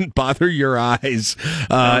it doesn't bother your eyes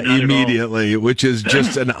immediately, which is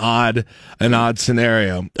just an odd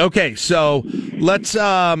scenario. Okay, so let's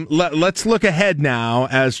look ahead now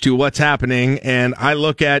as to what's happening, and I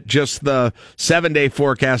look at just the 7-day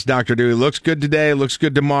forecast, Dr. Dewey. Looks good today, looks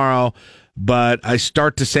good tomorrow, but I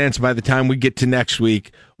start to sense by the time we get to next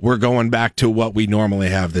week, we're going back to what we normally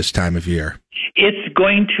have this time of year. It's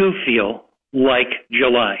going to feel like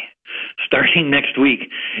July starting next week.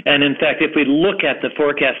 And in fact, if we look at the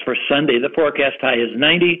forecast for Sunday, the forecast high is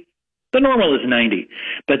 90. The normal is 90,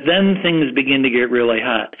 but then things begin to get really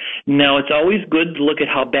hot. Now, it's always good to look at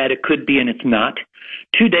how bad it could be, and it's not.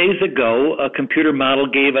 2 days ago, a computer model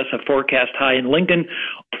gave us a forecast high in Lincoln,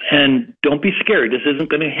 and don't be scared, this isn't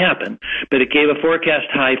going to happen, but it gave a forecast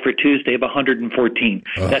high for Tuesday of 114.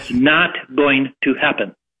 That's not going to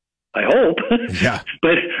happen. I hope. Yeah.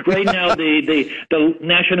 But right now, the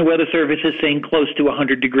National Weather Service is saying close to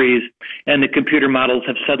 100 degrees, and the computer models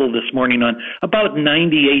have settled this morning on about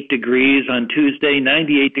 98 degrees on Tuesday,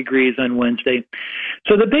 98 degrees on Wednesday.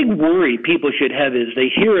 So the big worry people should have is they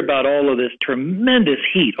hear about all of this tremendous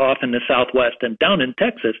heat off in the Southwest and down in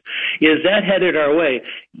Texas. Is that headed our way?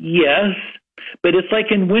 Yes. But it's like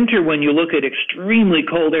in winter when you look at extremely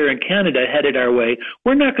cold air in Canada headed our way,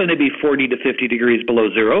 we're not going to be 40 to 50 degrees below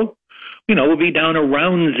zero. You know, we'll be down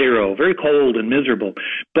around zero, very cold and miserable.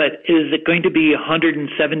 But is it going to be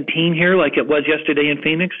 117 here like it was yesterday in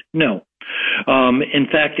Phoenix? No. In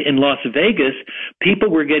fact, in Las Vegas, people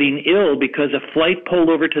were getting ill because a flight pulled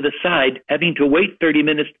over to the side, having to wait 30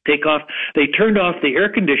 minutes to take off. They turned off the air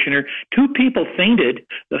conditioner. 2 people fainted.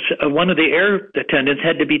 One of the air attendants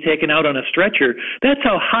had to be taken out on a stretcher. That's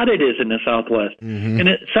how hot it is in the Southwest. And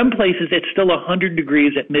in some places, it's still 100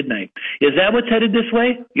 degrees at midnight. Is that what's headed this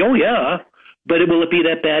way? Oh, yeah. But will it be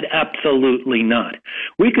that bad? Absolutely not.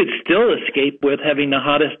 We could still escape with having the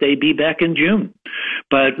hottest day be back in June.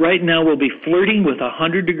 But right now we'll be flirting with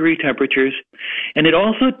 100-degree temperatures, and it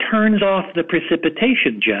also turns off the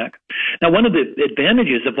precipitation, Jack. Now, one of the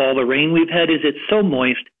advantages of all the rain we've had is it's so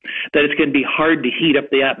moist that it's going to be hard to heat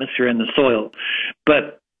up the atmosphere and the soil.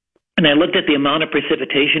 And I looked at the amount of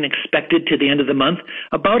precipitation expected to the end of the month,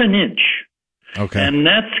 about an inch. Okay. And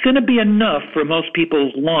that's going to be enough for most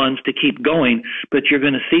people's lawns to keep going, but you're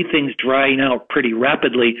going to see things drying out pretty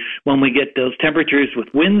rapidly when we get those temperatures with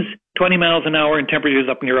winds 20 miles an hour and temperatures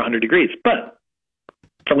up near 100 degrees. But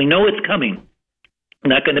so we know it's coming.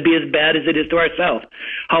 Not going to be as bad as it is to our south.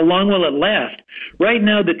 How long will it last? Right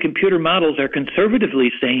now, the computer models are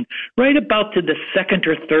conservatively saying right about to the 2nd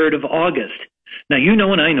or 3rd of August. Now, you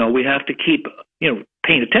know and I know we have to keep,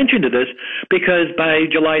 paying attention to this because by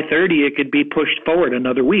July 30, it could be pushed forward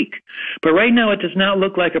another week. But right now, it does not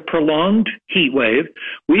look like a prolonged heat wave.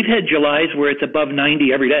 We've had Julys where it's above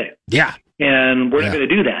 90 every day. Yeah. And we're not going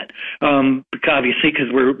to do that, obviously, because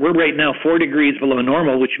we're right now 4 degrees below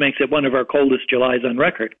normal, which makes it one of our coldest Julys on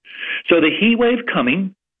record. So the heat wave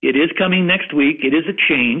coming. It is coming next week. It is a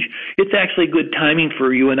change. It's actually good timing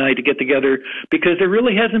for you and I to get together because there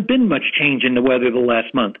really hasn't been much change in the weather the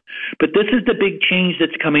last month. But this is the big change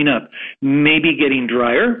that's coming up. Maybe getting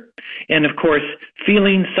drier and, of course,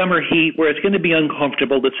 feeling summer heat where it's going to be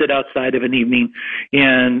uncomfortable to sit outside of an evening,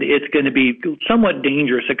 and it's going to be somewhat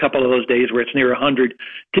dangerous a couple of those days where it's near 100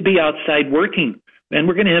 to be outside working. And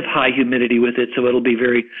we're going to have high humidity with it, so it'll be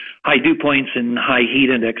very high dew points and high heat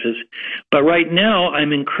indexes. But right now,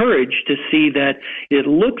 I'm encouraged to see that it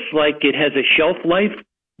looks like it has a shelf life,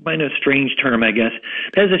 kind of a strange term, I guess.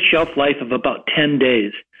 It has a shelf life of about 10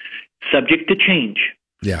 days, subject to change.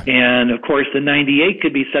 Yeah. And of course, the 98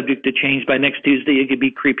 could be subject to change by next Tuesday. It could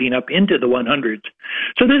be creeping up into the 100s.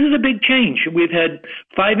 So this is a big change. We've had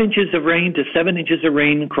 5 inches of rain to 7 inches of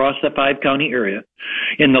rain across the 5-county area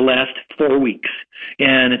in the last 4 weeks.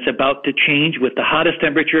 And it's about to change with the hottest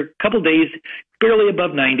temperature, a couple days barely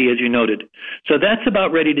above 90, as you noted. So that's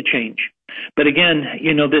about ready to change. But again,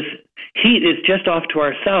 this heat is just off to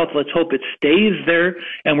our south. Let's hope it stays there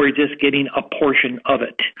and we're just getting a portion of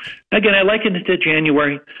it. Again, I liken it to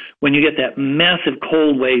January when you get that massive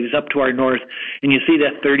cold waves up to our north and you see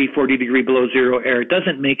that 30, 40 degree below zero air. It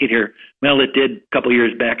doesn't make it here. Well, it did a couple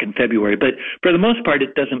years back in February, but for the most part,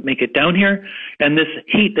 it doesn't make it down here. And this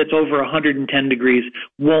heat that's over 110 degrees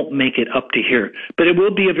won't make it up to here. But it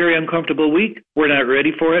will be a very uncomfortable week. We're not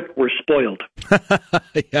ready for it. We're spoiled.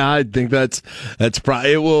 Yeah, I think that's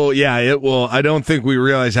probably, it will. Yeah, it will. I don't think we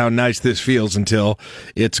realize how nice this feels until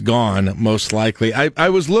it's gone, most likely. I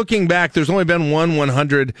was looking back. There's only been one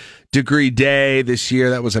 100-degree day this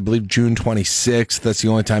year. That was, I believe, June 26th. That's the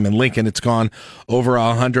only time in Lincoln it's gone over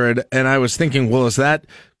 100. And I was thinking, well, is that,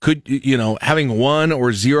 having 1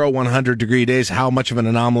 or 0 100-degree days, how much of an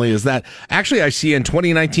anomaly is that? Actually, I see in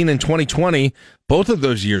 2019 and 2020, both of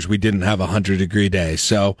those years we didn't have 100-degree days.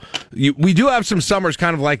 So we do have some summers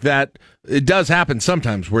kind of like that. It does happen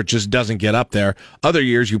sometimes where it just doesn't get up there. Other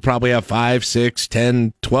years you probably have 5, 6,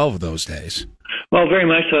 10, 12 of those days. Well, very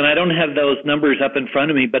much so. And I don't have those numbers up in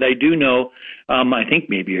front of me, but I do know, I think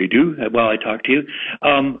maybe I do while I talk to you.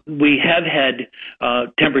 We have had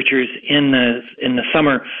temperatures in the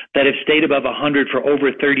summer that have stayed above 100 for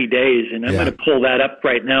over 30 days. And I'm going to pull that up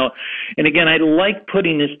right now. And again, I like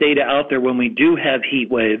putting this data out there when we do have heat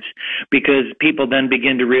waves because people then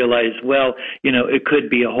begin to realize, well, it could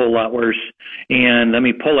be a whole lot worse. And let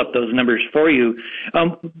me pull up those numbers for you.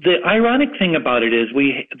 The ironic thing about it is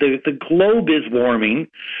the globe is warming,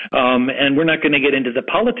 and we're not going to get into the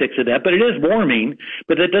politics of that, but it is warming,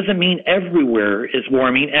 but that doesn't mean everywhere is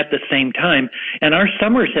warming at the same time. And our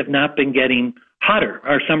summers have not been getting hotter.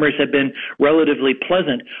 Our summers have been relatively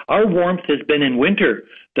pleasant. Our warmth has been in winter,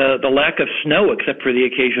 the lack of snow except for the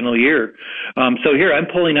occasional year. So here I'm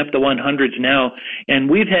pulling up the 100s now, and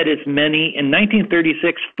we've had as many in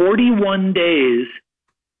 1936, 41 days.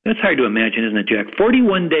 That's hard to imagine, isn't it, Jack?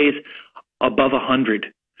 41 days above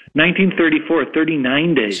 100. 1934,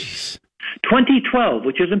 39 days. Jeez. 2012,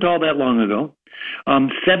 which isn't all that long ago,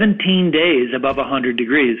 17 days above 100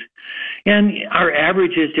 degrees. And our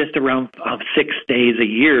average is just around 6 days a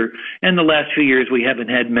year. And the last few years, we haven't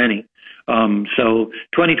had many. So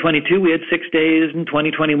 2022, we had 6 days. In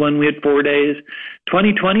 2021, we had 4 days.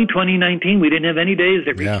 2020, 2019, we didn't have any days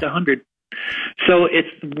that reached 100. So it's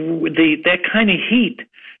that kind of heat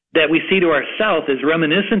that we see to our south is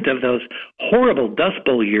reminiscent of those horrible Dust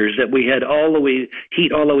Bowl years that we had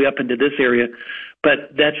heat all the way up into this area.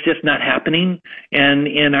 But that's just not happening. And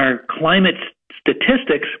in our climate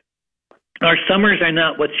statistics, our summers are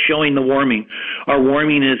not what's showing the warming. Our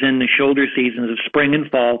warming is in the shoulder seasons of spring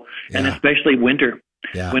and fall, and especially winter.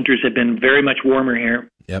 Yeah. Winters have been very much warmer here.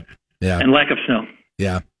 Yep. Yeah. And lack of snow.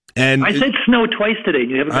 Yeah. And I said snow twice today.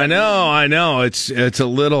 You haven't. I know. It's a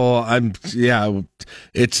little.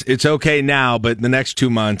 It's okay now, but the next 2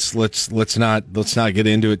 months, let's not get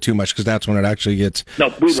into it too much because that's when it actually gets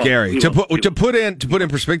scary. To put in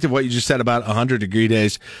perspective what you just said about 100-degree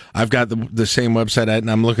days, I've got the same website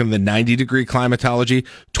and I'm looking at the 90-degree climatology.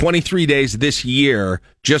 23 days this year,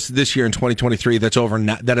 just this year in 2023, that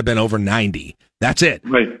have been over 90. That's it.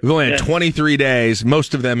 Right. We've only had 23 days,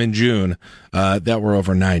 most of them in June, that were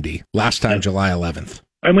over 90. Last time, July 11th.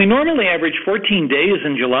 And we normally average 14 days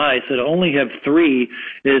in July, so to only have 3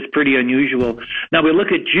 is pretty unusual. Now, we look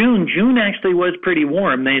at June. June actually was pretty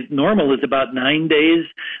warm. Normal is about 9 days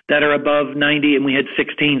that are above 90, and we had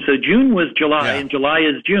 16. So June was July, and July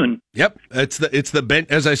is June. Yep, as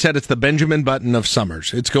I said, it's the Benjamin Button of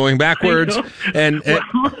summers. It's going backwards,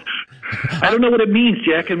 I don't know what it means,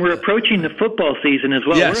 Jack, and we're approaching the football season as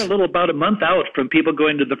well. Yes. We're about a month out from people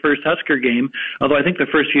going to the first Husker game, although I think the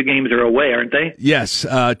first few games are away, aren't they? Yes,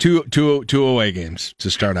 two away games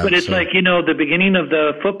to start out. But it's like, the beginning of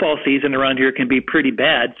the football season around here can be pretty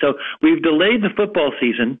bad. So we've delayed the football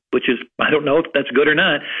season, which is, I don't know if that's good or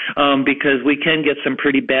not, because we can get some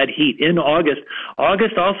pretty bad heat in August.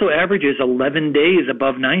 August also averages 11 days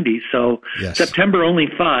above 90, so September only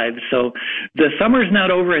 5. So the summer's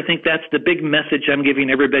not over. I think that's the big message I'm giving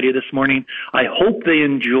everybody this morning. I hope they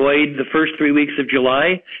enjoyed the first 3 weeks of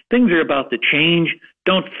July. Things are about to change.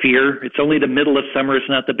 don't fear. It's only the middle of summer. It's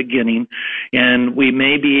not the beginning. And we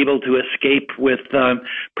may be able to escape with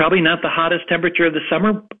probably not the hottest temperature of the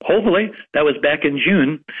summer. Hopefully. That was back in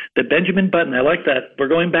June. The Benjamin Button. I like that. We're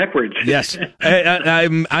going backwards. Yes. I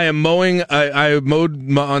am mowing. I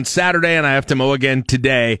mowed on Saturday, and I have to mow again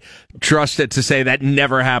today. Trust it to say that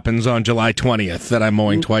never happens on July 20th, that I'm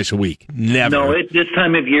mowing twice a week. Never. No, this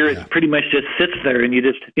time of year, it pretty much just sits there, and you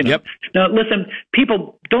just, Yep. Now, listen,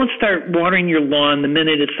 people, don't start watering your lawn the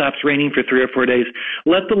minute it stops raining for 3 or 4 days.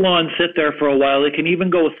 Let the lawn sit there for a while. It can even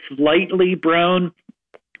go slightly brown.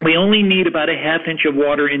 We only need about a half inch of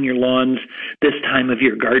water in your lawns this time of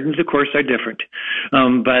year. Gardens, of course, are different.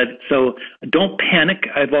 But so don't panic.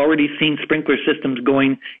 I've already seen sprinkler systems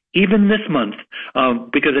going even this month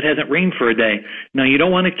because it hasn't rained for a day. Now, you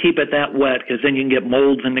don't want to keep it that wet because then you can get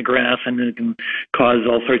molds in the grass and it can cause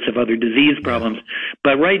all sorts of other disease problems.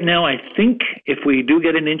 But right now, I think if we do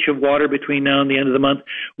get an inch of water between now and the end of the month,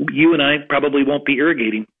 you and I probably won't be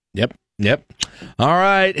irrigating. Yep. All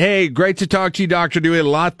right. Hey, great to talk to you, Dr. Dewey. A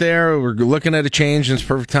lot there. We're looking at a change, and it's a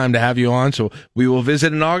perfect time to have you on. So we will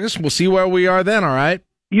visit in August. We'll see where we are then, all right?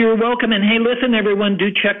 You're welcome. And hey, listen, everyone,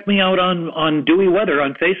 do check me out on Dewey Weather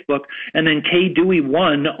on Facebook and then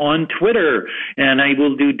KDewey1 on Twitter. And I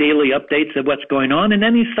will do daily updates of what's going on and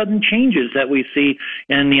any sudden changes that we see.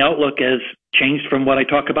 And the outlook has changed from what I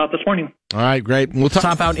talked about this morning. All right, great. We'll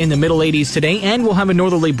top out in the middle 80s today, and we'll have a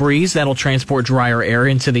northerly breeze that'll transport drier air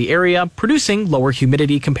into the area, producing lower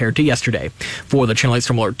humidity compared to yesterday. For the Channel 8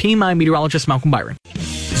 Storm Alert team, I'm meteorologist Malcolm Byron.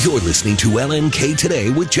 You're listening to LNK Today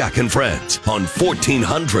with Jack and Friends on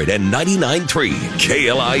 1499.3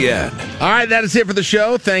 KLIN. All right, that is it for the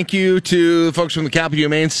show. Thank you to the folks from the Capital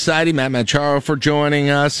Humane Society, Matt Macharo, for joining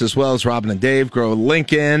us, as well as Robin and Dave, Grow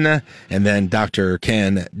Lincoln, and then Dr.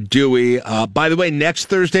 Ken Dewey. By the way, next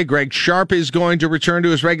Thursday, Greg Sharp is going to return to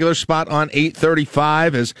his regular spot on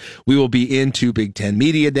 8:35 as we will be into Big Ten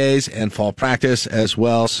Media Days and fall practice as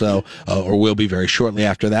well. So, or will be very shortly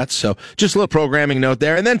after that. So just a little programming note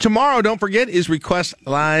there. And then tomorrow, don't forget, is Request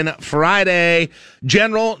Line Friday.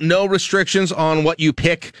 General, no restrictions on what you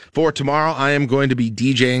pick for tomorrow. I am going to be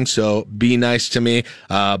DJing, so be nice to me.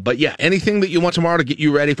 But yeah, anything that you want tomorrow to get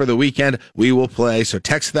you ready for the weekend, we will play. So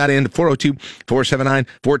text that in to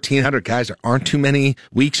 402-479-1400. Guys, there aren't too many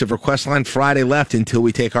weeks of Request Line Friday left until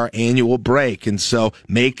we take our annual break. And so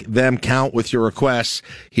make them count with your requests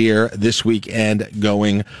here this weekend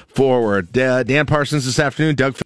going forward. Dan Parsons this afternoon, Doug